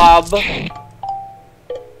 Club.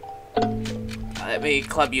 Let me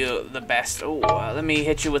club you the best. Ooh, let me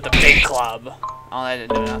hit you with the big club. Oh, that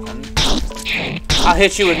didn't do nothing. I'll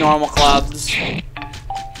hit you with normal clubs.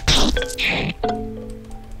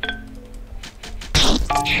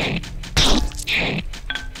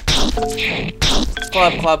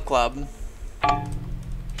 Club, club, club.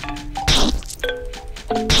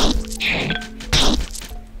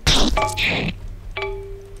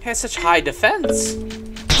 He has such high defense.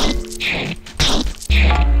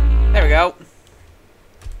 There we go.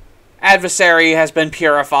 Adversary has been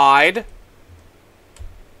purified.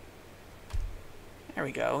 There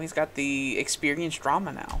we go. He's got the experienced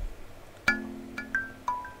drama now.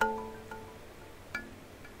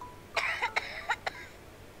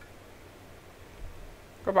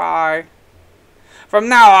 Goodbye. From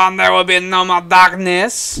now on, there will be no more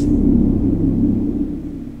darkness.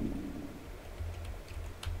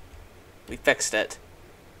 We fixed it.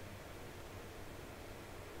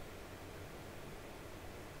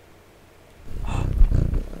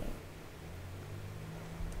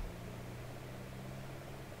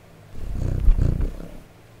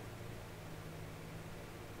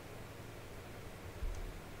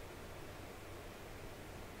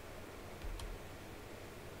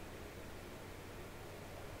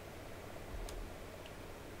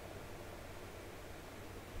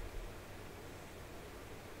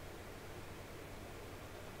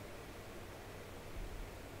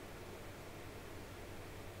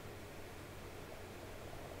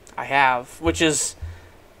 I have, which is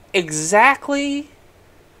exactly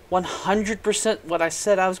 100% what I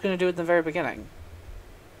said I was going to do at the very beginning.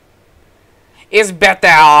 It's better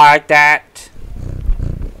like that.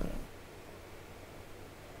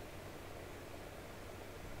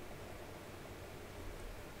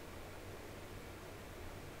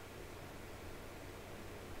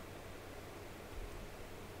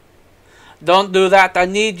 Don't do that. I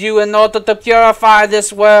need you in order to purify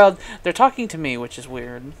this world. They're talking to me, which is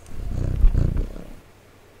weird.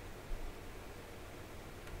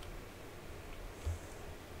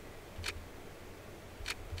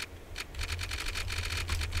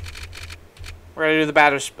 We're gonna do the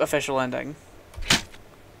batter's official ending.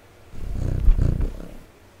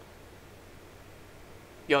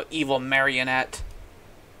 You evil marionette.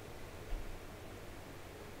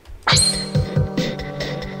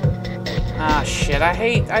 Ah, shit,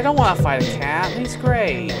 I don't want to fight a cat. He's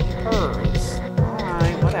great. He purrs.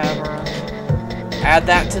 Alright, whatever. Add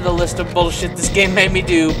that to the list of bullshit this game made me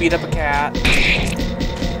do. Beat up a cat.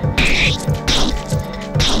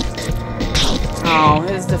 Oh,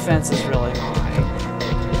 his defense is really high.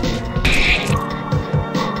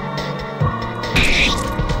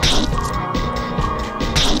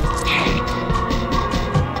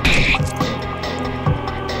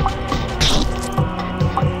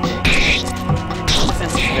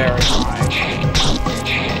 very high.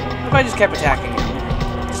 If I just kept attacking him.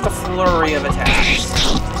 Just a flurry of attacks.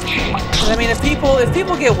 I mean, if people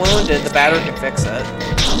get wounded, the battery can fix it.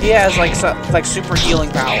 He has like super healing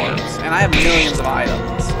powers, and I have millions of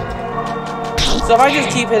items. So if I just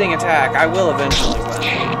keep hitting attack, I will eventually win.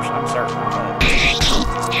 I'm certain of it.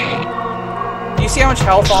 Do you see how much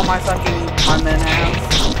health all my men have?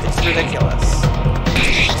 It's ridiculous.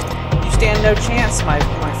 You stand no chance, my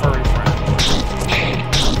furry friend.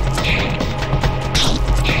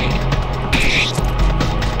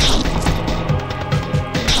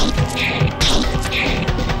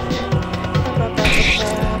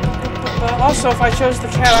 Also, if I chose the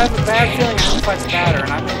cat, I have a bad feeling I have to fight the batter,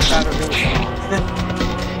 and I made the batter really strong.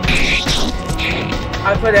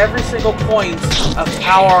 I put every single point of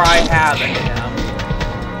power I have into him.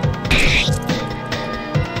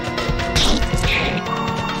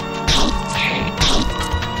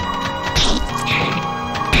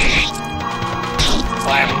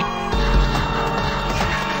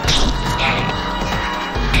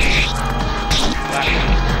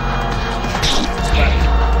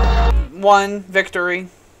 One victory.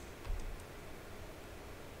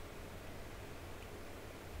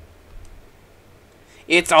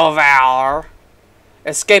 It's over.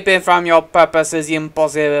 Escaping from your purpose is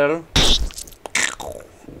impossible.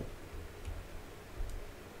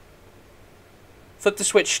 Flip the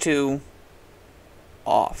switch to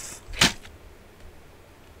off.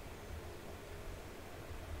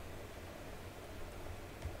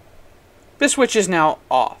 This switch is now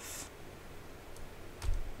off.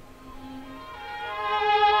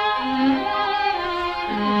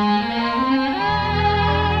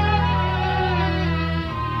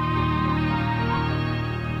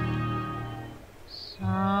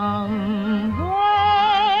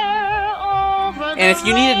 And if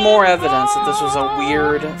you needed more evidence that this was a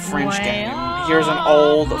weird French game, here's an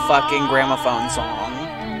old fucking gramophone song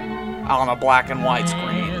on a black and white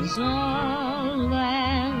screen.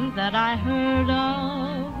 That I heard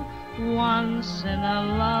of once in a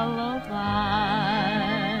lullaby.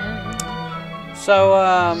 So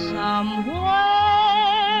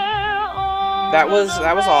that was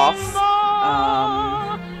off.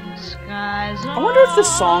 I wonder if the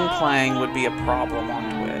song playing would be a problem on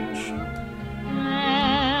Twitch.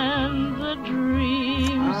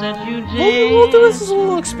 We'll do this as a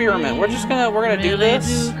little experiment. We're gonna do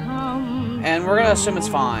this, and we're gonna assume it's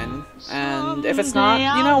fine. And if it's not,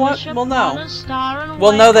 you know what? We'll know.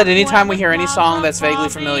 We'll know that anytime we hear any song that's vaguely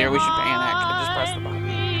familiar, we should panic and just press the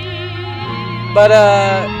button. But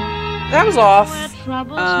that was off.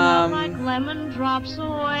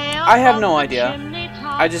 I have no idea.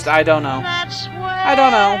 I don't know. I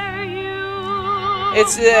don't know. It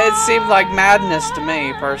seemed like madness to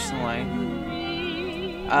me personally.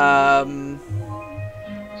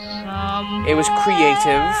 It was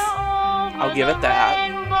creative. I'll give it that.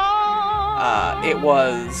 It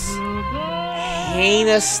was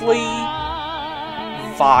heinously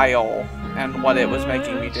vile and what it was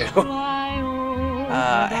making me do.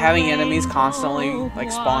 Having enemies constantly like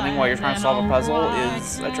spawning while you're trying to solve a puzzle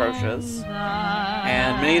is atrocious.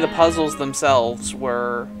 And many of the puzzles themselves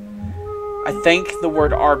were, I think the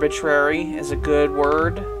word arbitrary is a good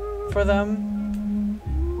word for them.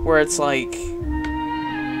 Where it's like,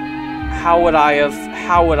 how would I have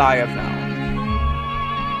known?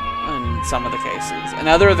 In some of the cases. In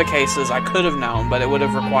other of the cases, I could have known, but it would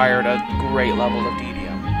have required a great level of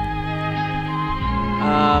tedium.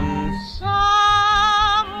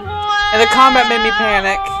 And the combat made me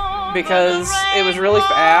panic because it was really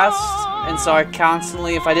fast, and so I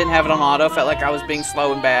constantly, if I didn't have it on auto, felt like I was being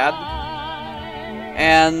slow and bad.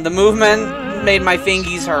 And the movement made my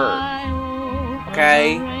fingies hurt.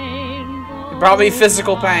 Okay? It brought me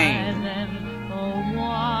physical pain.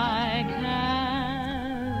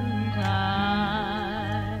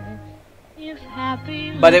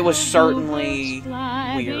 But it was certainly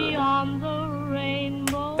weird.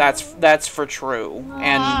 That's for true.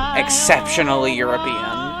 And exceptionally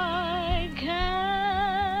European.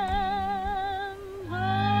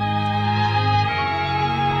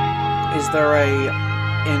 Is there a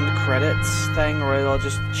end credits thing, or it'll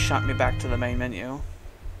just shunt me back to the main menu?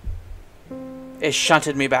 It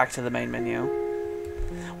shunted me back to the main menu.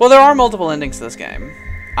 Well, there are multiple endings to this game.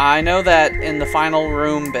 I know that in the final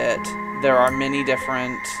room bit, there are many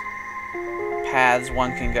different paths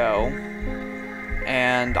one can go.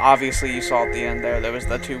 And obviously you saw at the end there was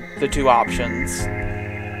the two options.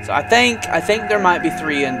 So I think there might be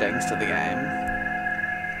 3 endings to the game.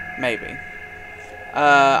 Maybe.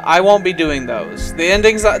 I won't be doing those. The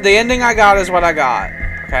ending I got is what I got.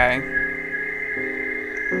 Okay?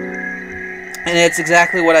 And it's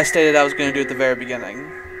exactly what I stated I was going to do at the very beginning.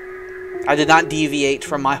 I did not deviate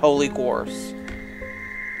from my holy course.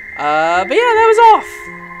 But yeah, that was off.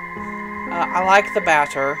 I like the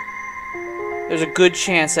batter. There's a good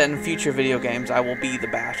chance that in future video games I will be the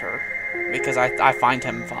batter. Because I find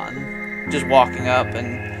him fun. Just walking up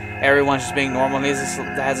and everyone's just being normal. And he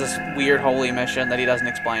has this weird holy mission that he doesn't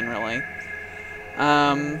explain really.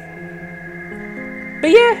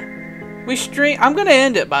 But yeah. I'm going to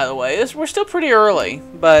end it, by the way. We're still pretty early,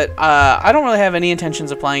 but I don't really have any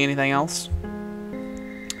intentions of playing anything else.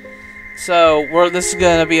 So this is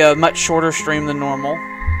going to be a much shorter stream than normal.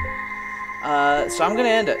 So I'm going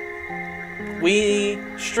to end it. We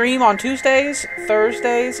stream on Tuesdays,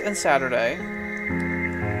 Thursdays, and Saturday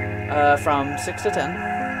from 6 to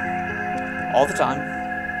 10. All the time.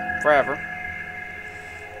 Forever.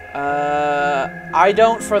 I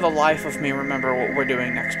don't for the life of me remember what we're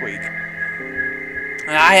doing next week.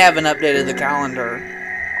 And I haven't updated the calendar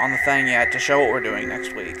on the thing yet to show what we're doing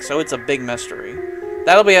next week, so it's a big mystery.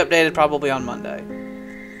 That'll be updated probably on Monday.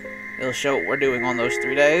 It'll show what we're doing on those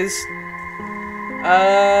 3 days.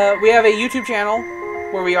 We have a YouTube channel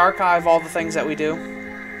where we archive all the things that we do.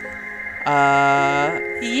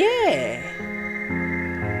 Yeah.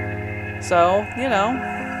 So, you know.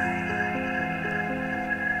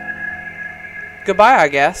 Goodbye, I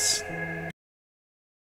guess.